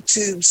skipping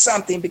to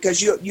something,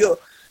 because you're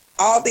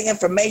all the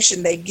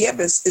information they give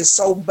us is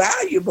so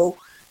valuable.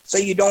 So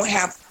you don't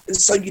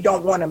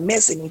want to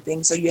miss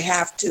anything. So you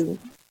have to,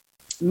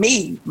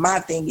 my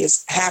thing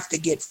is have to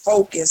get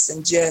focused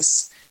and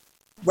just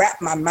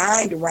wrap my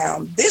mind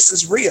around this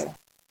is real.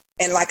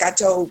 And like I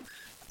told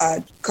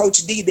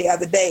Coach D the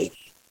other day,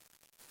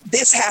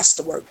 this has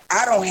to work.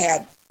 I don't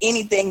have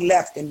anything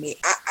left in me.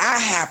 I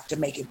have to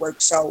make it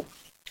work. So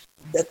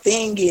the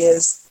thing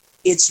is,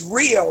 it's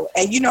real.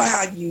 And you know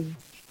how you've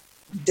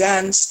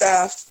done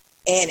stuff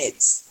and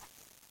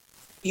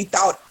you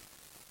thought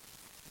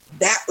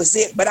that was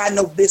it, but I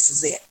know this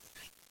is it.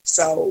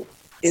 So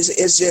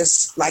it's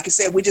just, like I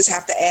said, we just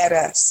have to add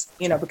us,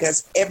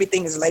 because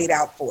everything is laid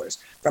out for us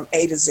from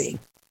A to Z.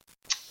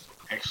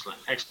 Excellent.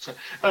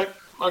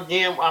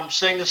 Again, I'm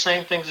saying the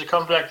same things. It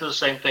comes back to the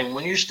same thing.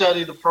 When you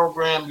study the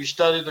program, you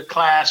study the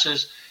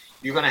classes,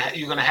 you're gonna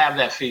have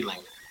that feeling.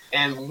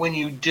 And when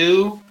you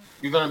do,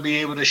 you're gonna be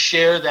able to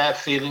share that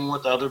feeling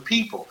with other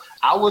people.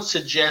 I would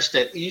suggest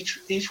that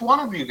each one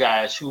of you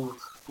guys who've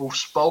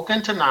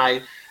spoken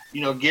tonight,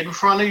 get in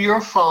front of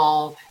your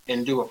phone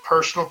and do a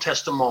personal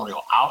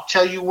testimonial. I'll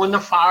tell you when to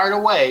fire it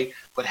away,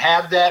 but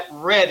have that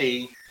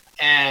ready.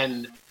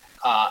 And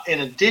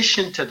in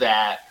addition to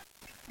that,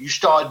 you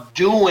start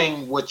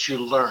doing what you're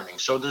learning.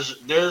 So there's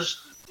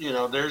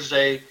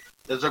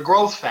a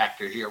growth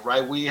factor here,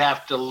 right? We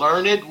have to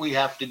learn it, we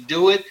have to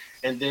do it,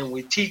 and then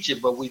we teach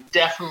it, but we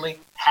definitely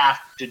have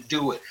to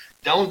do it.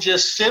 Don't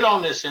just sit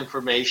on this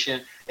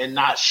information and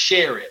not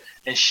share it.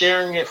 And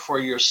sharing it for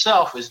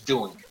yourself is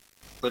doing it.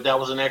 But that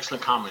was an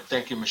excellent comment.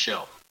 Thank you,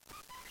 Michelle.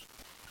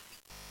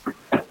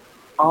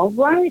 All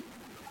right.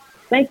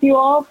 Thank you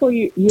all for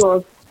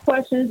your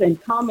questions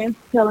and comments,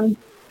 telling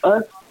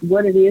us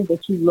what it is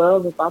that you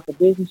love about the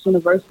Business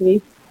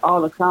University.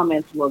 All the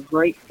comments were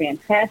great,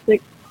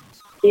 fantastic.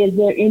 Is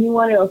there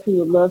anyone else who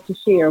would love to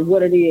share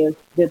what it is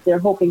that they're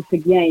hoping to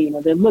gain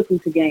or they're looking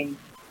to gain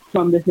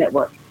from this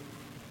network?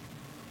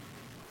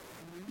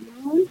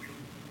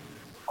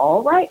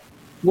 All right.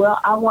 Well,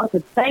 I want to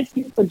thank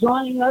you for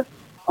joining us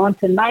on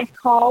tonight's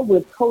call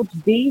with Coach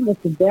D,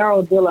 Mr.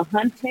 Daryl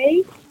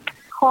Dillahunty.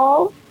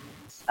 Coach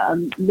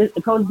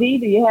D,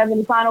 do you have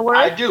any final words?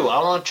 I do.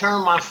 I want to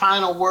turn my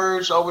final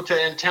words over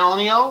to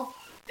Antonio,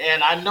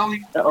 and I know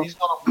he's going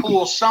to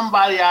pull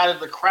somebody out of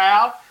the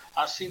crowd.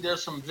 I see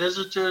there's some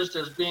visitors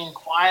that's being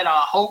quiet.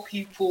 I hope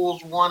he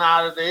pulls one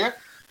out of there,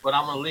 but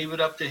I'm going to leave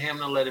it up to him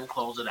to let him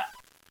close it out.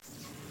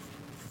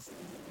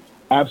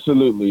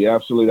 Absolutely. I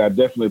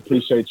definitely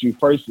appreciate you.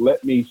 First,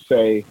 let me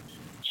say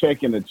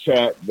check in the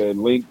chat the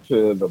link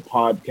to the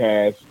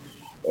podcast.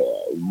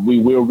 We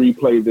will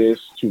replay this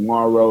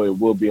tomorrow. It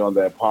will be on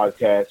that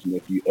podcast. And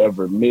if you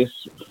ever miss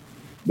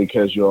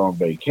because you're on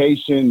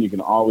vacation, you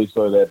can always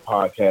go to that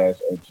podcast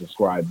and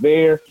subscribe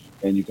there.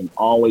 And you can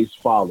always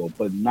follow.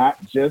 But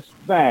not just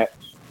that.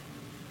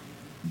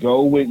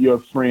 Go with your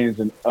friends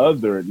and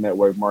other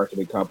network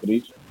marketing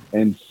companies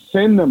and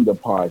send them the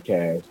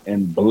podcast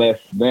and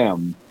bless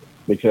them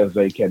because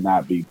they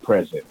cannot be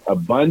present.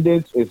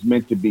 Abundance is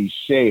meant to be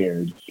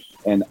shared.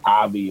 And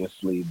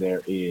obviously,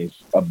 there is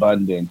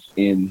abundance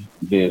in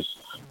this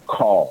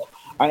call.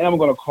 I am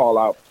going to call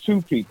out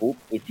two people,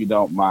 if you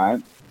don't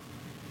mind.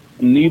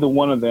 Neither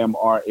one of them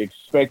are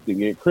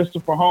expecting it.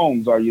 Christopher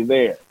Holmes, are you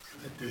there?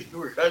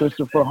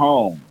 Christopher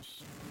Holmes.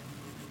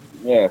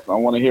 Yes, I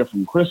want to hear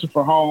from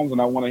Christopher Holmes,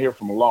 and I want to hear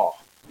from Law.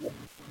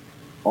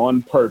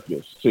 On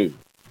purpose, too.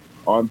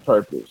 On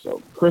purpose.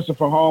 So,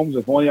 Christopher Holmes,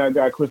 if one of y'all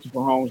got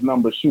Christopher Holmes'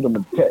 number, shoot him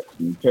a text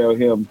and tell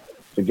him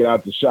to get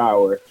out the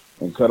shower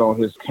and cut on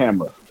his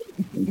camera.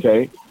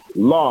 Okay?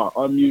 Law,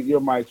 unmute your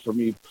mic for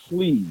me,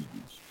 please.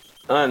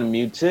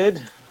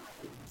 Unmuted.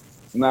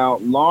 Now,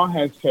 Law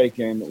has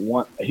taken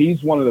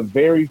he's one of the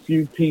very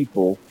few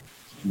people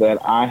that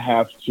I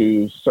have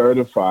to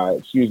certify,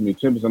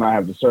 Tempest and I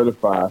have to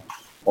certify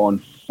on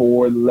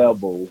 4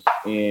 levels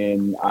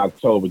in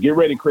October. Get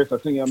ready, Chris. I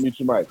think you unmute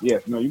your mic.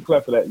 Yes, no, you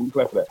clap for that. You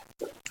clap for that.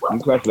 You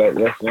clap for that.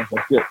 Yes,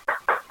 that's good.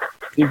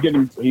 He's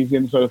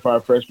getting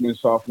certified freshman,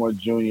 sophomore,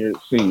 junior,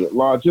 senior.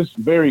 Law, just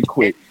very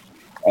quick,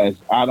 as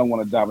I don't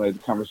want to dominate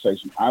the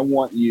conversation. I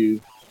want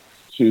you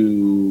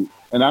to,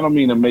 and I don't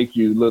mean to make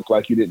you look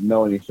like you didn't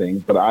know anything,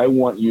 but I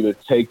want you to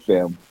take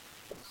them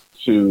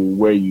to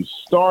where you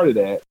started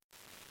at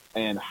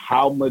and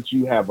how much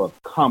you have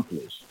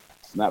accomplished.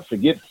 Not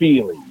forget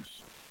feelings.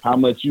 How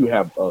much you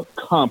have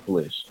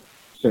accomplished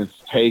since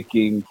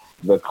taking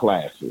the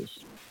classes.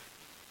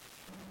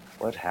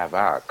 What have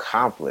I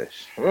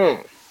accomplished?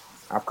 I've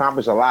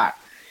accomplished a lot.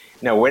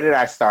 No, where did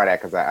I start at?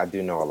 Because I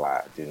do know a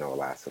lot.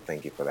 So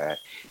thank you for that.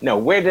 No,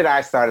 where did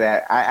I start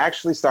at? I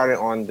actually started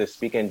on the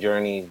speaking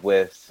journey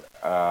with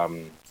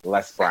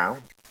Les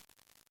Brown.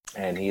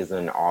 And he's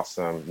an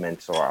awesome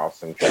mentor,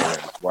 awesome trainer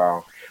as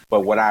well.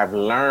 But what I've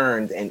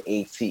learned in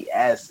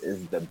ATS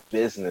is the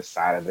business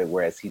side of it,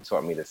 whereas he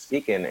taught me the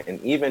speaking.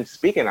 And even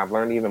speaking, I've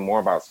learned even more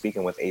about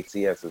speaking with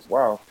ATS as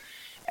well.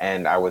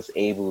 And I was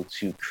able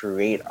to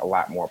create a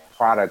lot more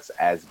products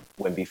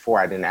when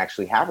before I didn't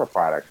actually have a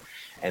product.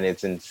 And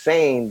it's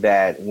insane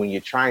that when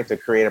you're trying to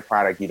create a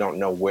product, you don't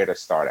know where to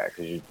start at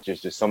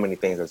because there's so many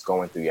things that's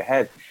going through your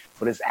head.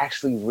 But it's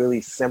actually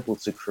really simple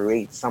to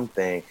create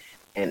something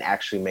and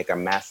actually make a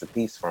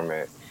masterpiece from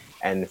it.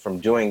 And from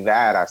doing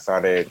that, I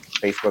started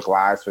Facebook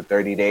Lives for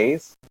 30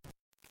 days,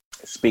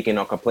 speaking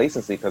on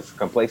complacency, because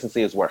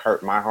complacency is what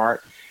hurt my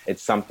heart.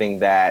 It's something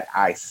that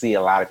I see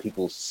a lot of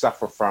people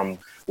suffer from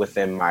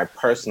within my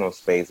personal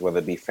space, whether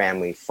it be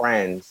family,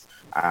 friends.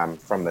 I'm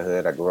from the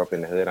hood. I grew up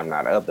in the hood. I'm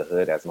not of the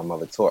hood, as my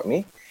mother taught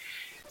me.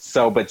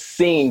 So, but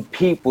seeing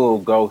people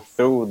go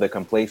through the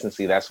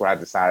complacency, that's what I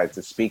decided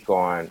to speak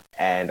on.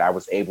 And I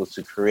was able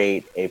to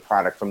create a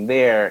product from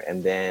there.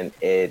 And then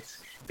it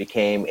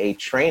became a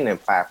training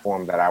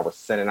platform that I was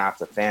sending out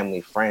to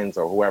family, friends,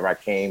 or whoever I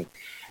came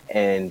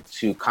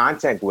into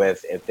contact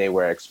with if they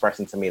were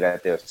expressing to me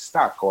that they're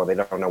stuck or they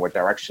don't know what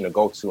direction to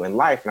go to in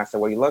life. And I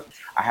said, well, look,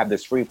 I have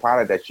this free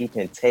product that you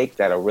can take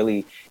that'll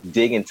really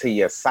dig into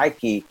your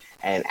psyche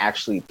and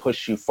actually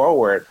push you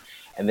forward.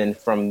 And then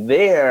from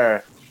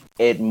there,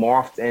 it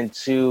morphed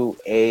into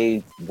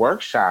a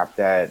workshop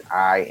that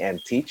I am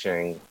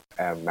teaching.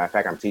 Matter of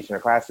fact, I'm teaching a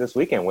class this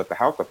weekend with the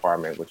health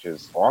department, which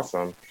is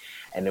awesome.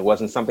 And it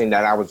wasn't something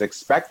that I was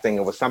expecting.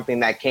 It was something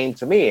that came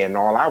to me. And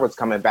all I was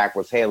coming back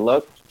was, hey,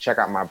 look, check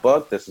out my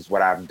book. This is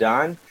what I've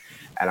done.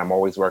 And I'm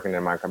always working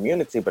in my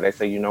community. But they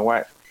say, you know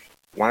what?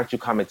 Why don't you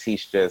come and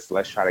teach this?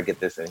 Let's try to get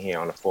this in here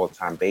on a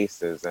full-time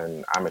basis.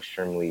 And I'm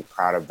extremely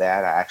proud of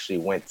that. I actually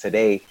went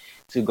today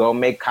to go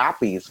make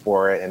copies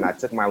for it. And I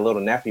took my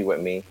little nephew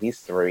with me. He's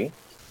 3.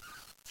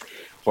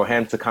 For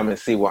him to come and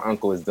see what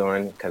Uncle is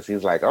doing. Because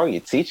he's like, oh,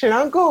 you're teaching,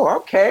 Uncle?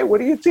 Okay, what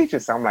are you teaching?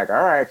 So I'm like,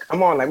 all right,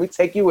 come on, let me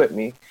take you with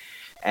me.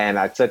 And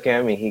I took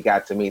him and he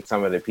got to meet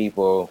some of the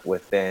people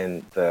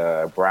within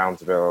the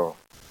Brownsville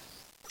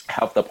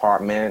Health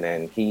Department.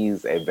 And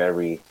he's a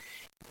very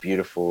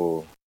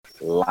beautiful,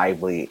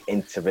 lively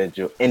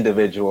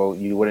individual.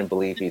 You wouldn't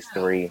believe he's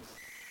 3.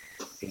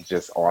 He's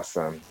just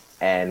awesome.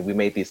 And we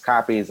made these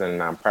copies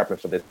and I'm prepping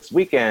for this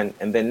weekend.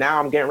 And then now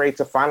I'm getting ready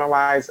to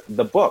finalize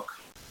the book.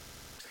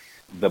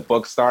 The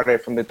book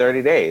started from the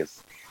 30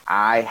 days.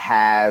 I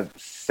have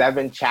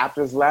 7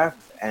 chapters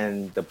left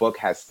and the book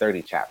has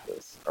 30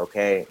 chapters.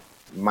 Okay.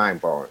 Mind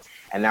blowing.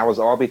 And that was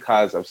all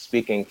because of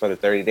speaking for the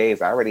 30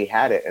 days. I already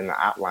had it in the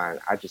outline.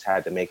 I just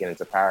had to make it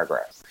into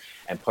paragraphs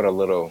and put a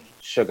little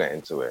sugar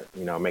into it,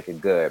 make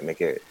it good,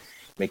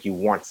 make you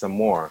want some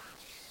more.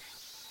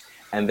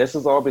 And this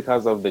is all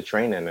because of the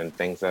training and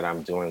things that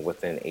I'm doing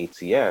within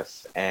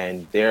ATS.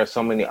 And there are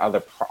so many other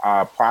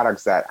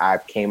products that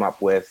I've came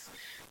up with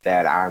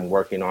that I'm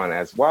working on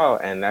as well.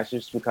 And that's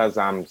just because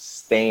I'm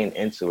staying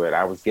into it.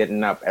 I was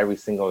getting up every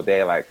single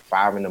day, like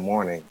 5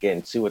 a.m,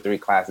 getting 2 or 3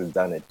 classes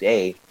done a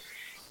day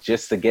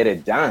just to get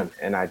it done.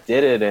 And I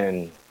did it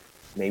in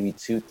maybe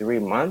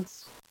 2-3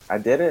 months. I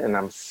did it, and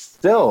I'm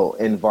still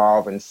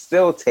involved and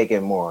still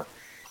taking more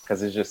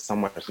because there's just so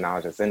much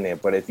knowledge that's in there.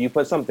 But if you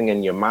put something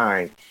in your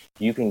mind,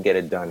 you can get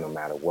it done no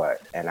matter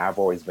what. And I've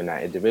always been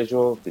that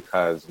individual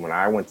because when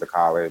I went to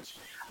college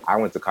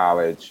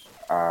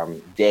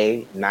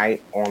day,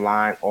 night,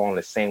 online, all in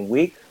the same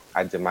week.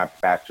 I did my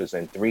bachelor's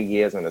in 3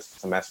 years and a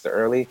semester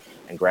early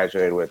and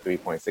graduated with a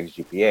 3.6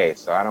 GPA.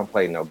 So I don't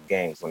play no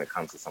games when it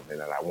comes to something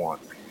that I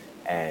want.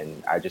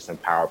 And I just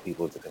empower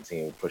people to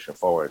continue pushing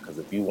forward, because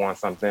if you want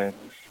something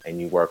and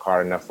you work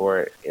hard enough for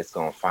it, it's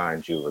going to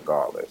find you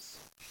regardless.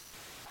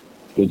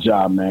 Good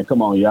job, man.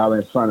 Come on, y'all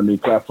in front of me.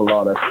 Clap for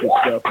all that good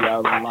stuff.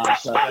 Y'all in line.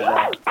 Clap for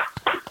that.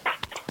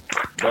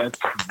 That's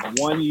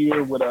 1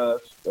 year with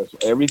us. That's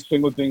every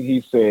single thing he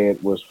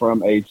said was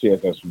from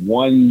ATS. That's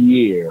 1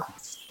 year.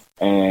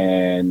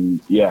 And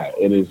yeah,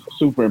 it is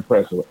super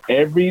impressive.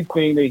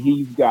 Everything that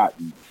he's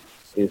gotten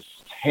is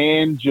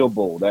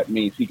tangible. That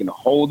means he can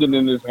hold it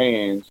in his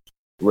hands,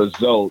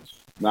 results.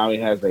 Now he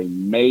has a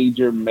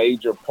major,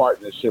 major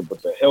partnership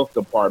with the health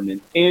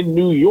department in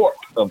New York,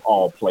 of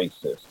all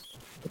places.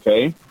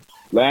 Okay?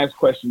 Last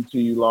question to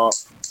you, Law.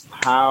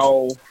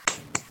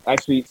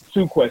 Actually,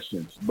 2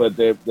 questions, but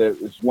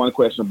it's one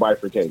question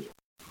bifurcated.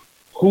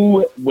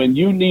 When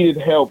you needed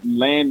help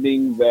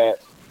landing that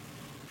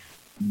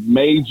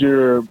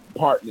major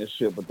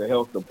partnership with the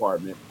health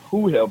department,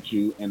 who helped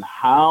you, and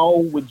how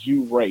would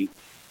you rate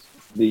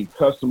the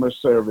customer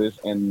service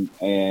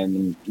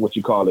and what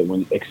you call it,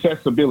 when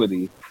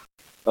accessibility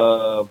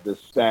of the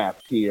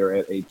staff here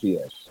at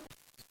ATS?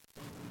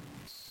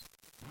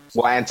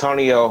 Well,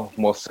 Antonio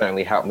most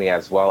certainly helped me,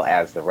 as well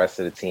as the rest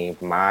of the team.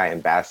 My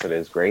ambassador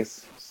is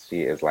Grace.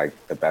 She is like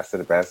the best of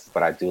the best,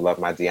 but I do love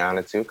my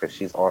Deanna too, because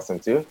she's awesome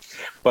too.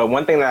 But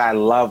one thing that I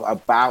love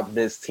about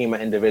this team of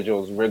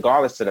individuals,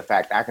 regardless of the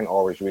fact I can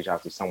always reach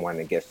out to someone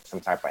and get some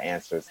type of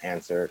answers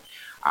answered,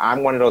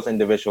 I'm one of those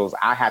individuals.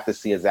 I have to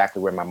see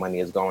exactly where my money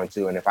is going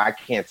to. And if I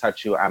can't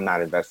touch you, I'm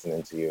not investing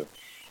into you.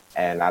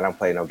 And I don't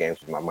play no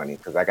games with my money,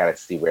 because I got to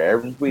see where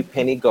every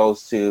penny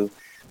goes to.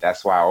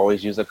 That's why I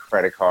always use a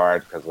credit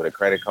card, because with a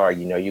credit card,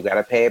 you got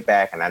to pay it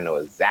back. And I know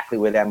exactly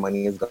where that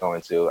money is going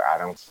to. I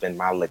don't spend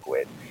my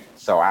liquid.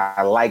 So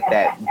I like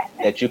that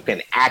you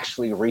can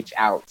actually reach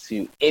out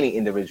to any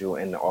individual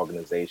in the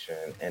organization.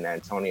 And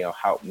Antonio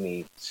helped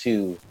me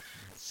to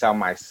sell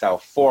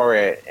myself for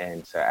it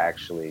and to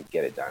actually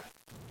get it done.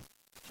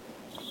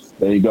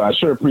 There you go. I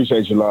sure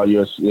appreciate you, Law.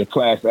 You're a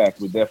class act.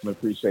 We definitely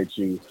appreciate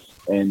you.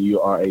 And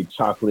you are a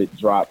chocolate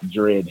drop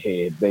dread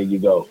head. There you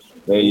go.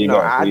 There you go.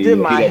 I did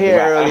my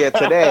hair earlier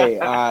today.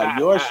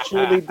 Yours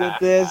truly did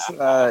this,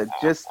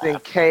 just in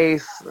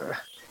case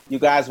you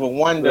guys were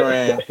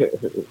wondering.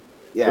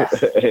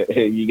 Yes.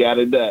 You got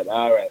it done.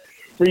 All right.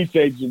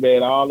 Appreciate you,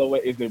 man, all the way.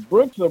 Is it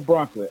Brooks or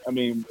Brooklyn? I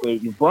mean,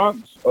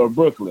 Bronx or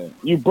Brooklyn?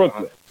 You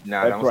Brooklyn.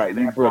 No, that's right.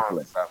 You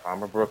Brooklyn.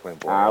 I'm a Brooklyn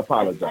boy. I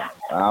apologize.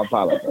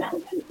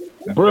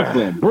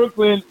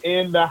 Brooklyn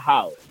in the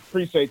house.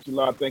 Appreciate you,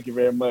 Law. Thank you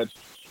very much.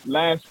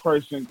 Last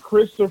person,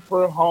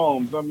 Christopher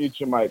Holmes.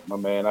 Unmute your mic, my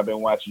man. I've been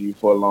watching you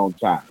for a long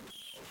time.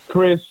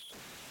 Chris,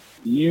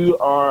 you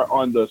are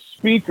on the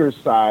speaker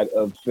side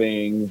of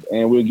things,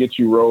 and we'll get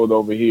you rolled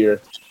over here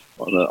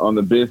on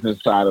the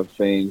business side of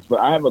things.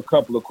 But I have a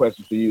couple of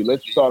questions for you.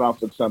 Let's start off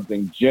with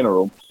something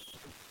general.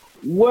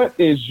 What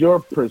is your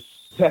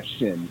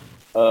perception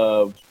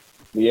of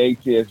the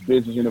ATS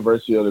Business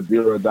University or the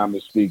Bureau of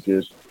Dominant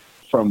Speakers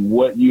from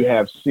what you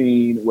have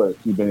seen? What,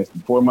 you've been here for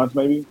 4 months,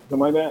 maybe? Something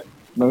like that?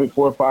 Maybe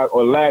 4 or 5,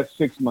 or last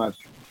 6 months.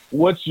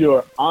 What's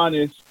your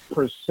honest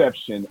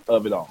perception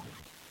of it all?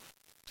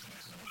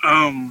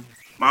 My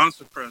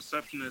honest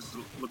perception is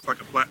it looks like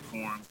a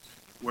platform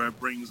where it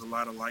brings a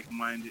lot of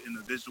like-minded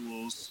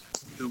individuals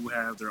who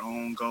have their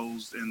own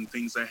goals and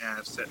things they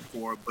have set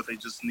for, but they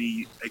just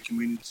need a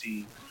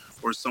community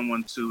or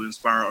someone to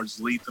inspire or just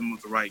lead them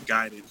with the right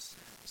guidance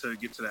to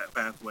get to that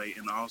pathway,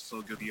 and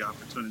also give the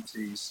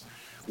opportunities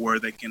where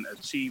they can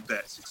achieve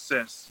that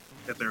success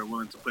if they're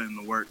willing to put in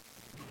the work.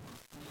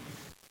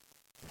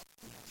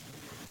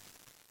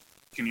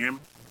 Can you hear me?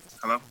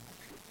 Hello?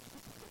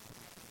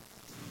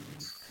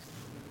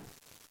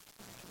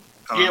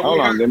 Yeah,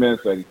 hold on, give me a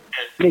second.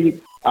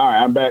 All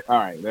right, I'm back. All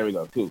right, there we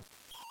go. Cool.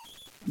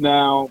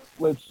 Now,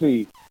 let's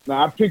see.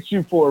 Now, I picked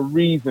you for a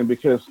reason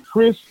because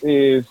Chris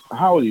is,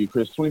 how old are you,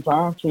 Chris?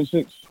 25,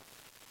 26?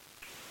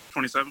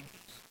 27.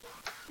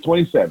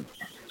 27.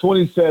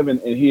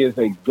 27, and he is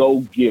a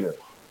go-getter.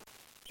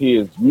 He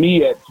is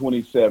me at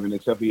 27,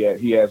 except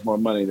he has more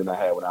money than I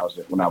had when I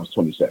was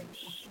 27.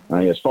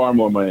 He has far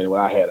more money than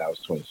what I had. I was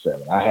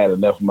 27. I had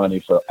enough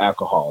money for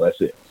alcohol. That's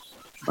it,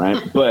 right?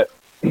 But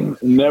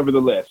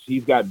nevertheless,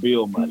 he's got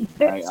bill money.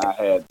 Right? I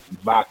had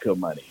vodka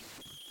money,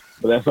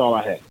 but that's all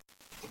I had.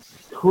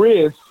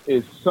 Chris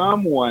is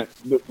someone.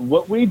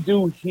 What we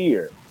do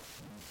here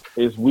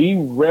is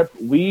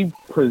we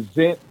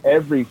present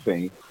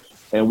everything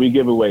and we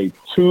give away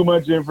too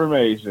much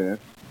information.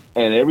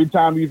 And every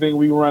time you think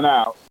we run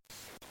out,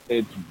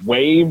 it's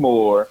way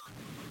more.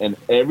 And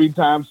every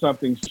time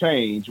something's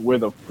changed, we're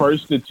the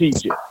first to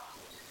teach it.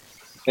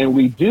 And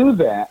we do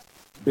that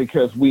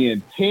because we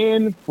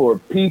intend for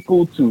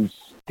people to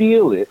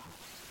steal it,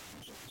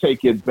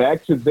 take it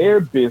back to their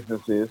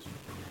businesses,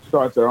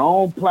 start their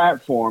own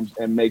platforms,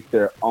 and make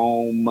their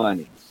own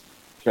money.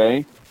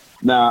 Okay?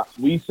 Now,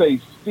 we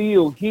say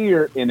steal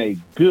here in a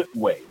good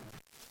way.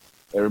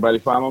 Everybody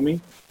follow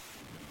me?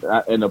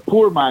 In a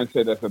poor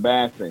mindset, that's a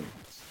bad thing.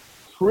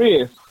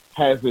 Chris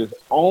has his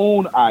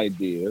own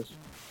ideas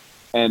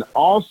and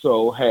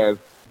also has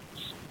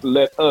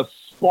let us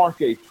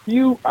spark a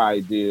few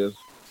ideas,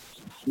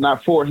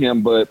 not for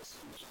him, but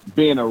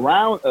being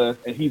around us,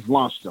 and he's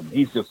launched them.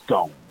 He's just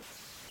gone.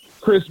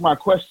 Chris, my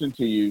question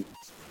to you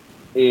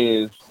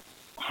is,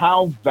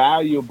 how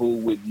valuable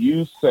would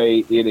you say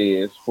it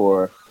is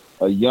for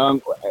a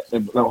young,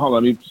 hold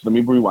on, let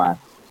me rewind.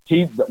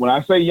 When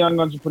I say young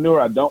entrepreneur,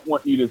 I don't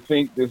want you to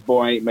think this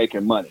boy ain't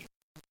making money.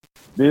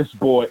 This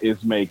boy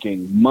is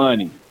making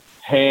money,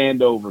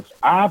 hand over.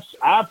 I've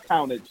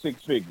counted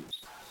six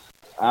figures.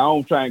 I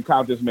don't try and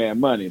count this man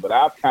money, but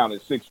I've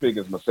counted six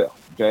figures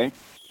myself, okay?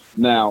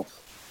 Now,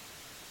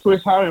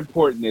 Chris, how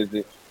important is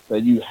it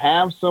that you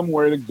have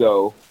somewhere to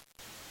go,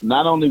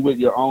 not only with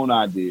your own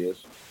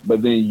ideas,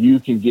 but then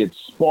you can get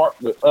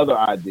sparked with other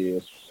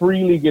ideas,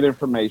 freely get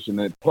information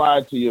and apply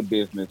it to your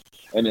business,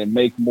 and then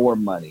make more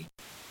money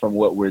from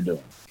what we're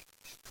doing?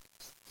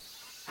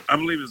 I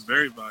believe it's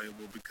very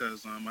valuable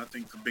because I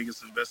think the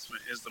biggest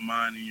investment is the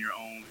mind in your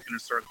own inner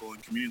circle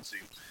and community.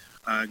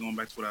 Going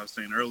back to what I was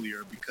saying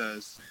earlier,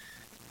 because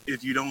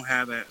if you don't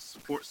have that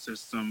support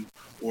system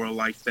or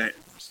like that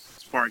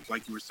spark,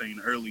 like you were saying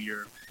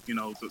earlier, you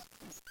know,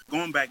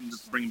 going back and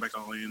just bringing back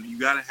all in, you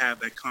got to have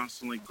that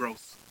constantly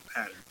growth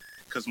pattern.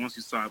 Because once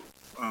you stop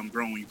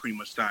growing, you pretty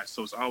much die.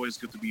 So it's always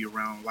good to be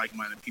around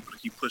like-minded people to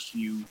keep pushing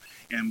you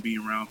and be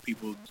around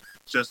people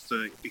just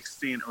to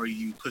extend or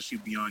you push you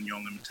beyond your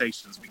own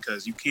limitations,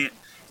 because you can't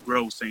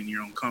grow, say, in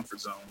your own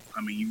comfort zone.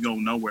 I mean, you go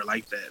nowhere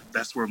like that.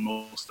 That's where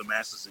most of the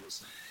masses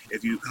is.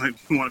 If you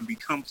want to be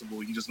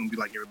comfortable, you're just going to be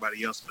like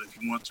everybody else. But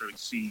if you want to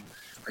achieve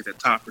like that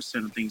top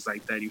percent of things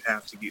like that, you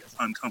have to get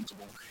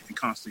uncomfortable and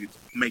constantly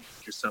make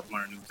yourself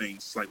learn new things.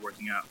 It's like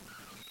working out.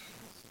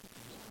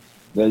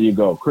 There you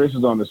go. Chris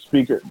is on the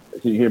speaker.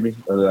 Can you hear me?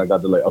 I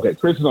got delayed. Okay,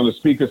 Chris is on the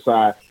speaker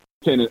side,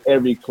 attending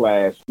every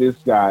class. This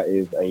guy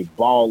is a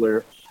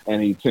baller,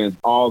 and he attends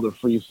all the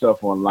free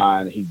stuff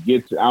online. He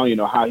gets, I don't even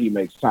know how he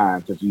makes time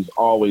because he's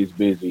always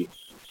busy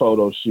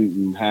photo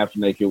shooting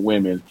half-naked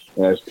women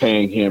that's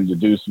paying him to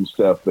do some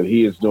stuff, but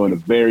he is doing a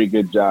very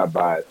good job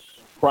by it.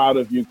 Proud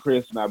of you,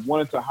 Chris, and I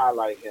wanted to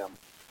highlight him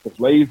because,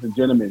 ladies and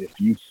gentlemen,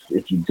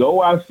 if you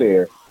go out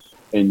there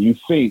and you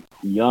think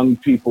young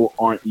people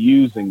aren't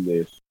using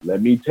this,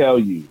 let me tell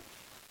you,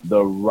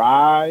 the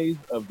rise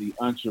of the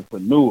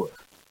entrepreneur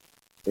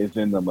is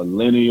in the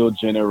millennial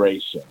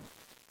generation.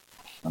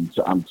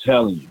 I'm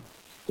telling you,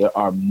 there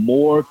are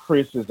more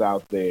Chris's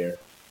out there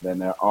than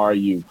there are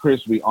you.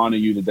 Chris, we honor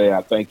you today.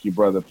 I thank you,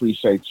 brother.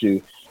 Appreciate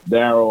you.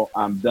 Daryl,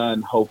 I'm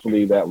done.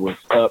 Hopefully that was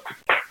up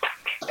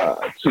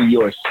to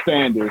your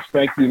standards.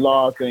 Thank you,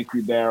 Law. Thank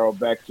you, Daryl.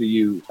 Back to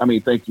you.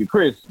 Thank you,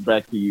 Chris.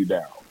 Back to you,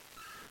 Daryl.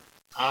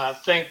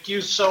 Thank you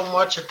so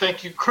much, and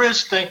thank you,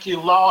 Chris. Thank you,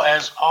 Law,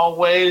 as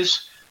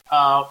always.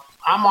 I'm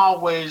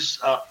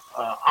always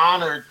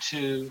honored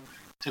to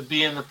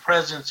be in the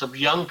presence of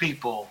young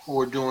people who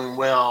are doing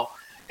well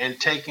and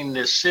taking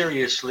this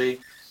seriously,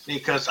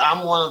 because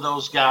I'm one of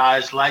those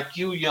guys like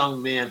you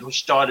young men who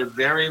started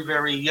very,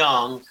 very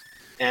young,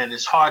 and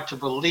it's hard to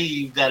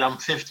believe that I'm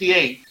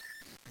 58.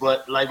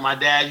 But like my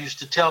dad used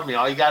to tell me,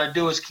 all you got to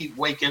do is keep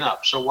waking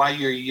up. So while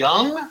you're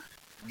young,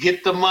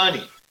 get the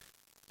money.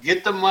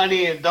 Get the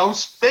money and don't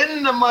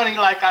spend the money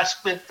like I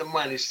spent the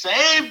money.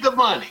 Save the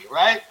money,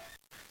 right?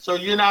 So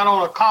you're not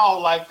on a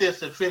call like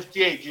this at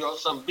 58. You're on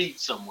some beat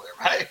somewhere,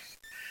 right?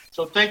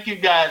 So thank you,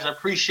 guys. I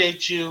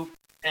appreciate you.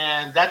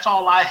 And that's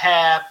all I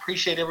have.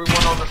 Appreciate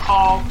everyone on the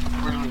call.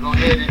 We're going to go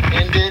ahead and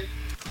end it.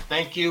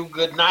 Thank you.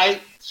 Good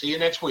night. See you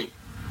next week.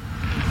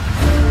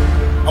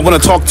 I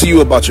want to talk to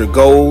you about your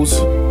goals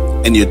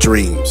and your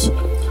dreams.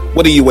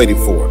 What are you waiting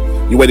for?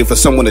 You waiting for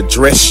someone to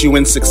dress you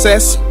in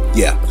success?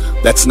 Yeah,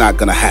 that's not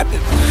gonna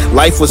happen.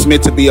 Life was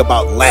meant to be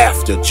about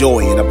laughter,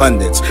 joy, and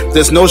abundance.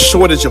 There's no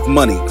shortage of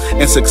money,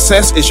 and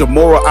success is your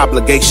moral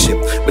obligation,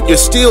 but you're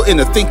still in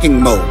a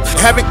thinking mode.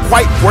 Haven't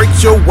quite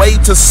worked your way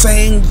to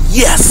saying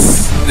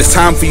yes. It's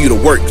time for you to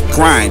work,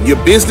 grind.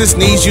 Your business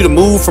needs you to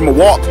move from a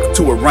walk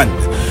to a run.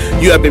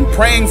 You have been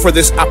praying for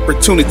this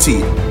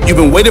opportunity. You've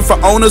been waiting for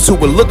owners who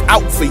will look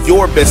out for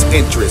your best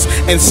interest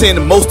and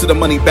send most of the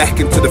money back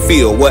into the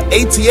field. Well,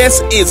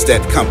 ATS is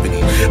that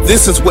company.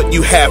 This is what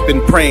you have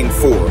been praying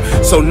for.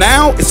 So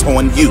now it's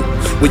on you.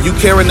 Will you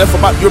care enough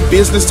about your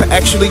business to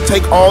actually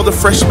take all the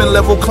freshman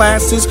level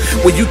classes?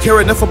 Will you care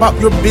enough about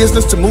your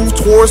business to move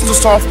towards the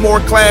sophomore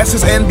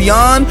classes and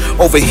beyond?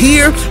 Over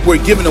here,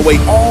 we're giving away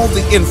all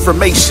the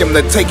information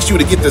that takes you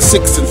to get to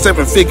 6 and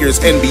 7 figures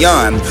and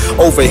beyond.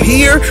 Over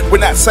here, we're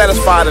not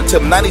satisfied until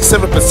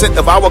 97%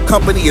 of our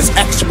company is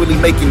actually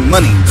making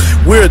money.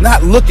 We're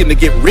not looking to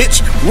get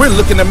rich. We're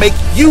looking to make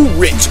you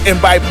rich.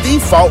 And by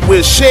default,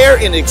 we'll share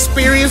an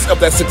experience of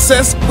that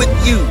success with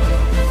you.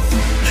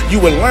 You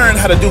will learn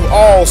how to do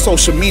all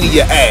social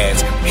media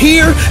ads.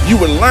 Here, you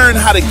will learn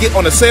how to get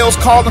on a sales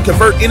call and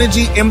convert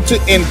energy into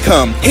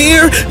income.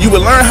 Here, you will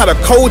learn how to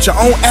code your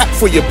own app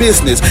for your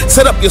business,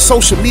 set up your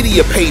social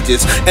media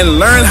pages, and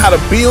learn how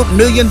to build $1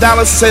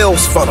 million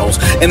sales funnels.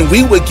 And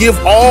we will give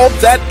all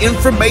that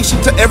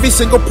information to every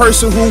single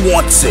person who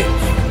wants it.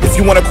 If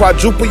you want to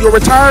quadruple your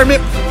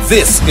retirement,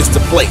 this is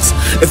the place.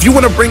 If you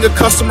want to bring a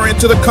customer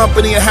into the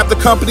company and have the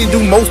company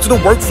do most of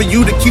the work for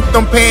you to keep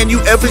them paying you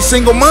every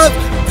single month,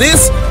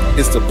 this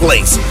is the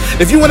place.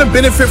 If you want to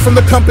benefit from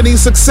the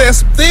company's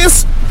success,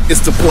 this is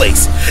the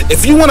place.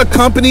 If you want a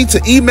company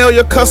to email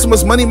your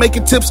customers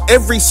money-making tips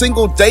every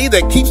single day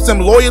that keeps them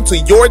loyal to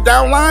your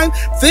downline,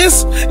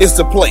 this is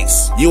the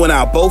place. You and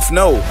I both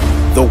know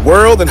the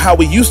world and how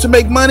we used to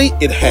make money,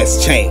 it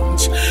has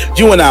changed.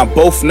 You and I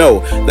both know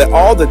that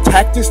all the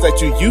tactics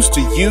that you used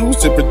to use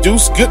to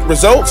produce good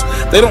results,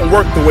 they don't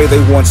work the way they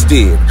once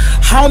did.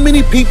 How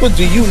many people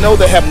do you know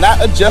that have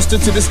not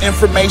adjusted to this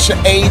information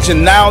age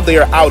and now they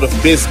are out of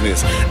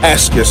business?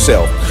 Ask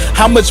yourself,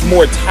 how much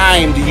more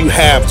time do you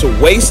have to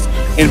waste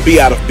and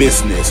be out of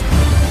business?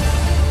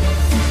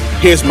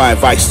 Here's my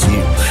advice to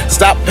you.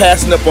 Stop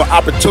passing up on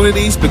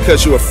opportunities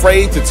because you're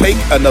afraid to take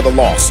another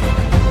loss.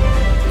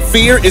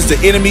 Fear is the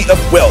enemy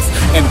of wealth,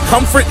 and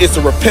comfort is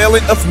the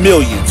repellent of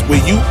millions. Will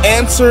you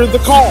answer the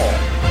call?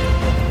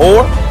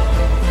 Or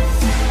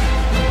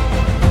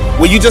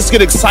will you just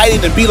get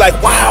excited and be like,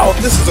 wow,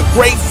 this is a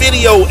great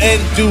video,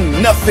 and do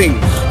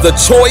nothing? The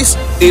choice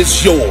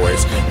is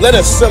yours. Let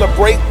us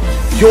celebrate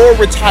your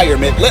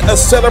retirement. Let us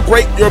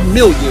celebrate your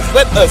millions.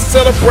 Let us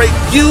celebrate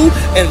you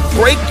and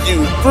break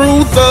you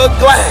through the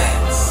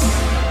glass.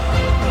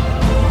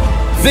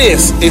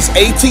 This is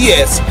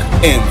ATS,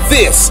 and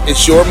this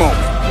is your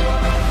moment.